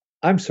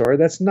 I'm sorry,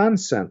 that's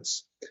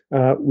nonsense.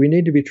 We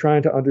need to be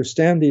trying to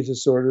understand these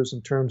disorders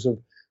in terms of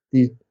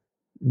the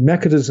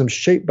mechanisms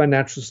shaped by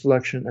natural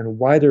selection and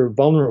why they're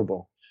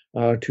vulnerable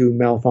to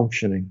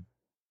malfunctioning.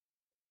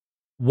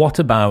 What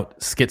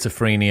about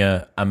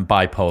schizophrenia and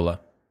bipolar?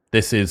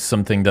 This is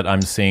something that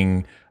I'm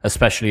seeing,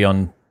 especially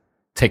on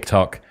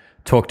TikTok,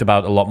 talked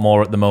about a lot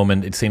more at the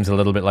moment. It seems a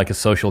little bit like a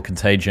social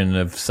contagion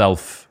of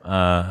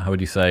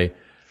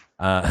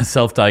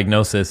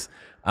self-diagnosis.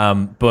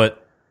 But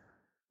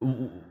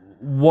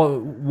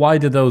why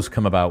do those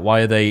come about?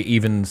 Why are they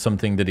even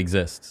something that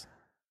exists?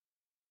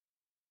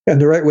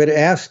 And the right way to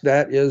ask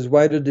that is,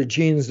 why did the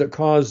genes that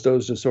cause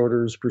those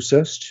disorders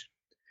persist?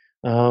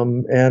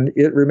 And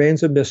it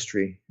remains a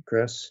mystery,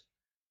 Chris.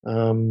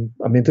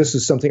 This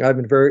is something I've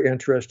been very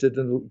interested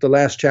in. The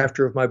last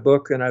chapter of my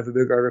book, and I have a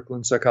big article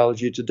in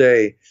Psychology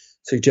Today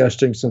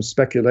suggesting some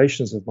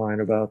speculations of mine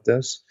about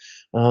this.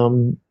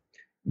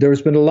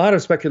 There's been a lot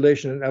of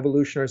speculation in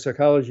evolutionary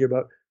psychology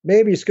about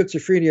maybe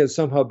schizophrenia is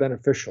somehow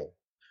beneficial.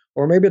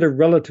 Or maybe the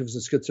relatives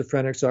of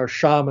schizophrenics are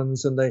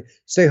shamans and they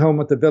stay home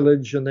with the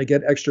village and they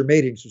get extra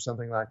matings or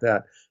something like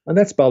that. And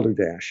that's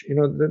balderdash.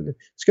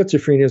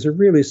 Schizophrenia is a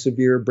really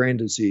severe brain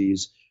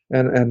disease.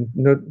 And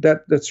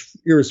that's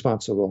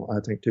irresponsible, I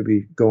think, to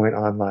be going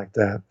on like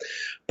that.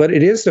 But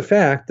it is the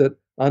fact that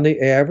on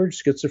the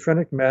average,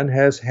 schizophrenic men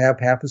have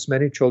half as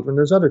many children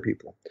as other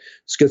people.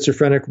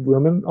 Schizophrenic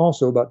women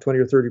also about 20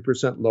 or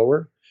 30%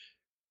 lower.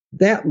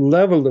 That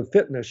level of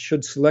fitness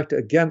should select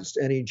against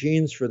any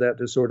genes for that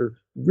disorder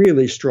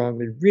really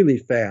strongly, really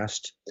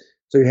fast.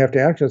 So you have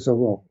to ask yourself,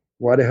 well,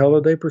 why the hell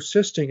are they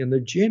persisting in the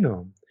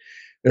genome?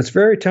 It's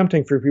very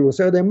tempting for people to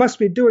say, they must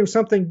be doing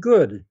something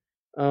good.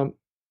 I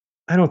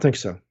don't think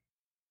so.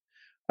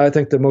 I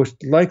think the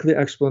most likely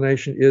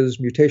explanation is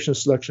mutation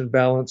selection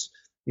balance.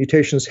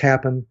 Mutations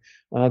happen.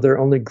 They're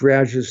only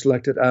gradually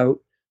selected out.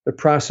 The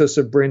process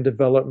of brain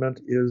development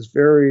is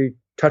very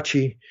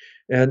touchy.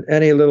 And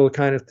any little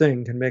kind of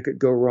thing can make it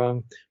go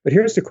wrong. But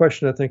here's the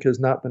question I think has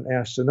not been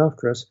asked enough,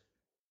 Chris.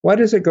 Why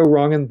does it go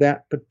wrong in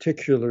that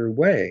particular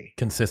way?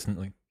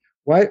 Consistently.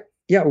 Why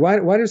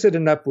does it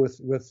end up with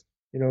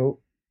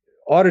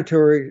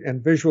auditory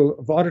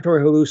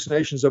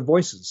hallucinations of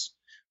voices?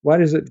 Why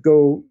does it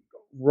go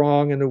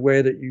wrong in the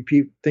way that you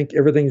think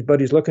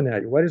everybody's looking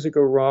at you? Why does it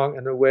go wrong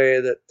in the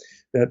way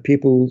that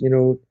people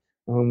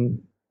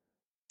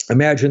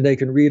imagine they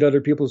can read other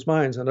people's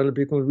minds and other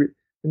people read?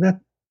 And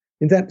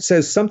that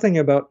says something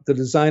about the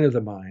design of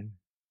the mind.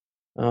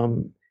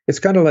 It's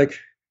kind of like,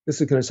 this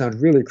is going to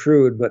sound really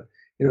crude, but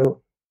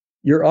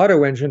your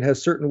auto engine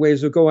has certain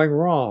ways of going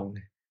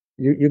wrong.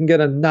 You can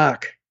get a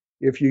knock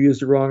if you use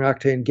the wrong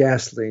octane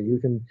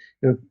gasoline.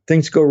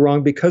 Things go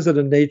wrong because of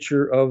the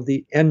nature of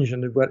the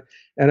engine.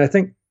 And I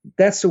think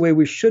that's the way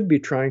we should be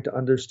trying to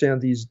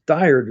understand these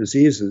dire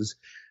diseases,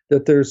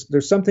 that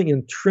there's something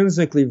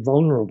intrinsically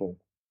vulnerable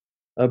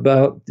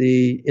about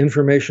the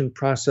information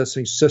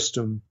processing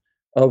system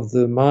of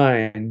the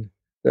mind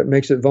that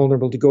makes it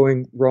vulnerable to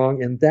going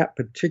wrong in that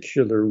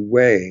particular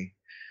way.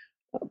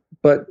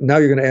 But now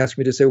you're going to ask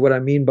me to say what I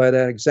mean by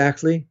that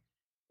exactly.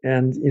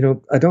 And,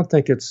 I don't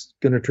think it's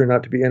going to turn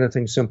out to be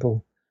anything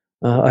simple.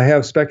 I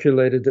have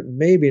speculated that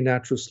maybe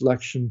natural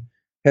selection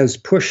has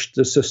pushed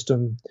the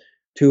system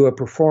to a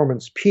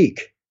performance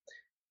peak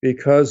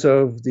because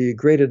of the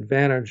great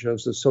advantage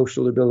of the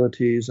social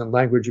abilities and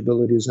language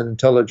abilities and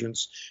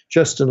intelligence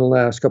just in the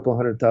last couple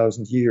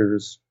 100,000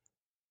 years.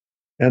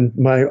 And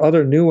my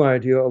other new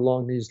idea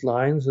along these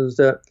lines is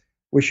that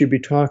we should be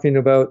talking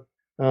about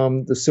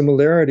the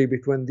similarity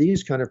between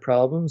these kind of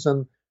problems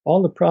and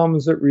all the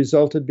problems that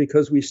resulted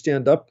because we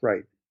stand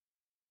upright.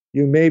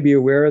 You may be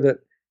aware that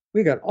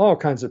we got all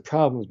kinds of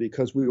problems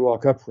because we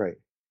walk upright.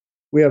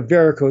 We have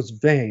varicose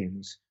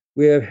veins.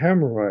 We have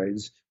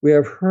hemorrhoids. We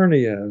have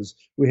hernias.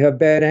 We have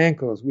bad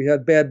ankles. We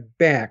have bad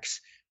backs.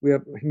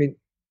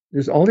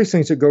 There's all these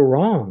things that go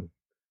wrong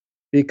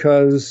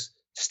because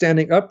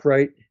standing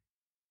upright,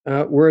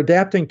 we're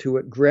adapting to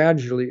it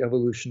gradually,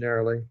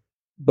 evolutionarily,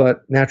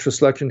 but natural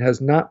selection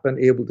has not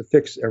been able to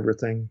fix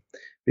everything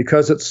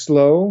because it's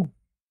slow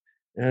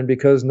and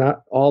because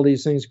not all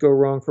these things go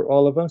wrong for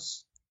all of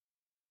us.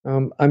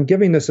 I'm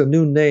giving this a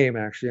new name,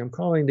 actually. I'm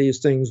calling these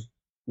things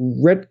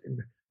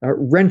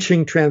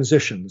wrenching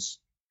transitions.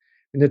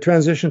 And the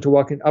transition to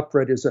walking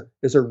upright is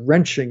a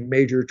wrenching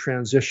major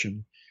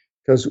transition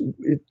because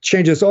it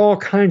changes all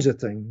kinds of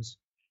things.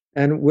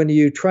 And when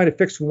you try to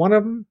fix one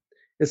of them,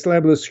 it's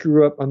liable to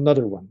screw up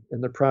another one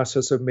in the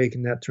process of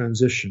making that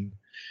transition.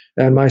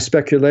 And my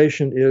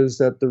speculation is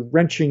that the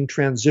wrenching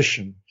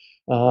transition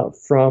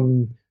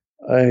from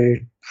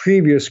a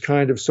previous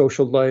kind of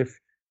social life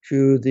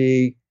to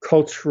the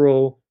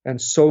cultural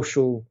and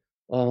social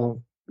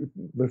ecosystem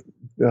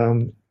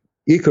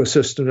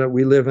that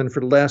we live in for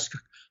the last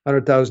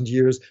 100,000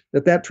 years,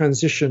 that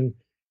transition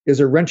is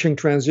a wrenching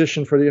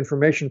transition for the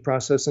information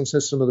processing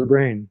system of the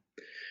brain.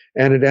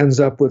 And it ends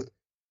up with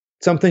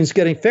some things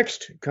getting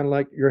fixed, kind of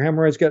like your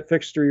hemorrhoids get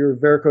fixed or your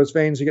varicose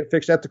veins get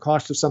fixed at the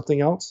cost of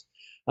something else,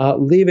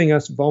 leaving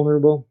us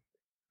vulnerable.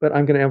 But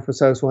I'm going to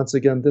emphasize once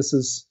again, this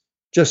is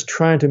just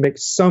trying to make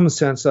some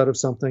sense out of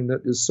something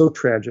that is so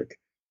tragic.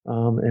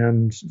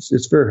 And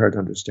it's very hard to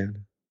understand.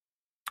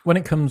 When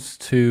it comes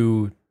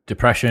to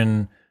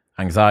depression,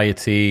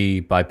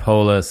 anxiety,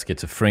 bipolar,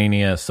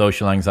 schizophrenia,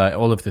 social anxiety,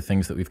 all of the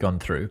things that we've gone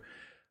through,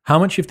 how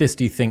much of this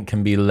do you think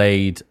can be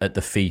laid at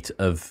the feet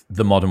of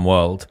the modern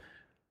world?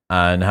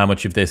 And how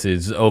much of this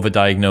is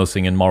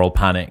overdiagnosing and moral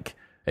panic?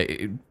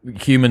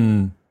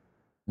 Human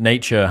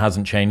nature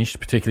hasn't changed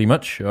particularly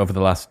much over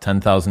the last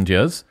 10,000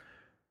 years.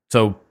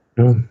 So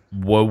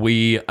were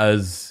we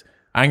as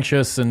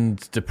anxious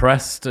and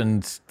depressed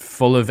and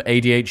full of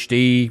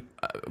ADHD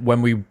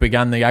when we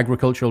began the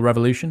agricultural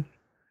revolution?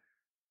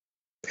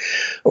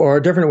 Or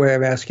a different way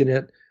of asking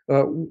it,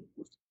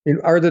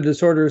 are the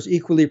disorders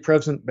equally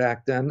present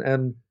back then?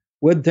 And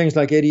would things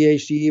like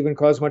ADHD even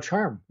cause much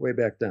harm way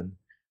back then?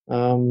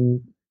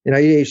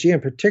 ADHD in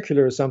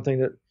particular is something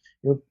that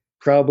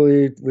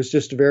probably was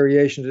just a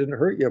variation that didn't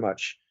hurt you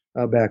much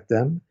back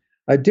then.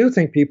 I do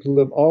think people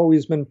have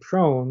always been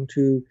prone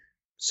to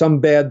some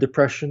bad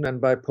depression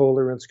and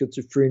bipolar and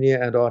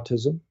schizophrenia and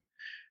autism.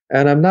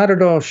 And I'm not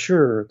at all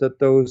sure that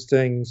those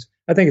things,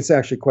 I think it's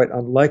actually quite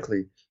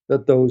unlikely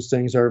that those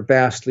things are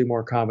vastly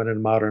more common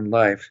in modern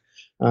life.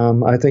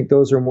 I think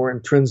those are more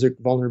intrinsic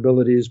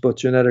vulnerabilities, both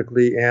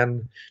genetically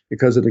and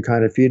because of the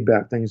kind of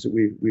feedback things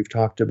that we've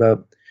talked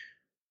about.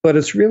 But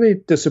it's really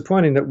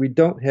disappointing that we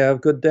don't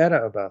have good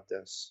data about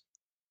this.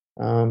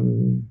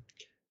 And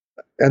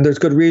there's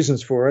good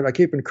reasons for it. I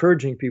keep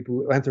encouraging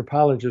people,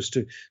 anthropologists,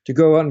 to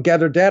go out and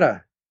gather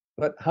data.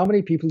 But how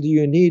many people do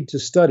you need to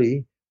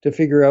study to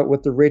figure out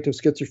what the rate of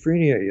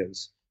schizophrenia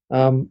is?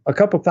 A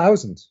couple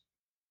thousand.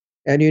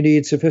 And you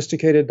need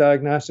sophisticated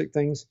diagnostic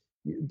things.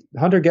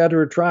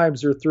 Hunter-gatherer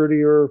tribes are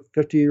 30 or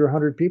 50 or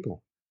 100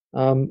 people.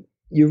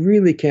 You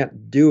really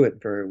can't do it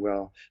very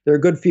well. There are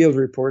good field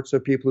reports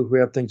of people who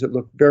have things that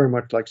look very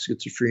much like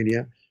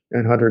schizophrenia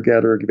and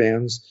hunter-gatherer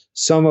bands,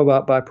 some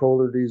about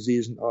bipolar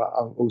disease and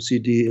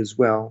OCD as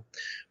well.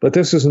 But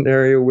this is an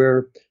area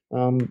where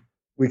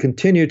we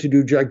continue to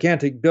do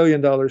gigantic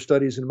billion-dollar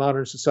studies in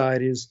modern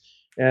societies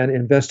and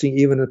investing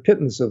even a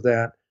pittance of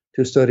that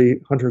to study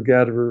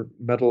hunter-gatherer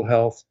mental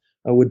health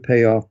would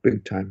pay off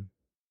big time.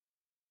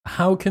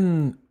 How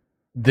can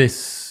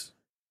this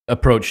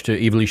approach to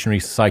evolutionary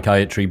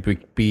psychiatry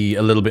be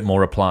a little bit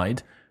more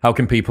applied? How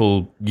can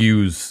people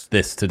use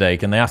this today?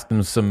 Can they ask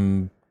them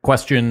some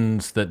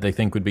questions that they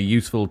think would be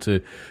useful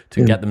to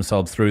get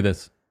themselves through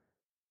this?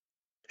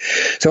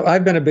 So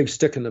I've been a big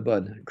stick in the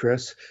bud,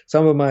 Chris.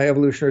 Some of my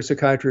evolutionary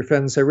psychiatry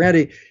friends say,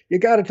 Randy, you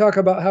got to talk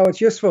about how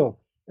it's useful.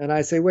 And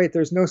I say, wait,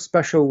 there's no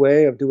special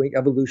way of doing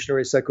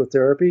evolutionary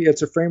psychotherapy.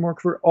 It's a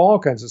framework for all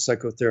kinds of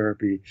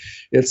psychotherapy.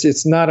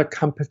 It's not a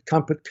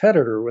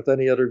competitor with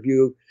any other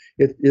view.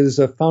 It is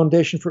a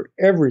foundation for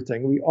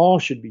everything. We all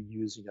should be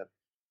using it.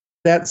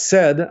 That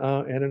said,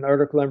 in an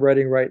article I'm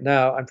writing right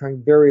now, I'm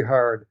trying very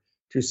hard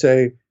to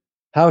say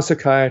how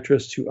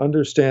psychiatrists who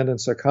understand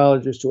and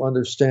psychologists who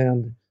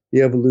understand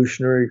the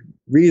evolutionary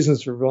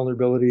reasons for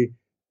vulnerability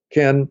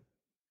can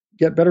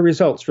get better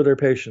results for their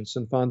patients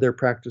and find their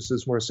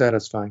practices more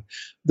satisfying.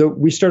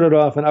 We started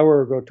off an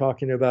hour ago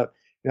talking about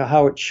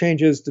how it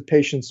changes the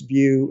patient's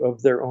view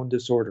of their own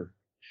disorder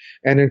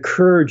and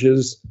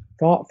encourages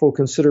thoughtful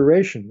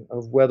consideration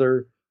of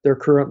whether their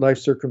current life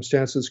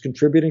circumstances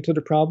contributing to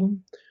the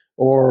problem,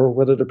 or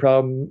whether the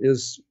problem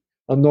is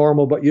a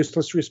normal but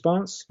useless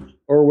response,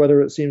 or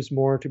whether it seems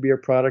more to be a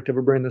product of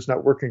a brain that's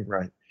not working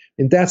right.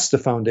 And that's the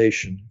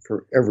foundation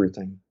for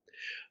everything.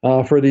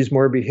 For these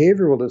more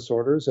behavioral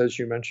disorders, as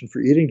you mentioned,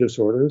 for eating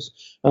disorders,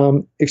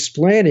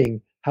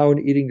 explaining how an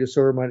eating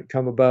disorder might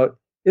come about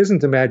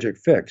isn't a magic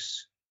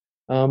fix,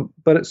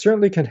 but it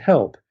certainly can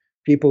help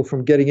people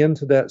from getting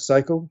into that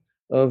cycle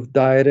of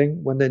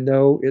dieting when they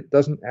know it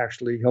doesn't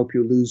actually help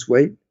you lose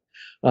weight.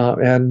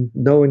 And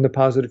knowing the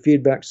positive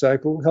feedback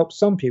cycle helps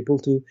some people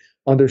to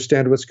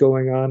understand what's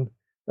going on.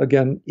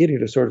 Again, eating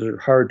disorders are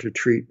hard to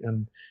treat,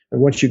 and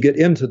once you get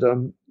into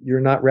them,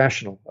 you're not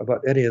rational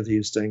about any of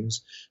these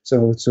things.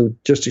 So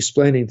just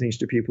explaining things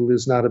to people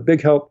is not a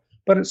big help,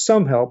 but it's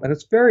some help, and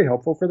it's very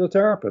helpful for the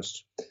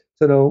therapist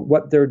to know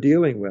what they're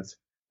dealing with.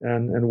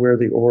 and where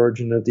the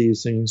origin of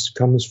these things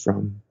comes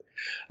from.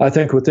 I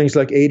think with things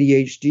like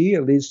ADHD,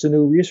 it leads to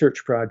new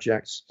research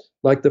projects,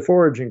 like the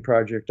foraging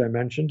project I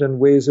mentioned, and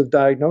ways of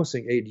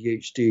diagnosing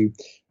ADHD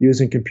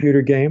using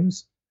computer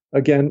games.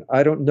 Again,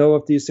 I don't know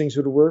if these things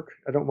would work.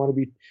 I don't want to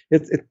be.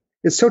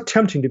 It's so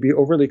tempting to be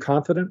overly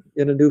confident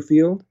in a new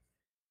field.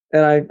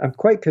 And I'm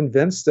quite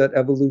convinced that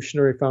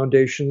evolutionary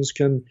foundations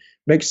can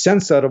make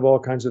sense out of all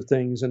kinds of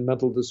things and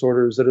mental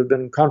disorders that have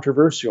been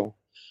controversial.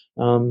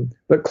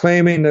 But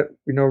claiming that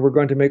we're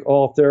going to make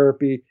all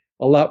therapy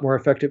a lot more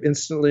effective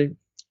instantly,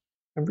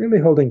 I'm really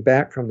holding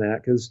back from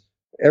that because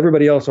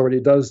everybody else already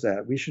does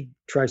that. We should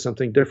try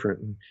something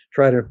different and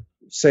try to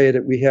say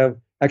that we have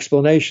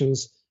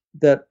explanations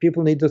that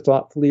people need to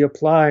thoughtfully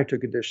apply to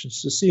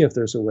conditions to see if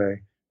there's a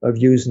way of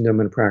using them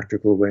in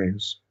practical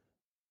ways.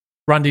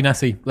 Randy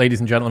Nesse, ladies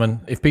and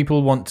gentlemen, if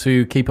people want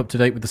to keep up to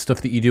date with the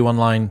stuff that you do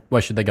online,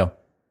 where should they go?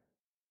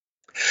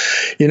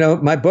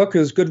 My book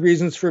is Good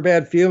Reasons for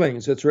Bad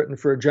Feelings. It's written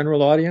for a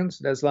general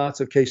audience. It has lots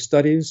of case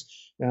studies.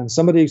 And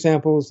some of the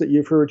examples that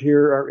you've heard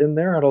here are in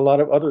there, and a lot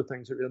of other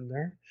things are in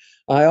there.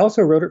 I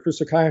also wrote it for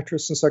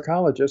psychiatrists and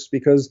psychologists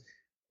because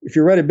if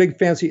you write a big,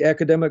 fancy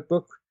academic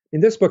book,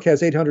 and this book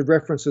has 800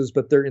 references,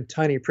 but they're in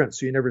tiny print,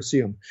 so you never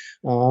see them.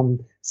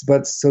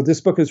 So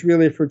this book is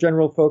really for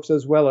general folks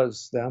as well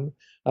as them.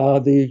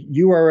 The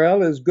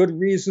URL is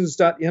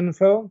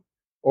goodreasons.info,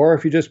 or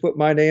if you just put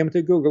my name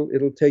into Google,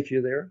 it'll take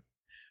you there.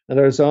 And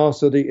there's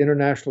also the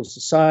International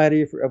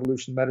Society for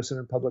Evolution Medicine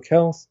and Public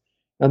Health,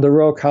 and the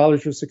Royal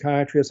College of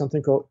Psychiatry has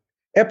something called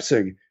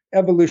EPSIG,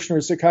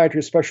 Evolutionary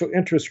Psychiatry Special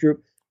Interest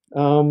Group,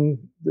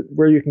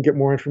 where you can get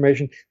more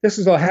information. This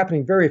is all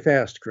happening very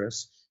fast,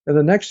 Chris. In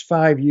the next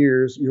 5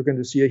 years, you're going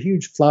to see a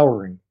huge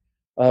flowering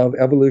of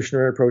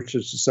evolutionary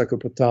approaches to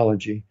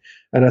psychopathology.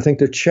 And I think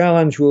the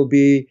challenge will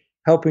be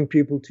helping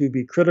people to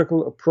be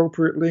critical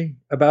appropriately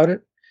about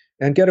it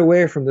and get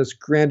away from this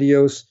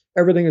grandiose,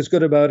 everything is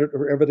good about it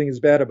or everything is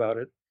bad about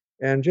it,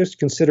 and just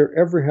consider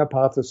every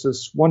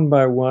hypothesis one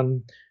by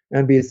one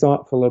and be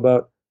thoughtful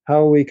about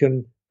how we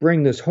can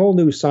bring this whole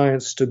new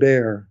science to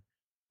bear.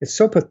 It's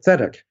so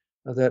pathetic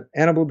that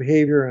animal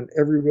behavior and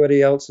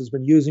everybody else has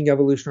been using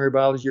evolutionary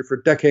biology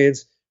for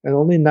decades, and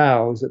only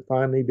now is it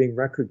finally being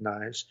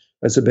recognized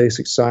as a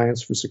basic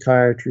science for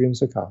psychiatry and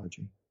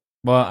psychology.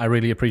 Well, I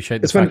really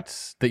appreciate the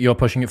fact that you're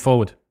pushing it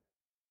forward.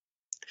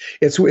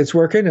 It's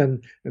working,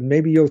 and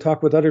maybe you'll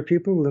talk with other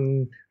people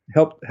and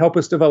help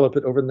us develop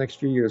it over the next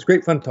few years.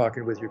 Great fun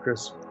talking with you,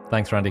 Chris.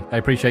 Thanks, Randy. I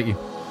appreciate you.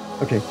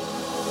 Okay.